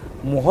তাৰ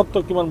মহত্ব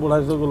কিমান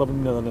বঢ়াই থৈ গ'ল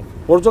আপুনি নাজানে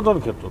পৰ্যটন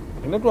ক্ষেত্ৰত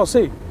এনেতো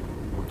আছেই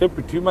গোটেই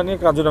পৃথিৱী মানুহে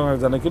কাজিৰঙাক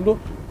জানে কিন্তু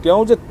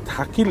তেওঁ যে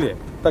থাকিলে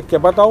তাৰ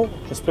কেইবাটাও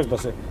এছপেক্ট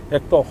আছে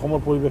একটো অসমৰ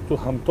পৰিৱেশটো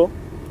শান্ত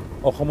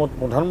অসমত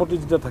প্ৰধানমন্ত্ৰী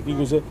যেতিয়া থাকি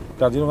গৈছে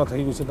কাজিৰঙা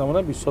থাকি গৈছে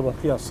তাৰমানে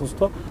বিশ্ববাসী আশ্বস্ত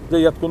যে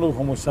ইয়াত কোনো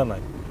সমস্যা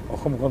নাই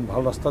অসমখন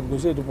ভাল ৰাস্তাত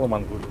গৈছে এইটো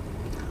প্ৰমাণ কৰিলে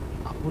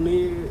আপুনি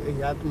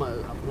ইয়াত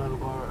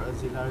আপোনালোকৰ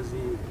জিলাৰ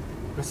যি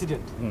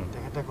প্ৰেচিডেণ্ট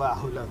তেখেতে কয়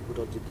 2.5 লাখ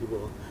ভোটত জিকিব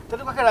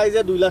তেনেকুৱাকৈ ৰাইজে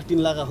 2 লাখ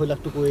 3 লাখ 2.5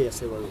 লাখটো কৈ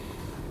আছে বাৰু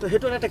তো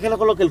সেইটো এটা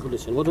তেখেতসকলৰ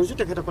কেলকুলেশ্যন মই ধৰিছোঁ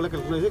তেখেতসকলে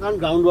কেলকুলেশ্যন কাৰণ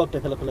গ্ৰাউণ্ড ৱৰ্ক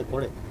তেখেতসকলে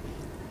কৰে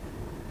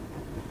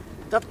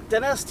তাত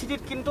তেনে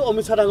স্থিতিত কিন্তু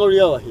অমিত শ্বাহ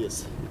ডাঙৰীয়াও আহি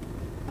আছে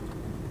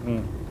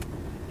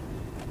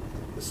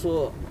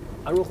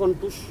আৰু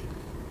সন্তোষ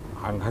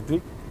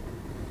সাংঘাতিক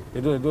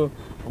এইটো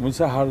অমিত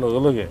শ্বাহ অহাৰ লগে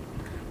লগে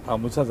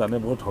অমিত শ্বাহ জানে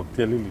বহুত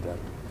শক্তিশালী লিডাৰ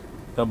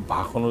তেওঁ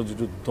ভাষণৰ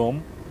যিটো দম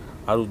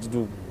আৰু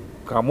যিটো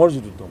কামৰ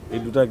যিটো দম এই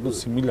দুটা একদম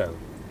চিমিলাৰ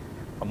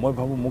মই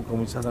ভাবোঁ মোক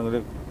অমিত শ্বাহ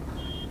ডাঙৰীয়াক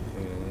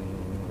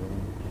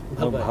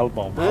ভাল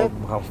পাওঁ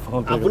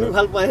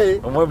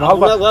মই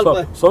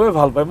চবেই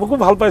ভাল পায় মোকো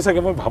ভাল পাই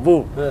চাগে মই ভাবোঁ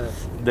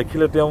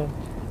দেখিলে তেওঁ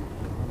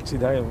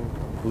চিধাই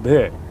সোধে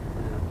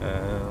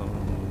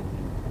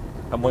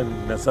মই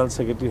নেশ্যনেল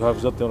ছেক্ৰেটাৰী হোৱাৰ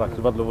পিছত তেওঁৰ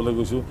আশীৰ্বাদ ল'বলৈ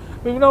গৈছোঁ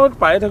বিভিন্ন সময়ত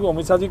পাই থাকোঁ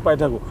অমিত শ্বাহজীক পাই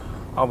থাকোঁ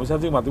আৰু অমিত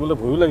শ্বাহজীক মাতিবলৈ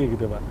ভয়ো লাগে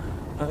কেতিয়াবা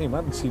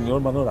ইমান ছিনিয়ৰ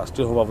মানুহ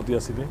ৰাষ্ট্ৰীয় সভাপতি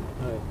আছিলে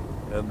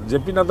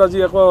JP নাড্ডাজী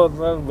আকৌ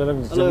বেলেগ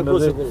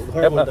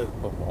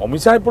অমিত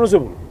শ্বাহ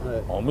এপ্ৰ'চেবল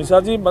অমিত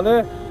শ্বাহজী মানে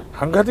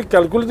সাংঘাতিক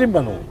কেলকুলেটিভ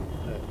মানুহ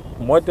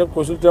মই তেওঁক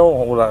কৈছোঁ তেওঁ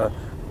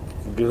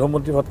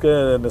গৃহমন্ত্ৰী হোৱাতকৈ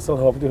নেশ্যনেল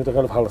সভাপতি হৈ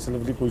থকাৰ ভাল আছিলে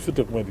বুলি কৈছোঁ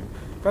তেওঁক মই দিম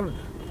কাৰণ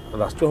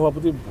ৰাষ্ট্ৰীয়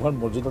সভাপতি হোৱাৰ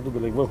মৰ্যাদাটো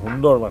বেলেগ বৰ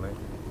সুন্দৰ মানে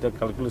তেওঁ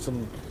কেলকুলেশ্যন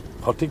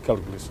সঠিক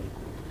কেলকুলেশ্যন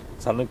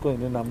চাণক্য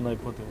এনেই নাম নাই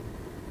পোৱা তেওঁ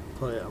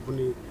হয়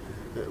আপুনি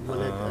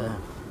মানে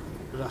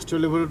ৰাষ্ট্ৰীয়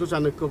লেভেলতো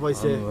চাণক্য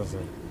পাইছে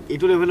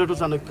এইটো লেভেলতো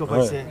চাণক্য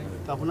পাইছে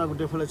আপোনাৰ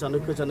গোটেইফালে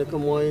চাণক্য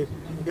মই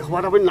এই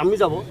সভাত আপুনি নামি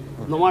যাব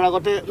নামাৰ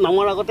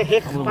আগতে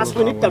শেষ 5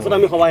 মিনিট তাৰপিছত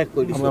আমি সভা শেষ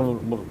কৰি দিছোঁ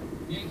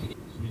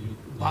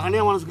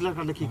বাগানীয়া মানুহবিলাকৰ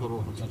কাৰণে কি কৰিব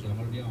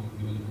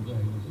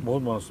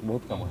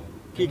বহুত কাম হয়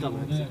কি কাম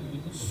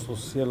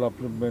ছ'চিয়েল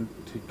আপলিভমেণ্ট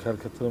শিক্ষাৰ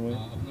ক্ষেত্ৰত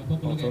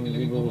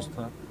অৰ্থনৈতিক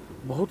ব্যৱস্থা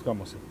বহুত কাম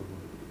আছে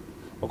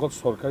অকল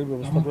চৰকাৰী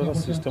ব্যৱস্থাটো এটা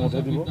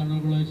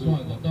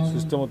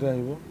ছিষ্টেমতে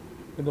আহিব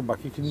কিন্তু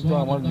বাকীখিনিতো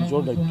আমাৰ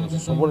নিজৰ দায়িত্ব আছে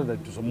চবৰে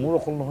দায়িত্ব আছে মোৰ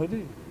অকল নহয়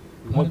দেই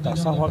মই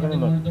তাছা হোৱাৰ কাৰণে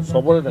নহয়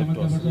চবৰে দায়িত্ব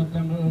আছে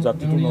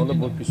জাতিটো নহ'লে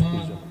বহুত পিছ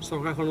পৰি যাব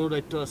চৰকাৰখনৰ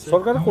দায়িত্ব আছে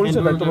চৰকাৰে কৰিছে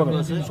দায়িত্ব মানে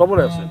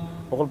চবৰে আছে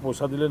অকল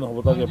পইচা দিলে নহ'ব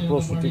তাক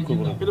এপ্ৰ'চ ঠিক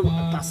কৰিব লাগিব কিন্তু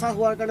তাছা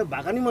হোৱাৰ কাৰণে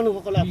বাগানী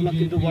মানুহসকলে আপোনাক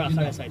কিন্তু বৰ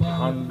আশাৰে চাই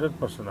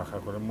 100% আশা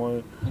কৰে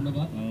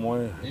মই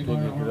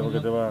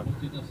কেতিয়াবা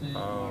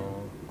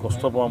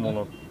কষ্ট পোৱা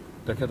মনত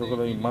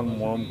তেখেতসকলে ইমান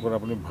মৰম কৰে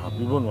আপুনি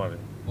ভাবিব নোৱাৰে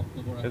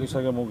সেইটো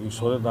চাগে মোক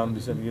ঈশ্বৰে দান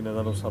দিছে নেকি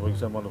নাজানো চাহ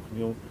বাগিচা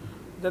মানুহখিনিও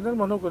জেনেৰেল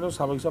মানুহ কৈছোঁ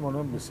চাহ বাগিচা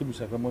মানুহে বেছি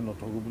বিচাৰে মই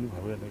নথকো বুলি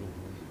ভাবে এনেকৈ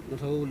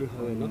নথকো বুলি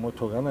ভাবে মই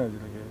ঠগা নাই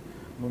আজিলৈকে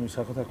মই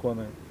মিছা কথা কোৱা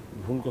নাই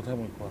ভুল কথাই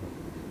মই কোৱা নাই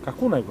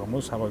কাকো নাই কোৱা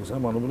মই চাহ বাগিচাৰ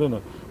মানুহ বুলিয়ে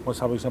নহয় মই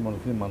চাহ বাগিচাৰ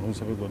মানুহখিনি মানুহ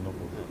হিচাপে গণ্য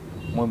কৰোঁ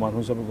মই মানুহ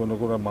হিচাপে গণ্য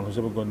কৰোঁ আৰু মানুহ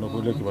হিচাপে গণ্য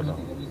কৰিলে কিবা এটা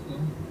হ'ব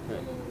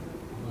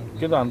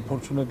কিন্তু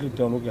আনফৰ্চুনেটলি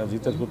তেওঁলোকে আজি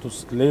তাতকৈতো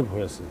শ্লেভ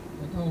হৈ আছে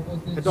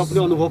সেইটো আপুনি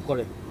অনুভৱ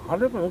কৰে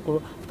 100% কৰোঁ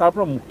তাৰ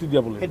পৰা মুক্তি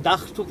দিয়াবলৈ সেই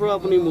দাসটোৰ পৰা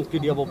আপুনি মুক্তি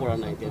দিয়াব পৰা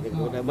নাই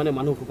এতিয়া মানে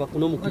মানুহসোপা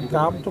কোনো মুক্তি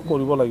কামটো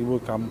কৰিব লাগিব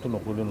কামটো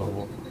নকৰিলে নহ'ব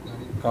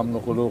কাম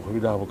নকৰিলেও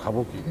অসুবিধা হ'ব খাব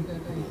কি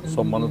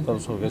চব মানুহ তাৰ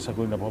চৰকাৰী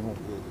চাকৰি নাপাব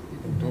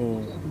কিন্তু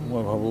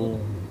মই ভাবোঁ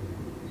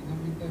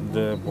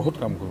যে বহুত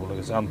কাম কৰিব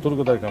লাগিছে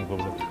আন্তৰিকতাৰে কাম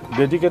কৰিব লাগে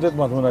ডেডিকেটেড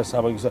মানুহ নাই চাহ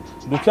বাগিচা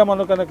দুখীয়া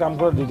মানুহৰ কাৰণে কাম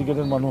কৰা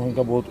ডেডিকেটেড মানুহৰ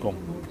সংখ্যা বহুত কম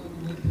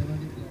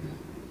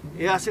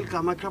এয়া আছিল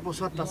কামাখ্যা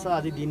প্ৰসাদ তাছা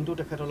আজি দিনটো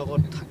তেখেতৰ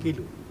লগত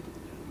থাকিলোঁ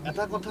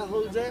এটা কথা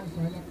হ'ল যে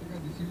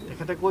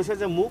তেখেতে কৈছে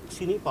যে মোক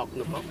চিনি পাওক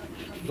নাপাওক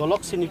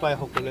দলক চিনি পায়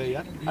সকলোৱে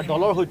ইয়াত আৰু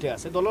দলৰ সৈতে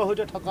আছে দলৰ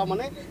সৈতে থকা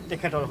মানে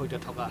তেখেতৰ সৈতে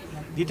থকা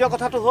দ্বিতীয়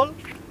কথাটো হ'ল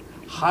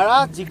হাৰা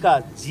জিকা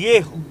যিয়ে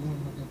হওক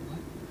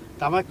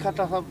কামাখ্যা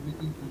তাছা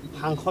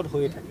সাংসদ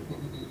হৈয়ে থাকিব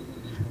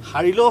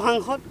হাৰিলেও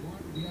সাংসদ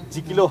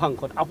জিকিলেও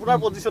সাংসদ আপোনাৰ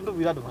পজিশ্যনটো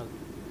বিৰাট ভাল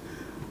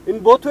in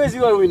both ways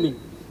U R winning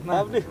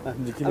আপুনি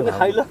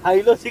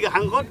হাৰিলেও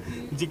সাংসদ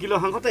জিকিলেও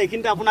সাংসদ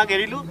এইখিনিতে আপোনাক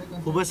এৰিলোঁ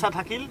শুভেচ্ছা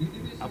থাকিল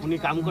আপুনি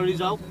কাম কৰি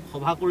যাওক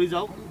সভা কৰি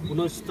যাওক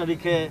 19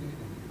 তাৰিখে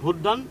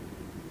ভোটদান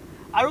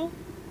আৰু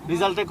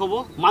ৰিজাল্টে ক'ব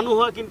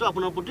মানুহৰ কিন্তু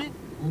আপোনাৰ প্ৰতি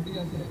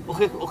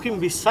অসীম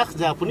বিশ্বাস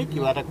যে আপুনি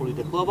কিবা এটা কৰি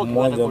দেখুৱাব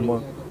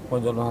মই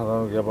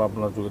জনসাধাৰণক ইয়াৰ পৰা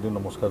আপোনাৰ যোগেদি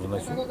নমস্কাৰ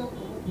জনাইছোঁ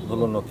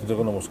দলৰ নেতৃত্বক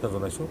নমস্কাৰ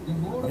জনাইছোঁ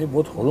আমি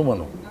বহুত সৰু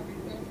মানুহ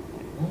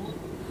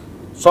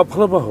চব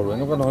ফালৰ পৰা সৰু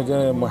এনেকুৱা নহয় যে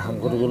মই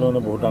সাংসদ গ'লে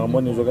মানে বহুত ডাঙৰ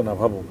মই নিজকে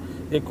নাভাবোঁ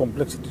এই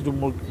কমপ্লেক্সিটিটো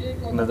মোৰ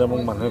নাযায়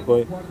মোক মানুহে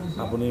কয়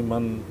আপুনি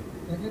ইমান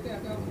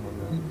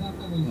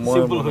মই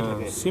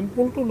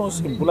চিম্পুলটো নহয়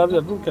চিম্পুল আৰু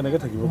ইয়াতো কেনেকৈ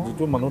থাকিব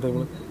যিটো মানুহ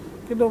থাকিব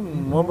কিন্তু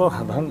মই বৰ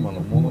সাধাৰণ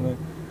মানুহ মোৰ মানে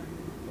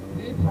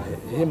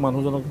সেই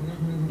মানুহজনক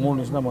মোৰ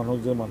নিচিনা মানুহক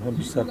যে মানুহে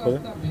বিশ্বাস কৰে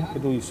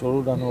সেইটো ঈশ্বৰো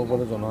দান হ'ব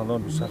পাৰে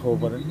জনসাধাৰণৰ বিশ্বাস হ'ব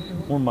পাৰে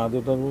মোৰ মা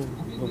দেউতাৰো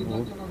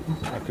বহুত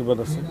আশীৰ্বাদ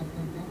আছে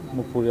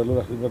মোৰ পৰিয়ালৰ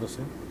আশীৰ্বাদ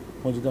আছে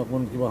মই যেতিয়া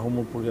অকণমান কিবা হওঁ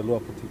মোৰ পৰিয়ালো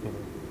আপত্তি কৰে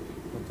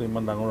তো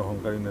ইমান ডাঙৰ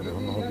অহংকাৰী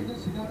নেদেখোঁ নহ'বি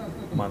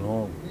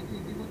মানুহক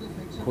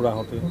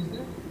খুৰাহঁতে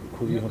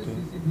খুৰীহঁতে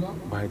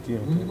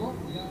ভাইটিহঁতে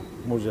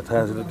মোৰ জেঠাই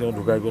আছিলে তেওঁ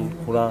ঢুকাই গ'ল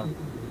খুৰা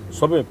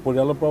চবেই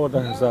পৰিয়ালৰ পৰাও এটা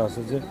হেঁচা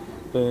আছে যে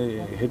তই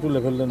সেইটো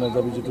লেভেললৈ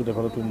নাযাবি যিটো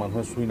লেভেলত তোৰ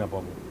মানুহে চুই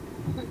নাপাব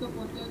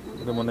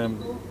সেইটো মানে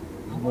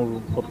মোৰ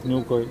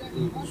পত্নীও কয়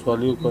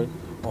ছোৱালীও কয়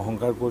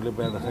অহংকাৰ কৰিলে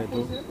বেয়া দেখায়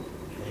এইটো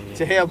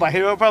সেয়া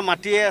বাহিৰৰ পৰা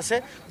মাতিয়ে আছে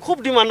খুব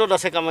ডিমাণ্ডত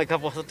আছে কামাখ্যা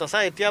প্ৰসাদ তাছা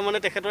এতিয়া মানে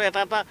তেখেতৰ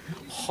এটা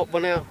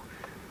মানে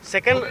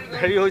ছেকেণ্ড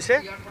হেৰি হৈছে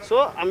চ'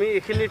 আমি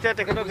এইখিনি এতিয়া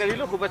তেখেতক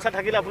এৰিলোঁ শুভেচ্ছা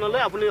থাকিলে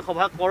আপোনালৈ আপুনি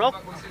সভা কৰক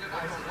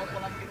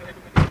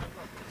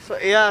চ'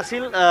 এয়া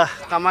আছিল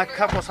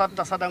কামাখ্যা প্ৰসাদ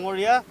তাছা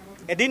ডাঙৰীয়া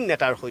এদিন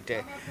নেতাৰ সৈতে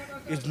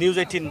নিউজ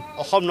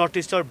 18 অসম নৰ্থ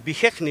ইষ্টৰ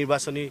বিশেষ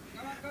নিৰ্বাচনী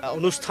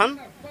অনুষ্ঠান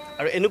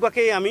আৰু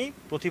এনেকুৱাকৈ আমি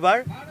প্ৰতিবাৰ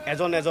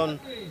এজন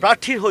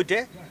প্ৰাৰ্থীৰ সৈতে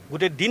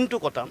গোটেই দিনটো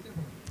কটাম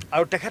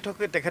আৰু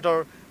তেখেতৰ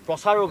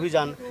প্ৰচাৰ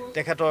অভিযান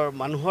তেখেতৰ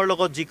মানুহৰ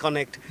লগত যি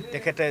কানেক্ট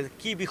তেখেতে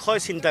কি বিষয়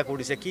চিন্তা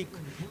কৰিছে কি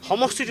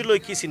সমষ্টিটোলৈ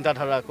কি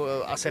চিন্তাধাৰা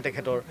আছে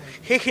তেখেতৰ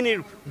সেইখিনিৰ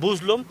বুজ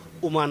ল'ম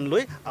উমান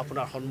লৈ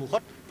আপোনাৰ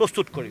সন্মুখত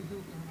প্ৰস্তুত কৰিম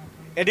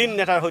এদিন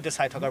নেতাৰ সৈতে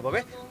চাই থকাৰ বাবে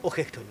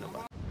অশেষ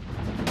ধন্যবাদ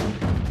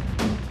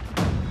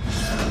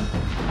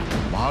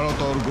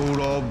ভাৰতৰ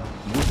গৌৰৱ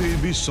গোটেই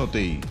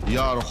বিশ্বতেই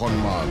ইয়াৰ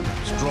সন্মান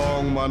ষ্ট্ৰং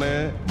মানে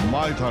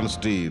মাইথান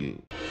ষ্টীল